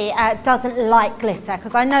anybody doesn't like glitter,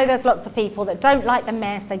 because I know there's lots of people that don't like the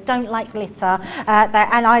mess, they don't like glitter,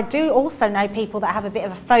 and I do also know people that have a bit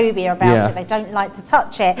of a phobia about it, they don't like to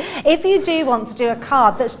touch it. If you do want to do a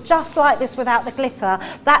card that's just like this without the glitter,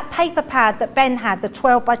 that paper pad that Ben had, the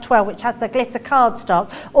 12x12, which has the glitter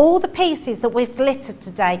cardstock, all the pieces that we've glittered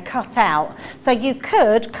today cut out. So you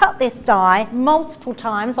could cut this die multiple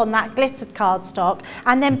times on that glittered cardstock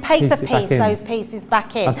and then paper piece those pieces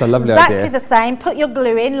back in. That's a lovely Exactly the same, put your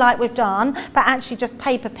glue in like we've done, but actually just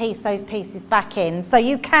paper piece those pieces back in. So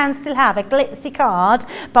you can still have a glitzy card,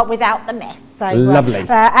 but without the mess. So, lovely.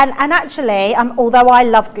 And actually, although I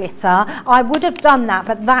love glitter, I would have done that,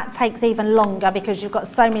 but that takes even longer because you've got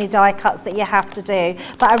so many die cuts that you have to do.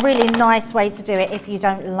 But a really nice way to do it if you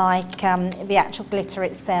don't like the actual glitter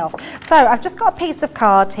itself. So I've just got a piece of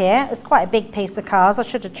card here. It's quite a big piece of cards. I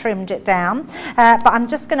should have trimmed it down. But I'm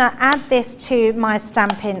just going to add this to my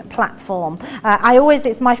stamping platform.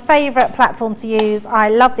 It's my favourite platform to use. I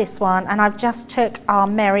love this one, and I've just took our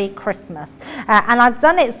Merry Christmas. And I've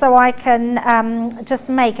done it so I can just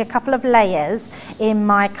make a couple of layers in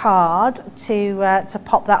my card to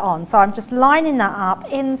pop that on. So I'm just lining that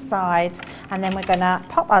up inside, and then we're going to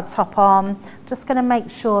pop our top on. Just going to make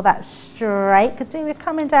sure that's straight. Could do with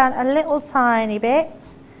coming down a little tiny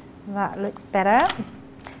bit. That looks better.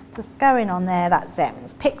 Just going on there, that's it.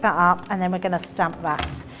 Let's pick that up, and then we're going to stamp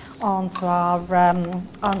that onto our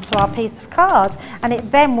piece of card, and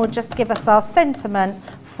it then will just give us our sentiment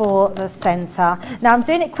for the centre. Now I'm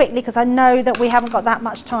doing it quickly because I know that we haven't got that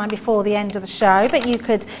much time before the end of the show, but you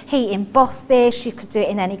could heat emboss this, you could do it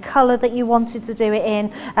in any colour that you wanted to do it in.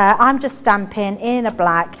 I'm just stamping in a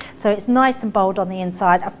black, so it's nice and bold on the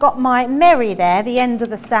inside. I've got my Merry there, the end of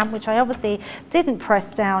the stamp, which I obviously didn't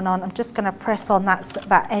press down on. I'm just going to press on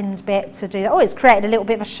that end bit to do that. Oh, it's created a little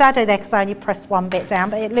bit of a shadow there because I only pressed one bit down,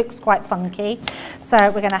 but it looks quite funky. So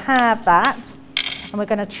we're going to have that, and we're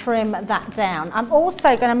going to trim that down. I'm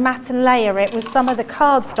also going to mat and layer it with some of the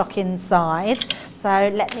cardstock inside. So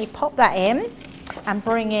let me pop that in and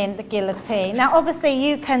bring in the guillotine. Now obviously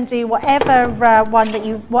you can do whatever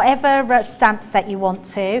whatever stamp set you want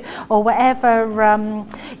to, or whatever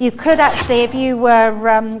you could actually, if you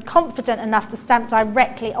were confident enough to stamp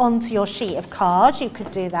directly onto your sheet of cards, you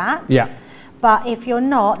could do that. Yeah. But if you're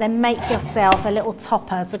not, then make yourself a little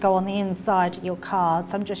topper to go on the inside of your card.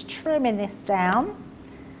 So I'm just trimming this down,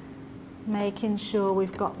 making sure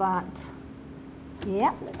we've got that.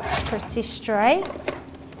 Yep, looks pretty straight.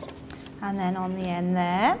 And then on the end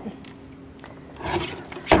there.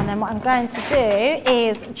 And then what I'm going to do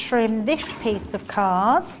is trim this piece of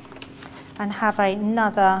card and have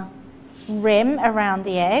another rim around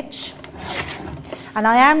the edge. And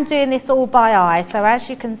I am doing this all by eye, so as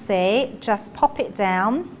you can see, just pop it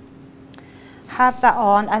down, have that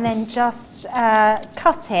on, and then just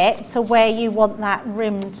cut it to where you want that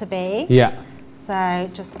rim to be. Yeah. So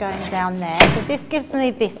just going down there. So this gives me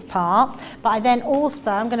this part, but I then also,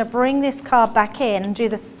 I'm going to bring this card back in and do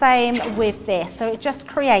the same with this. So it just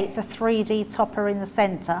creates a 3D topper in the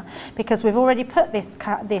centre, because we've already put this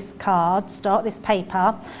cardstock, this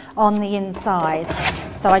paper, on the inside.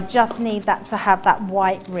 So I just need that to have that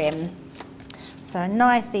white rim. So a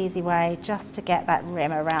nice easy way just to get that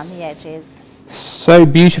rim around the edges. So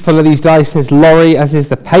beautiful are these dice, says Laurie, as is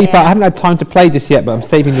the paper. I haven't had time to play just yet, but I'm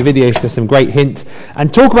saving the videos for some great hints.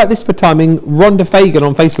 And talk about this for timing, Rhonda Fagan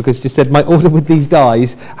on Facebook has just said, my order with these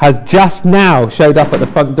dies has just now showed up at the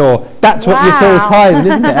front door. That's what you call timing,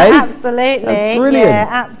 isn't it, eh? Absolutely. That's brilliant. Yeah,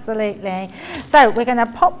 absolutely. So we're going to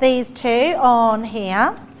pop these two on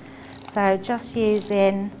here. So just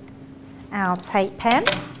using our tape pen.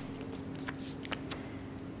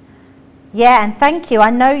 Yeah, and thank you. I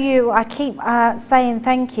know I keep saying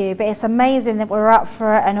thank you, but it's amazing that we're up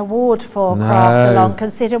for an award for Craft Along,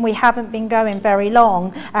 considering we haven't been going very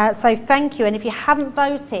long. So thank you. And if you haven't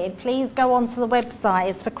voted, please go onto the website.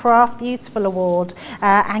 It's for Craft Beautiful Award,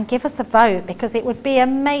 and give us a vote, because it would be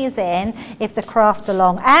amazing if the Craft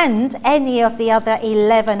Along and any of the other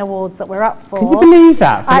 11 awards that we're up for. Can you believe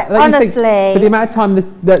that? Honestly. For the amount of time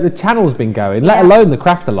the channel's been going, let alone the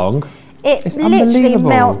Craft Along. It's literally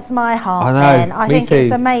melts my heart, Ben. I think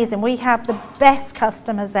it's amazing. We have the best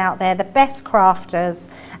customers out there, the best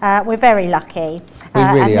crafters. We're very lucky.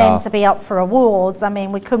 really and are. then to be up for awards. I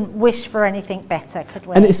mean, we couldn't wish for anything better, could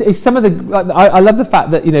we? And it's some of the, like, I love the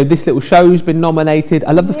fact that, you know, this little show's been nominated.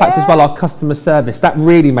 I love the fact as well, our customer service, that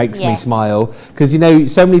really makes me smile, because, you know,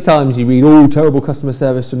 so many times you read, oh, terrible customer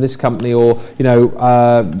service from this company, or, you know,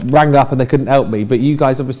 rang up and they couldn't help me. But you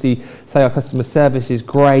guys obviously say our customer service is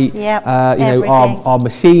great. You know, our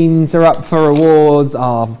machines are up for awards,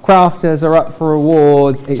 our crafters are up for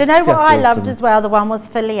awards. Do you know what I loved as well? The one was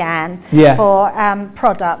for Leanne, for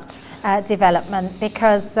product development,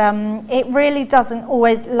 because it really doesn't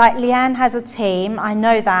always, like, Leanne has a team, I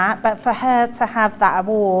know that, but for her to have that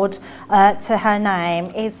award to her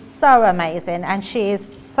name is so amazing, and she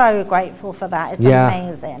is so grateful for that. It's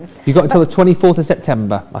amazing. You've got until the 24th of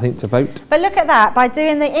September, I think, to vote. But look at that, by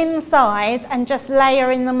doing the inside and just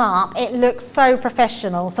layering them up, it looks so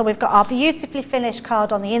professional. So we've got our beautifully finished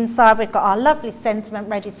card on the inside, we've got our lovely sentiment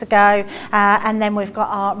ready to go, and then we've got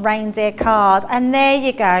our reindeer card, and there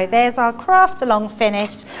you go, there's our craft along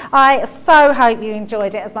finished. I so hope you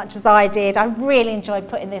enjoyed it as much as I did. I really enjoyed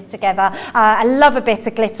putting this together. I love a bit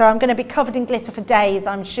of glitter. I'm going to be covered in glitter for days,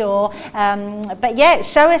 I'm sure. But yeah,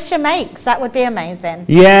 show us your makes. That would be amazing.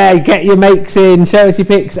 Yeah, get your makes in. Show us your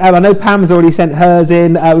pics. I know Pam's already sent hers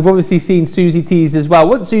in. We've obviously seen Susie T's as well.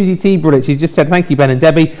 What Susie T brought it? She's just said, thank you, Ben and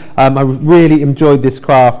Debbie. I really enjoyed this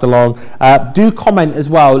craft along. Do comment as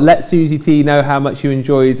well. Let Susie T know how much you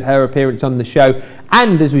enjoyed her appearance on the show.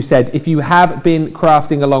 And as we said, if you have been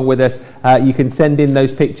crafting along with us, you can send in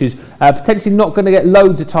those pictures. Potentially not going to get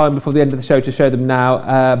loads of time before the end of the show to show them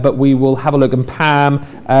now, but we will have a look. And Pam,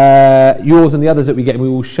 yours and the others that we get, we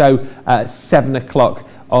will show at 7 o'clock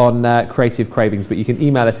on Creative Cravings. But you can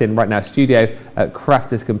email us in right now,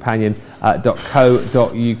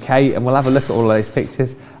 studio@crafterscompanion.co.uk, and we'll have a look at all of those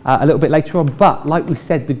pictures a little bit later on. But like we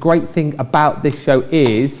said, the great thing about this show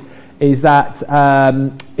is that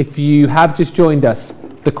if you have just joined us,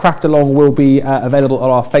 the craft along will be available on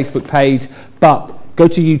our Facebook page, but go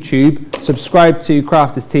to YouTube, subscribe to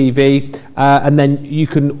Crafters TV, and then you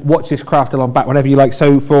can watch this craft along back whenever you like.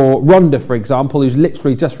 So for Rhonda, for example, who's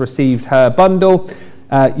literally just received her bundle,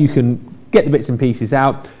 you can get the bits and pieces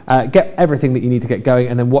out, get everything that you need to get going,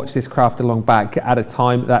 and then watch this craft along back at a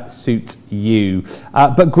time that suits you.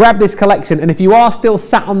 But grab this collection, and if you are still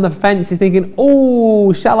sat on the fence, you're thinking,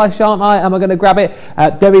 oh, shall I, shan't I, am I going to grab it?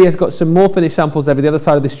 Debbie has got some more finished samples over the other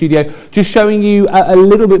side of the studio, just showing you a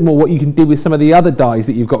little bit more what you can do with some of the other dyes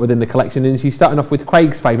that you've got within the collection, and she's starting off with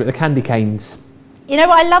Craig's favourite, the candy canes. You know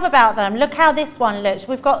what I love about them? Look how this one looks.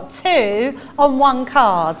 We've got 2 on 1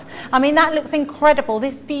 card. I mean, that looks incredible.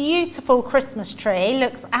 This beautiful Christmas tree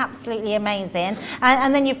looks absolutely amazing.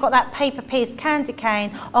 And then you've got that paper piece candy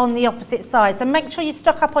cane on the opposite side. So make sure you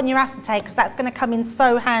stock up on your acetate, because that's going to come in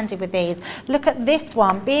so handy with these. Look at this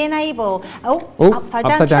one, being able... upside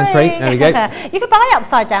down tree. There we go. You can buy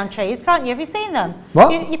upside down trees, can't you? Have you seen them?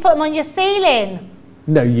 What? You put them on your ceiling.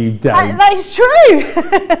 No, you don't. That is true.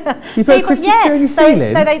 You put a Christmas tree on your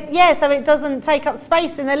ceiling? So it doesn't take up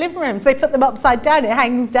space in their living rooms. They put them upside down, it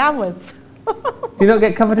hangs downwards. Do you not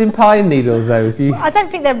get covered in pine needles, though? Do you? I don't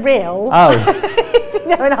think they're real. Oh.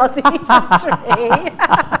 They're an artificial tree.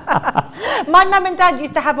 My mum and dad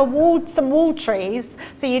used to have some wall trees,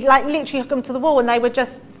 so you'd like literally hook them to the wall and they were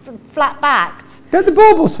just flat-backed. Don't the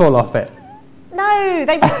baubles fall off it? No,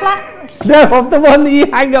 they were flat. No, of the one that you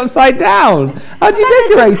hang upside down. How do you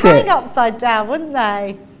decorate it? They'd hang upside down, wouldn't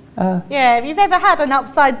they? Yeah, if you've ever had an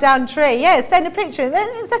upside down tree, yeah, send a picture.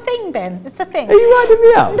 It's a thing, Ben. It's a thing. Are you winding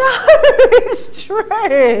me up? No, it's true.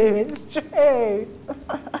 It's true.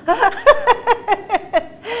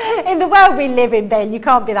 In the world we live in, Ben, you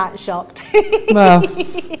can't be that shocked. Well.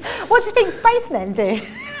 What do you think spacemen do?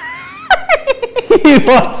 You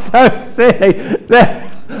are so silly.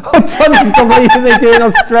 Jonathan's got what they do in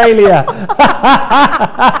Australia.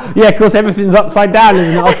 Yeah, of course, everything's upside down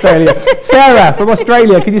in Australia. Sarah from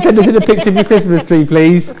Australia, can you send us in a picture of your Christmas tree,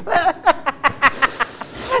 please?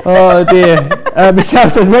 Oh dear. Michelle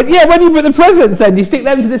says, when you put the presents in, you stick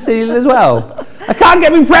them to the ceiling as well. I can't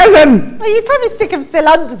get me present. Well, you'd probably stick them still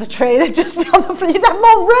under the tree. They'd just be on the floor. You'd have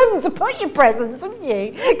more room to put your presents, wouldn't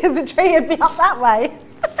you? Because the tree would be up that way.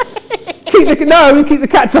 Keep the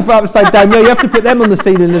cats off upside down. Yeah, you have to put them on the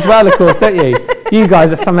ceiling as well, of course, don't you? You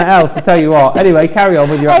guys are something else, I tell you what. Anyway, carry on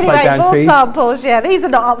with your upside down trees. More samples, yeah. These are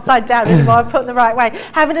not upside down anymore. I've put them the right way.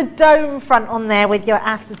 Having a dome front on there with your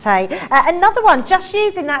acetate. Another one, just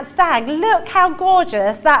using that stag. Look how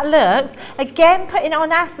gorgeous that looks. Again, putting it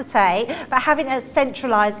on acetate, but having it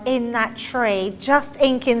centralised in that tree. Just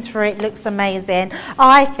inking through it looks amazing.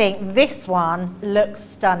 I think this one looks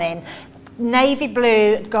stunning. Navy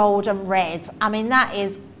blue, gold and red. I mean, that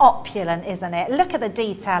is opulent, isn't it? Look at the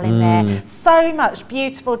detail in there. So much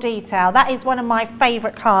beautiful detail. That is one of my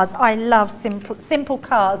favourite cards. I love simple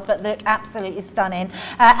cards, but look absolutely stunning.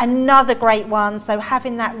 Another great one. So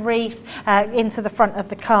having that wreath into the front of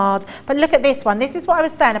the card. But look at this one. This is what I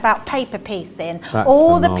was saying about paper piecing. That's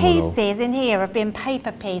all phenomenal. the pieces in here have been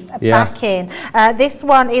paper pieced back in. This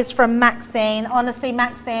one is from Maxine. Honestly,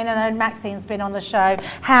 Maxine, I know Maxine's been on the show.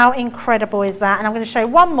 How incredible is that? And I'm going to show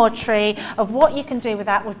one more tree of what you can do with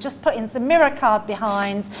that. We'll just put in some mirror card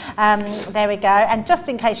behind. There we go. And just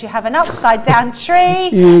in case you have an upside down tree,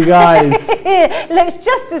 You guys. looks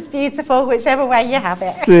just as beautiful whichever way you have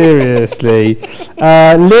it. Seriously.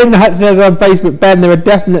 Lynn says on Facebook, Ben, there are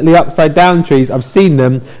definitely upside down trees. I've seen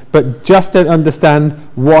them, but just don't understand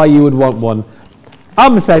why you would want one.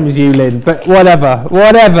 I'm the same as you, Lynn, but whatever.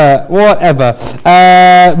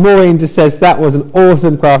 Maureen just says, that was an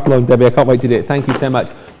awesome craft along, Debbie. I can't wait to do it. Thank you so much.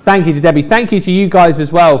 Thank you to Debbie. Thank you to you guys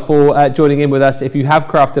as well for joining in with us. If you have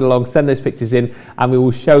crafted along, send those pictures in and we will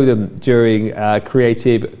show them during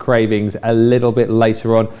Creative Cravings a little bit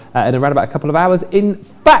later on in around about a couple of hours. In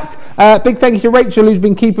fact, big thank you to Rachel, who's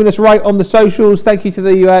been keeping us right on the socials. Thank you to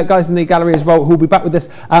the guys in the gallery as well, who will be back with us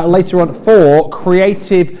later on for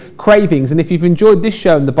Creative Cravings. And if you've enjoyed this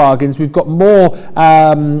show and the bargains, we've got more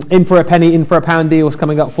in for a penny, in for a pound deals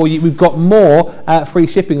coming up for you. We've got more free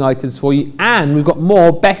shipping items for you, and we've got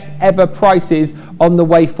more best ever prices on the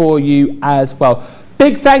way for you as well.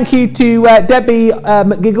 Big thank you to Debbie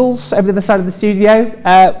McGiggles over the other side of the studio.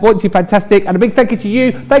 Want you fantastic. And a big thank you to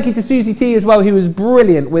you. Thank you to Susie T as well, who was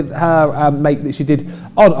brilliant with her make that she did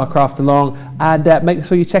on our craft along. And make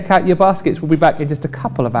sure you check out your baskets. We'll be back in just a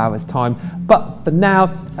couple of hours time. But for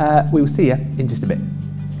now, we will see you in just a bit.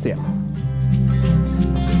 See ya.